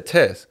about that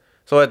test.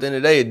 So at the end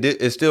of the day,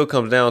 it still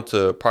comes down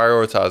to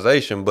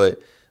prioritization. But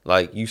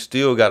like you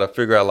still got to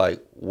figure out like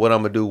what I'm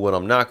gonna do, what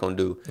I'm not gonna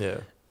do. Yeah.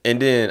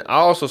 And then I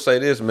also say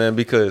this, man,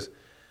 because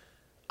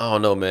I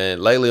don't know,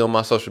 man. Lately on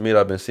my social media,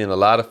 I've been seeing a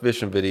lot of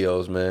fishing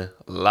videos, man.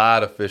 A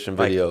lot of fishing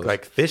videos.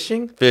 Like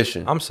fishing?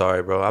 Fishing. I'm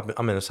sorry, bro.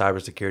 I'm in a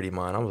cybersecurity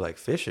mind. I was like,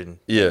 fishing?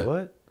 Yeah. Like,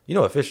 what? You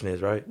know what fishing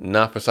is, right?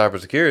 Not for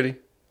cybersecurity.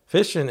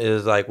 Fishing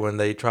is like when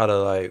they try to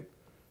like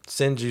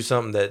send you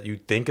something that you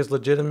think is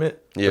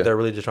legitimate, but they're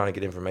really just trying to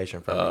get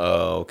information from you.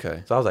 Oh,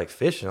 okay. So I was like,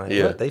 fishing? Like,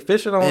 Yeah. what? They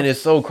fishing on? And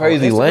it's so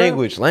crazy.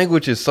 Instagram?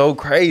 Language is so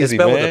crazy, It's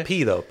spelled man. with a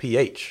P though,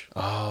 PH.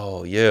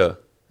 Oh, yeah.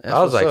 That's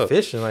I was what's like, up.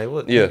 fishing? Like,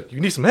 what? Yeah. You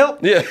need some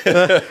help? Yeah.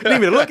 You need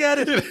me to look at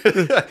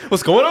it?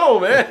 What's going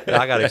on, man?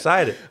 I got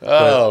excited.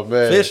 Oh, But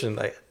man. Fishing,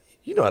 like,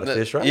 you know how to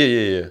fish, right?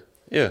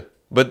 Yeah.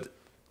 But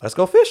Let's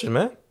go fishing,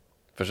 man.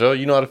 for sure,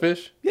 you know how to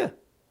fish? Yeah.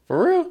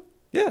 For real?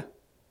 Yeah.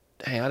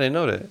 Dang, I didn't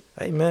know that.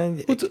 Hey,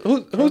 man. Who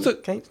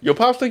took your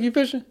pops took you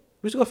fishing?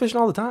 We used to go fishing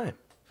all the time.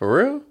 For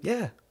real?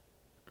 Yeah.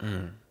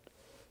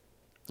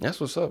 That's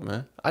what's up,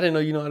 man. I didn't know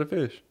you know how to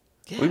fish.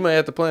 Yeah. We may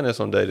have to plan that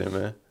someday then,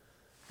 man.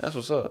 That's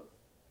what's up.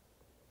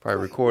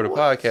 Probably record a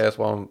podcast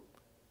while I'm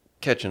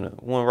catching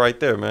one right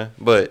there, man.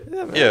 But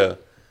Yeah, man. yeah,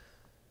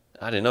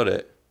 I didn't know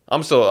that. I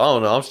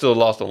don't know. I'm still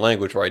lost on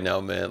language right now,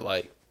 man.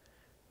 Like,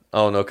 I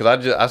don't know, cause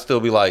I still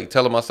be like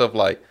telling myself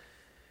like,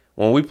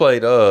 when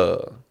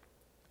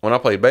I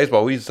played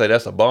baseball, we used to say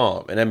that's a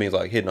bomb, and that means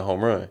like hitting a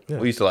home run. Yeah.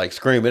 We used to like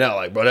scream it out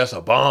like, bro, that's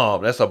a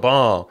bomb, that's a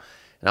bomb.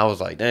 And I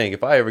was like, dang,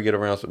 if I ever get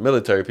around some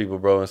military people,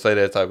 bro, and say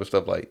that type of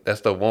stuff, like that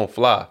stuff won't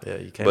fly. Yeah,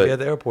 you can't But, be at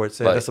the airport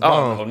saying like, that's a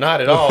bomb. Oh,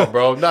 not at all,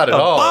 bro. Not at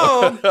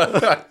all. Bomb.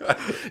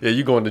 Yeah,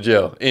 you going to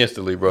jail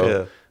instantly, bro.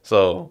 Yeah.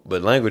 So,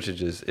 but language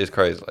is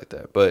crazy like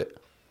that. But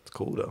It's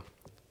cool though.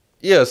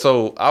 yeah,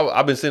 so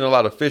I've been seeing a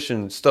lot of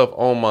fishing stuff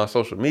on my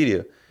social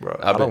media. Bro,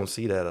 I've I been- don't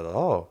see that at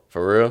all.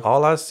 For real?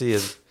 All I see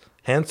is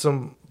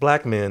handsome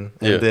black men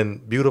and Yeah. then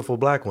beautiful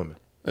black women.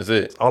 That's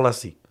it. All I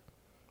see.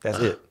 That's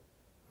it.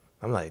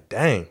 I'm like,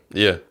 dang.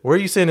 Yeah. Where are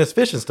you seeing this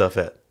fishing stuff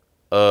at?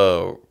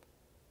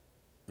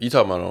 You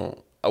talking about on?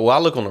 Well, I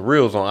look on the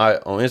reels on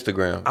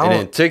Instagram, and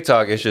then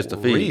TikTok. It's just the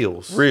feed.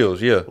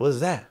 Reels, yeah. What is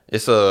that?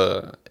 It's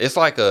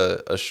like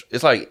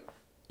it's like,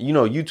 you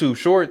know, YouTube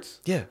Shorts.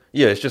 Yeah.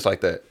 Yeah, it's just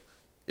like that.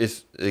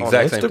 It's the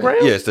exact same thing.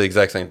 Instagram? Yeah, it's the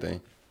exact same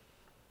thing.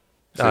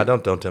 Nah,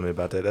 don't tell me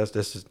about that. That's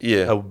just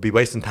Yeah. I would be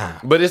wasting time.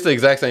 But it's the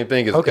exact same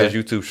thing as Okay.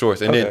 YouTube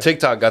Shorts, and then Okay.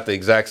 TikTok got the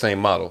exact same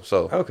model.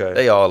 So Okay.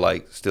 they all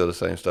like still the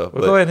same stuff.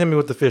 Well, But- go ahead and hit me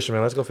with the fishing,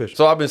 man. Let's go fishing.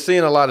 So I've been seeing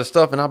a lot of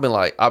stuff, and I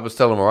was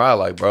telling Mariah,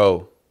 like,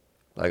 bro,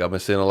 like I've been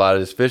seeing a lot of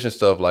this fishing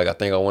stuff. Like, I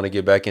think I want to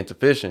get back into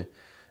fishing.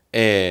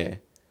 And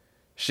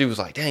she was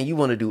like, dang, you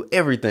want to do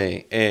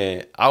everything.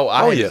 And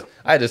I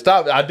had to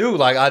stop. I do.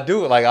 Like, I be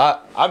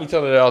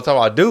telling her that all the time.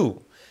 I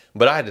do.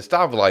 But I had to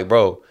stop, like,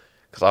 bro,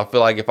 because I feel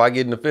like if I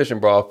get into fishing,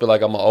 bro, I feel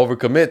like I'm going to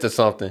overcommit to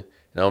something.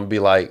 And I'm going to be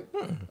like,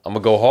 I'm going to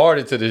go hard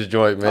into this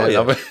joint, man.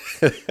 Oh, yeah.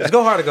 It's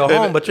go hard to go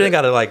home, but you ain't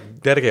got to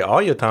like dedicate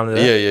all your time to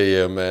that.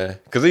 Yeah, man.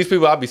 Because these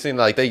people I be seeing,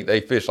 like, they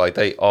fish like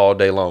they all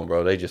day long,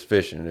 bro. They just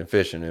fishing and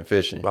fishing and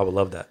fishing. I would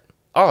love that.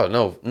 Oh,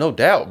 no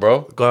doubt,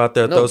 bro. Go out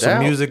there, No throw some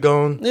doubt. music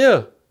on.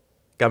 Yeah.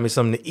 Got me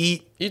something to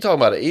eat. You talking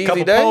about an easy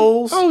Couple day?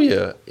 poles. Oh,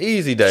 yeah.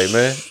 Easy day,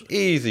 man.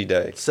 Easy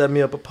day. Set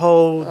me up a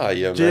pole. Oh,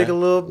 yeah, Jig man. a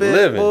little bit,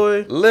 Living.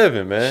 boy.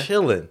 Living, man.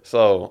 Chilling.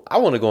 So, I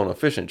want to go on a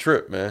fishing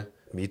trip, man.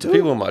 Me The too.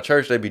 people in my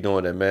church, they be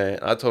doing that, man.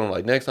 I told them,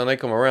 like, next time they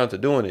come around to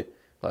doing it,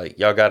 like,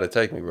 y'all got to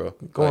take me, bro.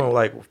 Going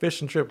like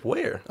fishing trip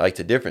where? Like,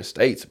 to different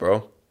states,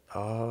 bro.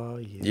 Oh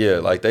yeah. Yeah,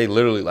 like, they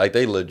literally, like,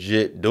 they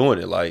legit doing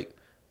it. Like,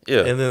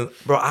 yeah. And then,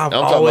 bro, I've I'm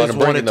talking always about them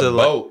bringing wanted the to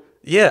like, boat.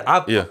 yeah,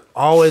 I've Yeah.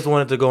 always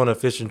wanted to go on a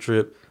fishing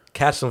trip,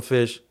 catch some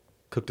fish,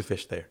 cook the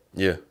fish there.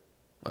 Yeah.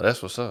 Oh,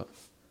 that's what's up.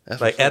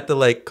 That's Like what's up. at the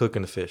lake,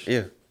 cooking the fish.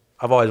 Yeah.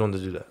 I've always wanted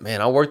to do that.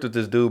 Man, I worked with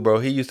this dude, bro.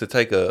 He used to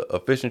take a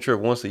fishing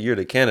trip once a year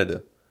to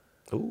Canada.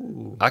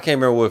 Ooh. I can't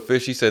remember what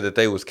fish he said that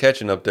they was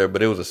catching up there,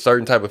 but it was a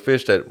certain type of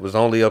fish that was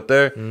only up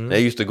there. Mm-hmm.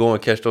 They used to go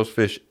and catch those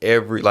fish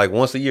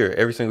once a year,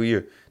 every single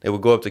year. They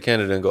would go up to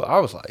Canada and go. I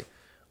was like,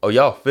 oh,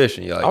 y'all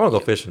fishing. Y'all I want to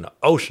go fish in the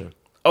ocean.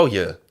 Oh,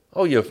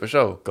 yeah, for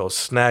sure. Go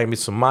snag me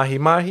some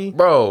mahi.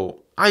 Bro,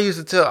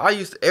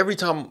 every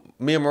time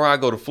me and Mariah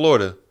go to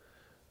Florida,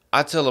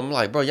 I tell them,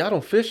 like, bro, y'all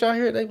don't fish out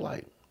here? They be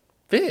like,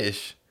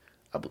 fish?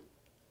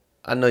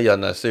 I know y'all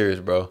not serious,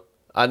 bro.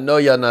 I know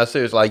y'all not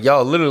serious. Like,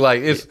 y'all literally,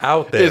 like, it's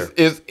out there.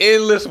 It's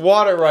endless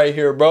water right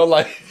here, bro.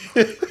 Like,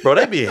 Bro,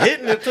 they be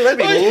hitting it too. They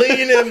be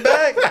leaning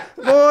back.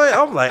 Boy,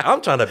 I'm like,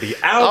 I'm trying to be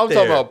out I'm there.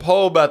 talking about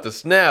pole about to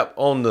snap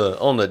on the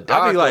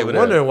dock. I be like over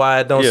there. wondering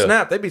why it don't Yeah.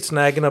 snap. They be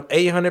snagging up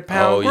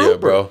 800-pound Oh, grouper. yeah,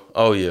 bro.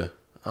 Oh, yeah.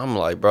 I'm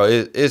like, bro,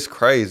 it's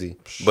crazy.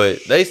 But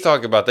they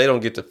talk about they don't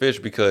get to fish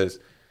because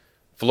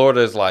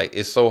Florida is like,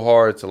 it's so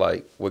hard to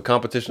like, with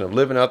competition of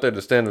living out there,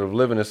 the standard of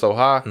living is so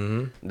high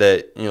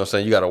that, you know what I'm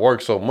saying, you got to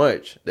work so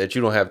much that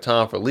you don't have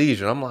time for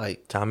leisure. And I'm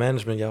like, Time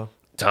management, y'all.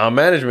 time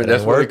management,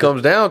 that's what it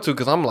comes down to.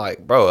 Because I'm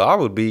like, bro, I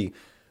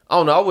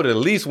would at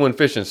least went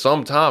fishing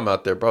sometime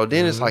out there, bro.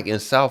 Then it's like in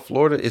South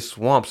Florida, it's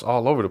swamps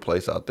all over the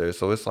place out there.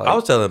 So it's like, I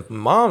was telling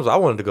moms I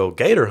wanted to go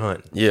gator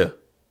hunting. yeah.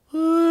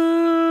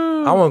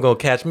 I want to go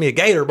catch me a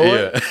gator, boy.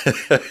 Yeah.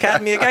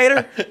 Catch me a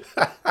gator.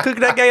 Cook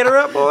that gator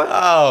up, boy.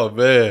 Oh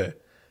man.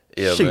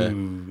 Yeah, Shoot.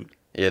 man.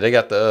 Yeah, they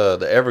got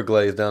the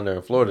Everglades down there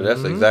in Florida.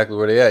 That's exactly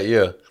where they at.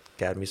 Yeah.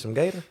 Got me some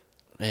gator.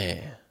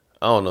 Man,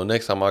 I don't know.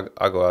 Next time I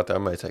go out there, I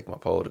may take my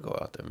pole to go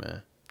out there,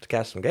 man. To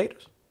catch some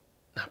gators.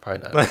 Nah,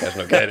 probably not. Catch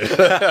no gators.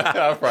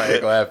 I probably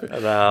ain't gonna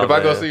happen. Nah, if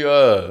I go see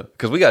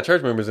cause we got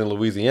church members in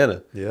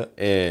Louisiana. Yeah.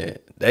 And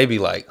they be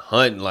like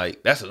hunting.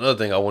 Like that's another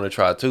thing I want to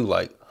try too.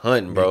 Like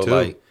hunting, bro. too.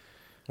 Like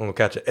I'm gonna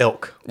catch an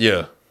elk.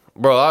 yeah,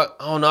 bro. I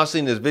don't know. I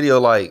seen this video.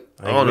 Like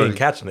I don't We know. ain't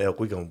catching the elk.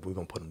 We gonna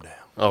put them down.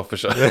 Oh, for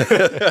sure.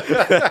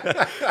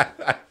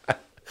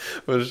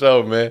 For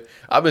sure, man.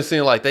 I've been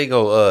seeing like they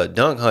go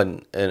dunk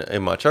hunting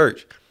in my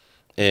church.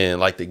 And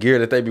like the gear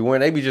that they be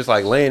wearing, they be just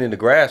like laying in the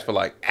grass for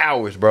like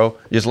hours, bro.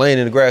 Just laying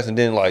in the grass, and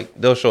then like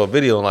they'll show a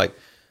video and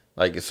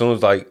like as soon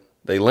as like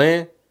they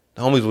land,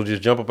 the homies will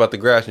just jump up out the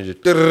grass and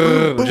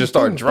just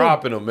start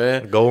dropping them,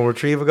 man. Golden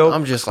retriever go.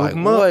 I'm just like,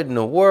 up. what in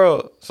the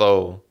world?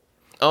 So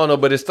I don't know,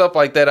 but it's stuff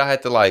like that I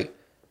had to like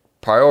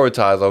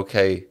prioritize.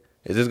 Okay,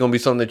 is this gonna be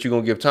something that you're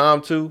gonna give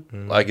time to?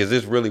 Mm-hmm. Like, is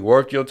this really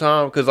worth your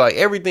time? Because like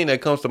everything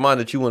that comes to mind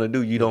that you want to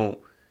do, you don't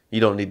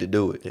need to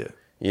do it. Yeah.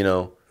 You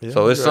know. Yeah,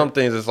 so it's you're some right.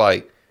 things. It's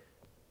like,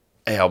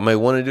 hey, I may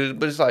want to do this,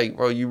 but it's like,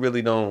 bro, you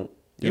really don't.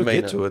 You may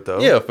get not. to it,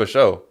 though. Yeah, for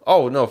sure.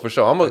 Oh no, for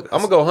sure. I'm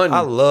gonna go hunting. I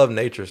love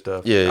nature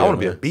stuff. Yeah, I want to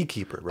be man. a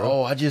beekeeper, bro.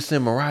 Oh, I just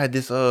sent Mariah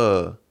this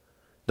don't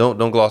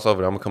gloss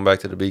over it. I'm gonna come back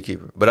to the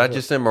beekeeper. But I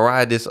just sent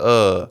Mariah this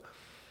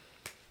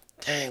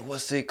dang,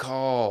 what's it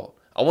called?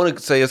 I want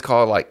to say it's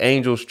called like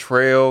Angel's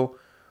Trail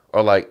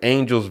or like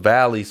Angel's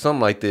Valley,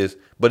 something like this,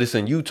 but it's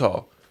in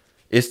Utah.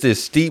 It's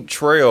this steep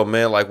trail,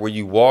 man, like where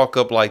you walk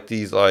up like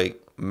these like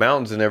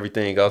mountains and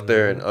everything out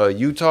there in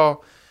Utah.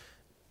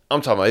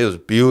 I'm talking about it was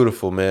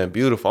beautiful, man,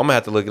 beautiful. I'm gonna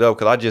have to look it up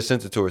because I just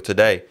sent it to her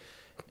today.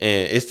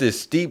 And it's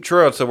this steep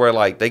trail to where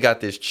like they got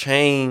this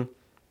chain,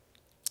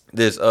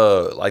 this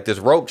like this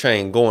rope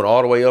chain going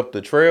all the way up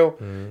the trail.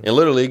 And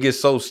literally it gets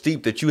so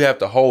steep that you have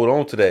to hold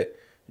on to that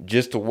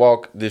just to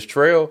walk this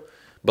trail.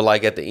 But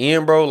like at the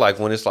end, bro, like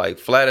when it's like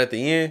flat at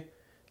the end,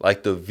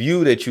 like the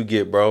view that you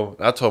get, bro.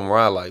 I told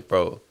Mariah, like,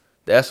 bro,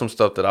 that's some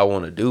stuff that I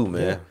want to do,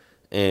 man.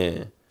 Yeah.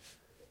 And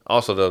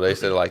also though, they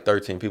said like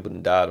 13 people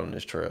died on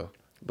this trail.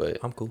 But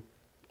I'm cool.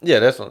 yeah,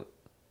 that's one.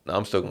 No,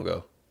 I'm still gonna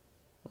go.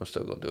 I'm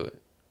still gonna do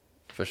it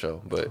for sure.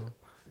 But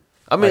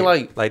I mean,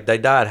 like they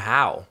died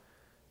how?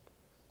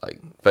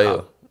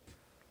 fail.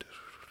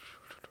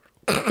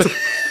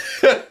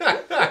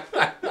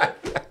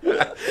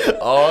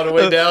 All the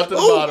way down to the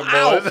bottom,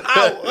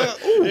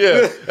 boys.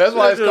 Yeah, that's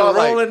why it's Just called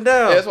rolling like.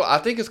 down. That's why I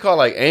think it's called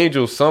like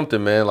Angel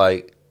something, man.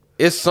 Like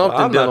it's something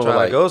I'm not dealing with trying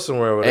like to go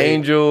somewhere with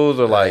angels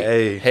or like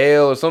hey,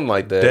 hell or something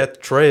like that. Death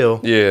Trail.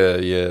 Yeah,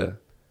 yeah.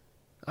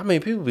 I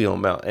mean, people be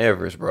on Mount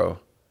Everest, bro.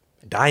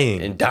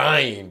 Dying. And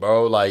dying,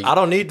 bro. Like I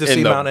don't need to in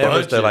see the Mount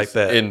Everest there like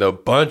that. In the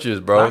bunches,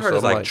 bro. I heard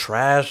it's I'm like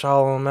trash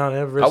all on Mount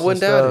Everest. I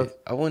wouldn't and doubt stuff.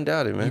 it. I wouldn't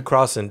doubt it, man. You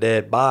crossing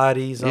dead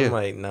bodies. Yeah. I'm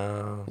like,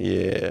 no.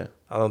 Yeah.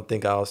 I don't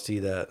think I'll see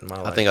that in my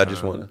life. I think I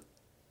just want to.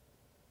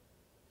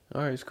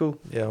 All right, it's cool.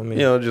 Yeah, I mean,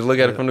 You know, just look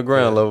at it from the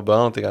ground level, but I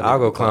don't think I'll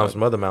go climb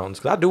some other mountains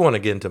because I do want to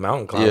get into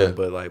mountain climbing. Yeah.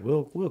 But like,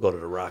 we'll go to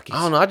the Rockies.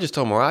 I don't know. I just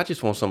told Mariah, I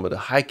just want some of the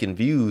hiking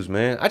views,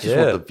 man. I just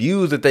Yeah. want the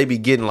views that they be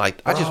getting.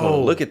 Like, I just want to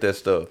Bro. look at that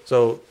stuff.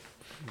 So,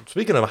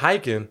 speaking of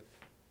hiking,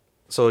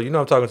 so you know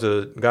I'm talking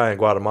to a guy in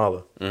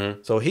Guatemala.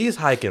 So he's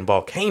hiking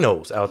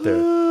volcanoes out there,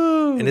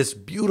 and it's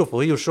beautiful.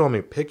 He was showing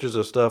me pictures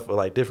of stuff of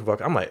like different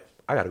volcanoes. I'm like,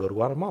 I got to go to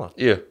Guatemala.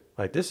 Yeah.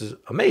 Like, this is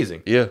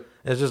amazing. Yeah.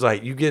 And it's just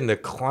like you getting to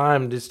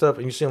climb this stuff,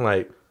 and you seeing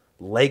like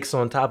lakes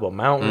on top of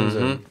mountains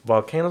and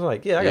volcanoes. I'm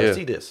like, yeah, I got to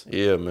see this.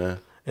 Yeah, man.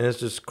 And it's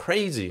just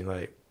crazy,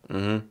 like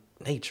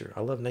nature.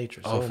 I love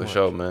nature. Oh, so for much.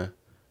 sure, man.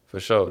 For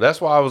sure.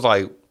 That's why I was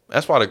like,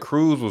 that's why the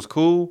cruise was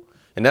cool.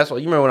 And that's why,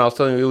 you remember when I was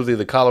telling you it was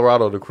either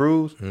Colorado or the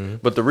cruise?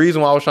 But the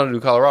reason why I was trying to do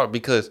Colorado,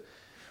 because,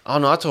 I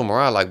don't know, I told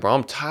Mariah, like, bro,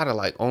 I'm tired of,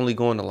 like, only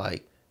going to,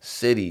 like,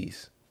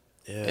 cities.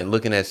 Yeah. And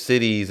looking at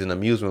cities and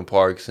amusement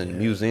parks and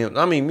museums.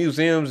 I mean,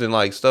 museums and,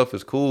 like, stuff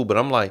is cool. But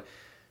I'm like,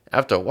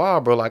 after a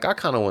while, bro, like, I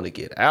kind of want to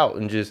get out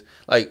and just,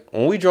 like,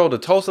 when we drove to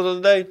Tulsa the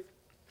other day,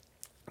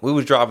 we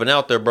was driving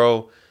out there,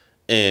 bro,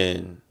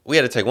 and we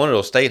had to take one of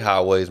those state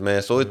highways,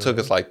 man. So it took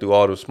us, like, through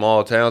all the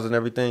small towns and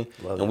everything.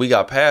 And we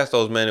got past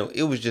those, man.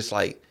 It was just,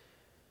 like,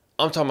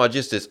 I'm talking about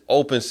just this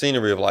open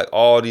scenery of, like,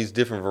 all these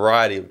different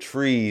variety of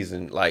trees.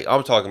 And, like,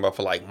 I'm talking about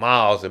for, like,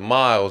 miles and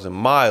miles and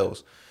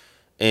miles.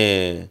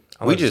 And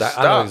we just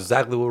stopped. I know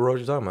exactly what road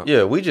you're talking about.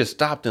 Yeah, we just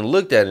stopped and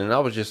looked at it, and I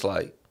was just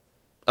like,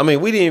 I mean,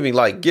 we didn't even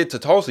like get to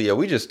Tulsa yet.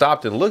 We just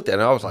stopped and looked at it.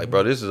 And I was like,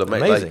 bro, this is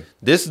amazing. Like,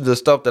 this is the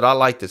stuff that I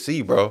like to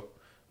see, bro.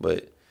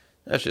 But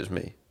that's just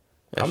me.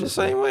 That's I'm the just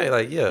same way.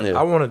 Like, yeah.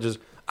 I want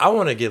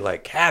to get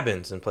like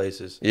cabins in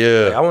places.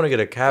 Yeah. Like, I want to get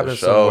a cabin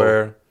sure.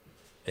 somewhere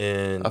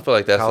in I feel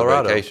like that's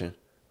Colorado. a vacation.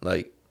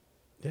 Like,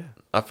 yeah.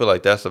 I feel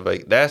like that's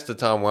the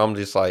time where I'm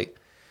just like,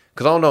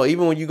 because I don't know,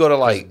 even when you go to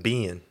like, Just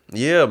being.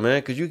 Yeah,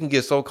 man, because you can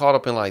get so caught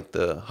up in like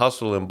the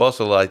hustle and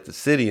bustle, like the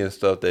city and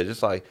stuff, that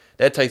just like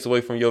that takes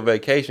away from your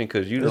vacation.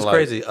 Because you It's like,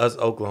 crazy. Us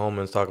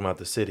Oklahomans talking about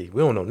the city.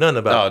 We don't know nothing no,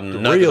 about the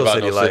nothing real about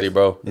city no life, city,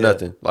 bro. Yeah.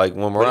 Nothing. Like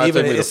when But Mariah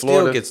even took me it to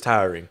Florida, still gets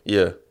tiring.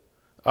 yeah.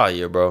 Oh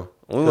yeah, bro.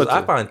 We went I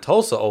to, find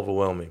Tulsa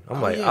overwhelming.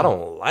 I'm like, yeah. I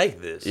don't like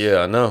this. yeah,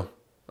 I know.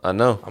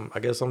 I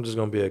guess I'm just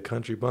gonna be a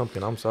country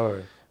bumpkin. I'm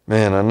sorry.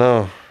 Man, I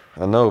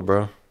know,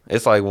 bro.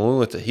 It's like when we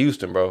went to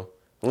Houston, bro.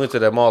 We went to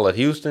that mall at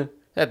Houston.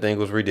 That thing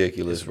was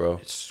ridiculous, bro.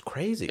 It's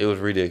crazy. It was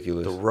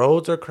ridiculous. The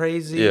roads are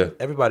crazy. Yeah.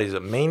 Everybody's a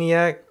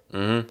maniac.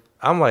 Mm-hmm.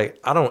 I'm like,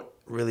 I don't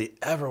really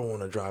ever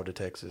want to drive to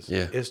Texas.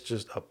 Yeah. It's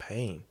just a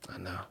pain. I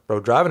know.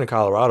 Bro, driving to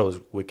Colorado is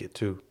wicked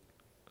too.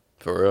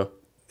 For real.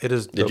 It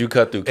is. Did you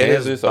cut through It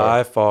is Kansas?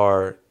 by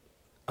far.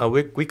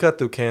 We cut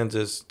through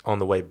Kansas on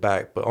the way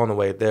back, but on the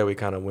way there we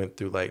kind of went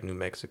through like New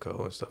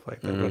Mexico and stuff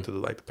like that. We went through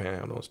like the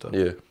Panhandle and stuff.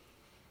 Yeah.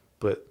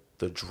 But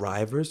the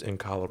drivers in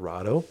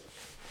Colorado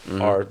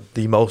are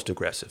the most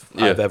aggressive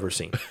I've ever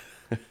seen.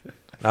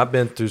 I've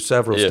been through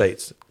several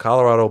states.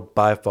 Colorado,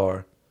 by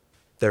far,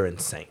 they're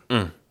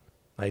insane.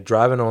 Like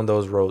driving on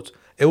those roads,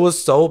 it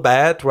was so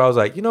bad to where I was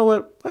like, you know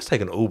what? Let's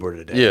take an Uber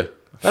today. Yeah.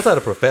 Let's let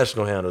a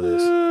professional handle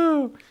this.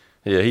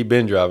 Yeah, he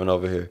been driving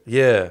over here.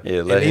 Yeah. Yeah,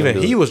 and even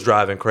he was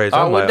driving crazy.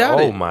 I'm like,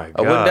 oh my god.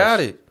 I wouldn't doubt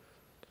it.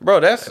 Bro,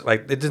 that's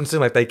like it didn't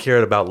seem like they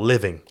cared about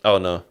living. Oh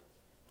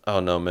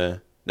no,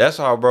 man. That's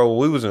how, bro. When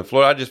we was in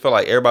Florida, I just felt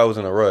like everybody was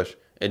in a rush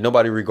and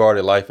nobody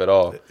regarded life at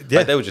all. Yeah.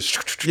 Like they was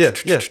just Yeah.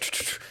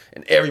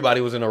 and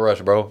everybody was in a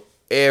rush, bro.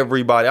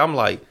 Everybody. I'm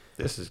like,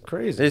 This is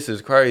crazy. this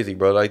is crazy,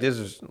 bro. Like this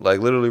is like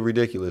literally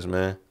ridiculous,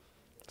 man.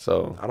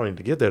 So I don't need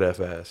to get there that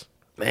fast.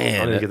 I man,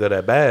 don't need to get there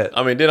that bad.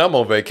 I mean, then I'm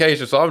on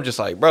vacation, so I'm just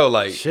like, bro,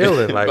 like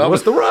Chilling. Like,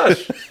 what's the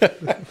rush?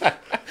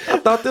 I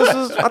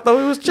thought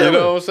we was You chilling.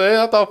 know what I'm saying?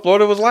 I thought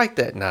Florida was like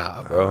that.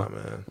 Nah, bro. Nah,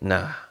 man.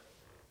 Nah.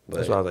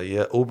 That's why I was like,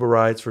 yeah, Uber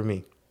rides for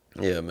me.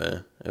 Yeah,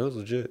 man. It was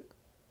legit.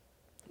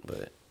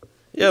 But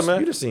yeah, man.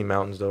 You just seen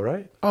mountains though,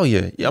 right? Oh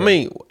yeah. I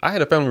mean, I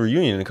had a family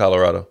reunion in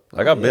Colorado.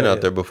 Like I've been Yeah, out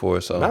yeah. there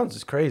before, so Mountains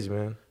is crazy,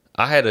 man.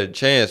 I had a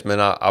chance, man.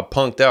 I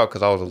punked out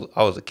because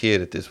I was a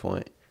kid at this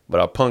point, but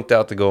I punked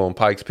out to go on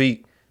Pikes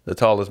Peak, the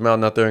tallest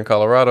mountain out there in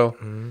Colorado.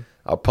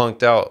 I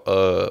punked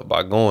out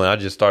by going. I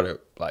just started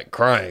like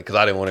crying because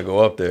I didn't want to go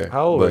up there.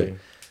 How old But were you?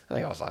 I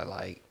think I was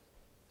like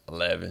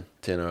 11,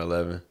 10 or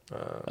 11.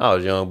 I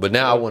was young, but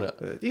now I want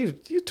to.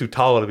 You too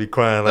tall to be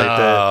crying like that.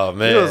 Oh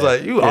man, You was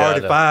like you Yeah,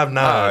 already I 5'9".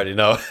 already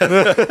know.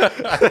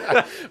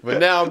 But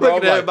now, bro,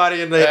 Look at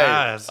everybody in their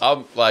eyes.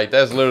 I'm like,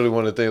 that's literally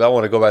one of the things I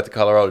want to go back to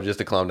Colorado just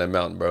to climb that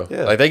mountain, bro.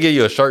 Yeah. Like they give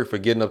you a shirt for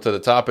getting up to the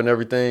top and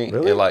everything,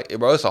 Really? and like,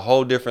 bro, it's a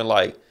whole different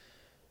like.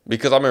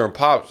 Because I remember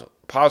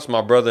pops,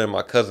 my brother and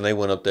my cousin, they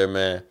went up there,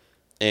 man,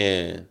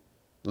 and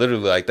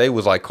literally like they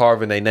was like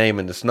carving their name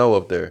in the snow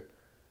up there,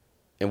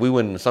 and we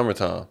went in the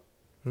summertime.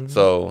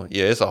 So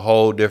yeah, it's a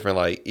whole different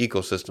like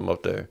ecosystem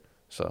up there.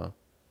 So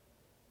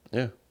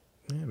yeah.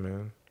 Yeah,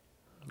 man.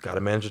 Got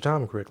to manage your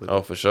time correctly.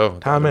 Oh, for sure.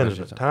 Time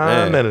management.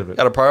 Time management.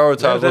 Got to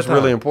prioritize Manage that what's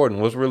really time. important.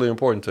 What's really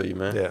important to you,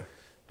 man. Yeah.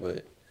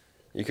 But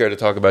you care to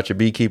talk about your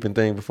beekeeping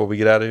thing before we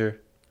get out of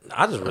here?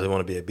 I just really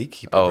want to be a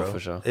beekeeper, Oh, bro. for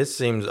sure. It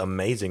seems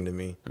amazing to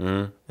me.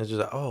 Mm-hmm. It's just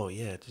like, oh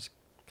yeah, just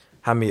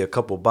have me a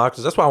couple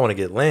boxes. That's why I want to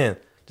get land.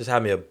 Just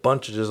have me a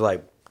bunch of just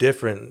like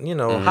different,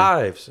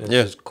 hives. And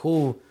Yeah. It's just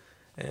cool.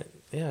 And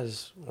yeah, I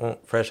just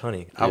want fresh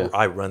honey. Yeah.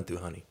 I run through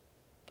honey.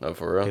 Oh,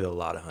 for I get real? a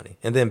lot of honey.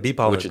 And then bee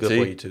pollen With is your good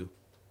for tea? you too.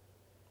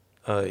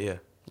 Yeah.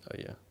 Oh,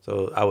 yeah.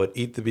 So I would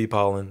eat the bee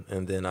pollen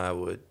and then I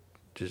would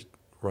just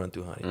run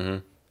through honey. Mm-hmm.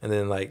 And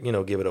then like,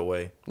 give it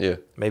away. Yeah.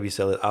 Maybe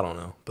sell it. I don't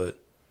know. But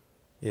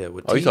yeah,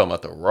 with Oh, you tea. talking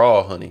about the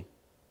raw honey?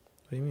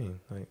 What do you mean?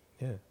 Like,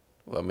 yeah.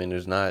 Well, I mean,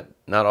 there's not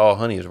all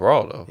honey is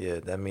raw, though. Yeah,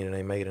 that mean it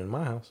ain't made it in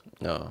my house.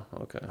 No.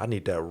 Okay. I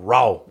need that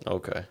raw.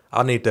 Okay.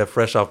 I need that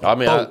fresh off the I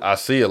mean, boat. I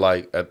see it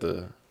like at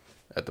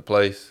the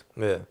place.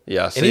 Yeah.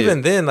 Yeah, I see And even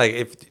it. then, like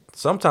if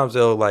sometimes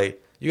they'll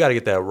like you got to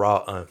get that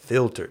raw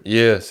unfiltered.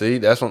 Yeah, see,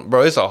 that's when,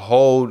 bro. It's a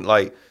whole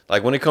like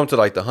when it comes to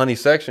like the honey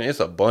section, it's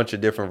a bunch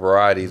of different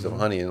varieties of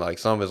honey, and like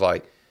some is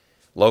like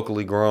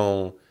locally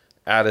grown,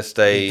 out of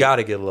state. You got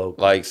to get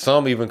local. Like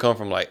some even come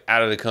from like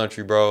out of the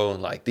country, bro.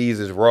 And like these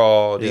is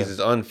raw, these Yeah. is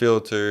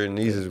unfiltered, and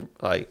these is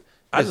like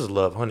I just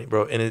love honey,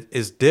 bro, and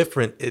it's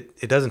different.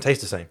 It doesn't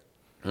taste the same.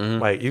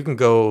 Like you can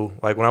go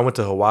like when I went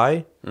to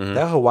Hawaii,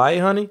 that Hawaii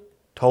honey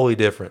totally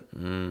different.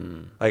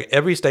 Like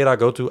every state I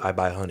go to, I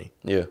buy honey.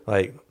 yeah,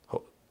 Like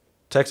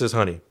Texas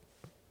honey,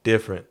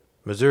 different.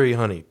 Missouri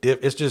honey,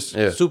 it's just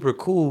Yeah. super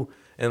cool.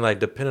 And like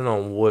depending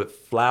on what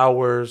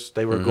flowers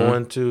they were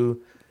going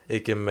to,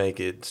 it can make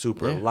it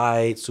super Yeah.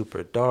 light,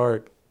 super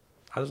dark.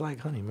 I just like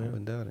honey, man.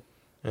 wouldn't doubt it.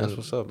 And That's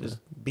what's up, man. just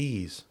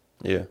bees.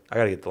 Yeah, I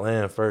gotta get the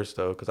land first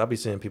though, cause I be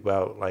seeing people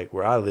out like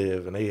where I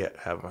live and they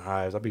have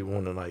hives. I be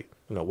wanting to like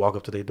walk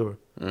up to their door.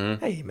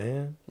 Hey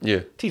man, yeah.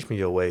 teach me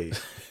your ways.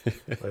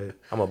 Like,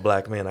 I'm a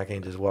black man. I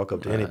can't just walk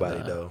up to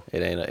anybody though.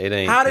 It ain't.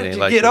 How it did ain't you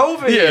like get that.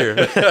 over here?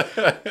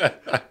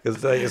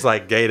 Cause it's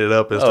like gated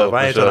up and Oh, stuff.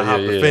 I for ain't sure. trying to hop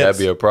yeah, the yeah. fence. That'd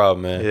be a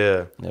problem, man.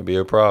 Yeah, That'd be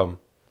a problem.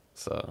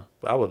 So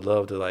but I would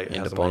love to like end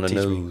have up on somebody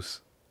the teach me. news.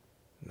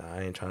 Nah,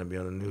 I ain't trying to be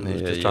on the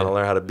news. Just trying to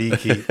learn how to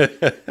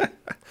beekeep.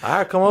 All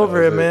right, come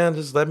over here, man.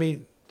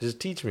 Just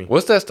teach me.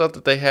 What's that stuff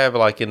that they have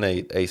like in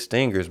a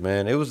stingers,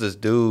 man? It was this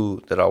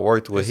dude that I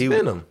worked with. It's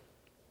venom.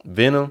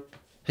 Venom.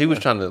 He was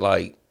trying to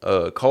like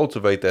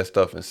cultivate that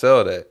stuff and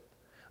sell that.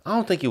 I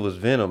don't think it was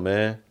venom,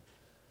 man.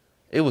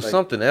 It was like,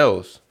 something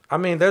else. I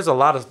mean, there's a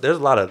lot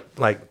of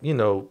like, you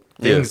know,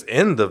 things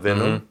in the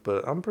venom,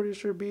 but I'm pretty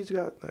sure bees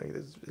got like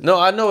No,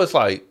 I know it's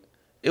like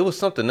it was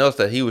something else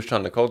that he was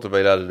trying to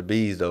cultivate out of the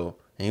bees though.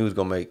 And he was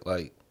gonna make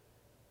like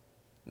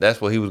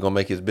that's what he was gonna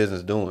make his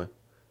business doing.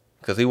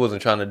 Cause he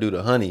wasn't trying to do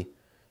the honey.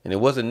 And it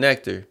wasn't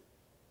nectar.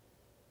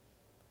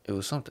 It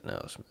was something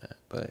else, man.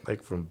 But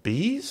like from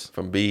bees?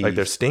 From bees. Like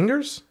their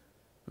stingers?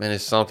 Man,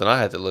 it's something. I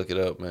had to look it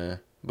up, man.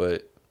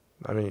 But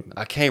I mean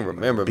I can't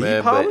remember, bee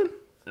man. pollen?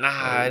 But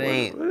nah, it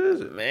ain't. What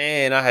is it?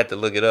 Man, I had to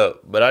look it up.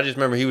 But I just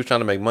remember he was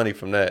trying to make money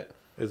from that.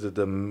 Is it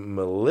the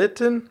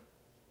melittin?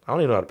 I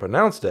don't even know how to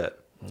pronounce that.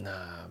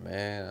 Nah,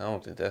 man. I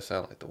don't think that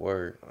sounds like the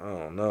word. I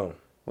don't know.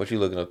 What you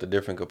looking up, the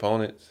different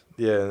components?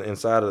 Yeah,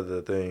 inside of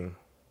the thing.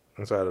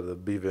 Inside of the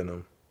bee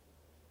venom.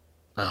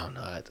 I don't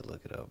know. I had to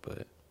look it up,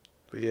 but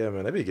yeah,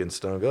 man, they be getting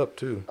stung up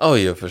too. Oh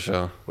yeah, for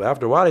sure. Well,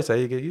 after a while, they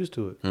say you get used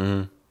to it.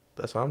 Mm-hmm.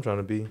 That's how I'm trying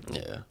to be.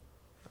 Yeah.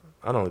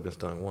 I've only been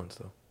stung once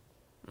though.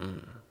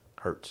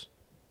 Hurts.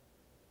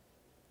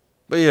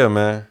 But yeah,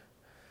 man.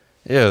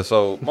 Yeah,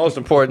 so most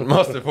important.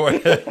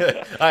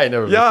 I ain't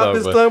never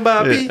been stung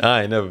by a bee?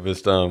 I ain't never been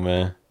stung,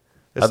 man.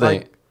 It's I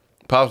think like,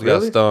 Pops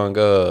really? got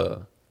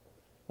stung.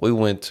 We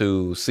went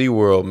to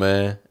SeaWorld,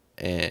 man,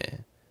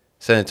 and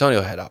San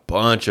Antonio had a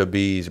bunch of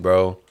bees,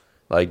 bro.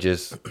 Like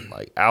just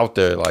like out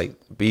there, like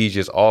bees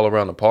just all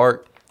around the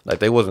park. Like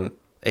they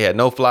had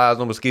no flies,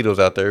 no mosquitoes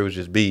out there. It was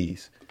just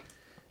bees.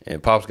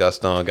 And Pops got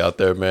stung out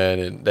there, man.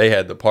 And they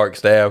had the park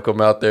staff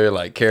come out there,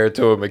 like care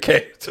to him and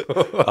care to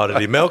him. Oh,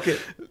 did he milk it?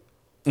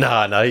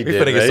 Nah, he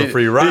didn't. Finna get some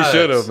free rides. He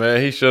should have,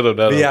 man. He should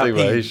have.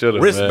 He should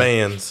have.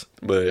 Wristbands.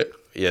 But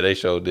yeah, they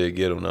sure did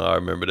get him. Though I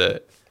remember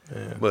that.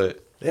 Yeah.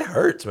 But it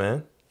hurts,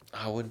 man.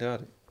 I wouldn't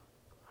doubt it.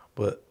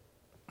 But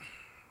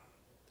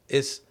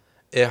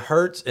it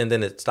hurts and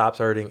then it stops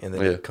hurting and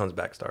then it comes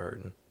back start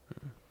hurting.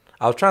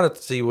 I was trying to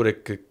see what I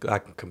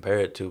can compare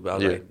it to, but I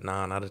was like,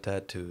 nah, not a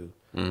tattoo.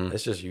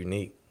 It's just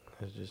unique.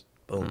 It's just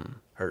boom,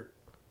 hurt.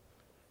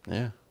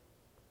 Yeah.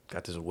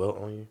 Got this welt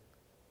on you.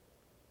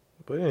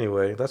 But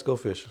anyway, let's go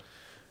fishing.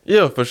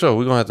 Yeah, for sure.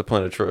 We're gonna have to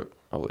plan a trip.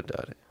 I wouldn't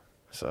doubt it.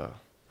 So,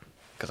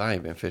 cause I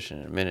ain't been fishing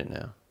in a minute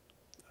now.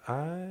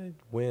 I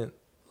went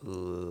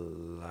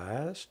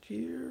last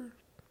year.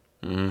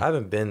 Mm-hmm. I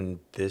haven't been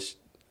this.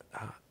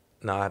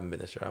 No, I haven't been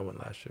this year. I went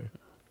last year.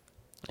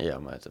 Yeah, I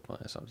might have to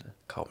plan something.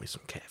 Caught me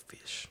some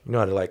catfish. You know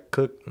how to like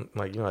cook?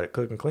 Like you know how to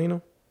cook and clean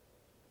them?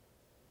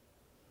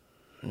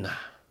 Nah,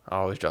 I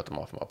always drop them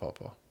off my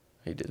papa.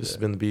 He did. This has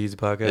been the Eazy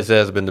podcast. This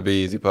has been the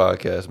Eazy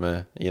podcast,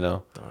 man. You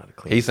know,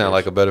 he sound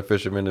like a better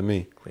fisherman than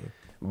me. Clean.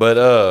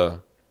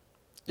 But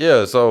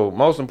yeah. So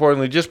most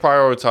importantly, just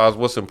prioritize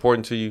what's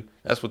important to you.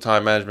 That's what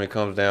time management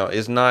comes down.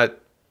 It's not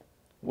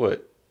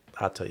what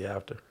I'll tell you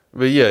after.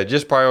 But yeah,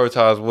 just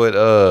prioritize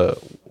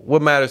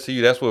what matters to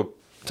you. That's what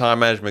time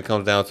management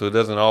comes down to. It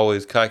doesn't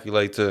always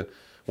calculate to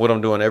what I'm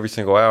doing every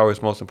single hour.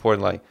 It's most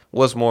important, like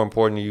what's more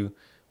important to you?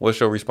 What's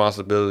your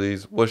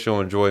responsibilities? What's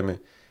your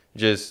enjoyment?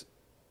 Just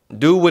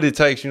do what it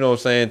takes, you know what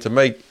I'm saying, to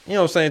make, you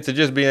know what I'm saying, to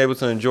just being able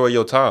to enjoy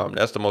your time.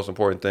 That's the most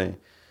important thing.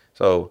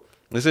 So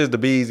this is the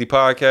Be Easy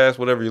podcast.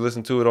 Whatever you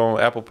listen to it on,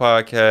 Apple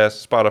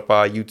Podcasts,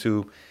 Spotify,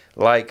 YouTube.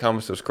 Like,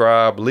 comment,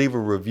 subscribe, leave a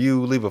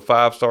review, leave a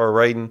 5-star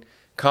rating.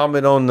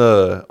 Comment on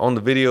the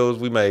videos.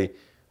 We may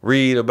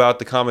read about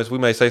the comments. We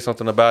may say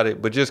something about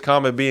it, but just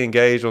comment, be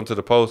engaged onto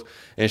the post,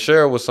 and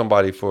share it with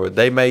somebody.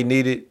 They may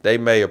need it, they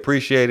may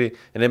appreciate it,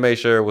 and they may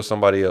share it with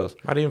somebody else.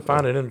 Might even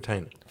find it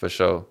entertaining. For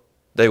sure.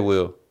 They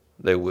will.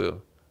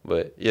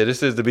 But yeah,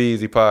 this is the Be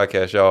Easy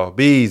podcast, y'all.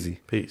 Be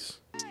easy. Peace.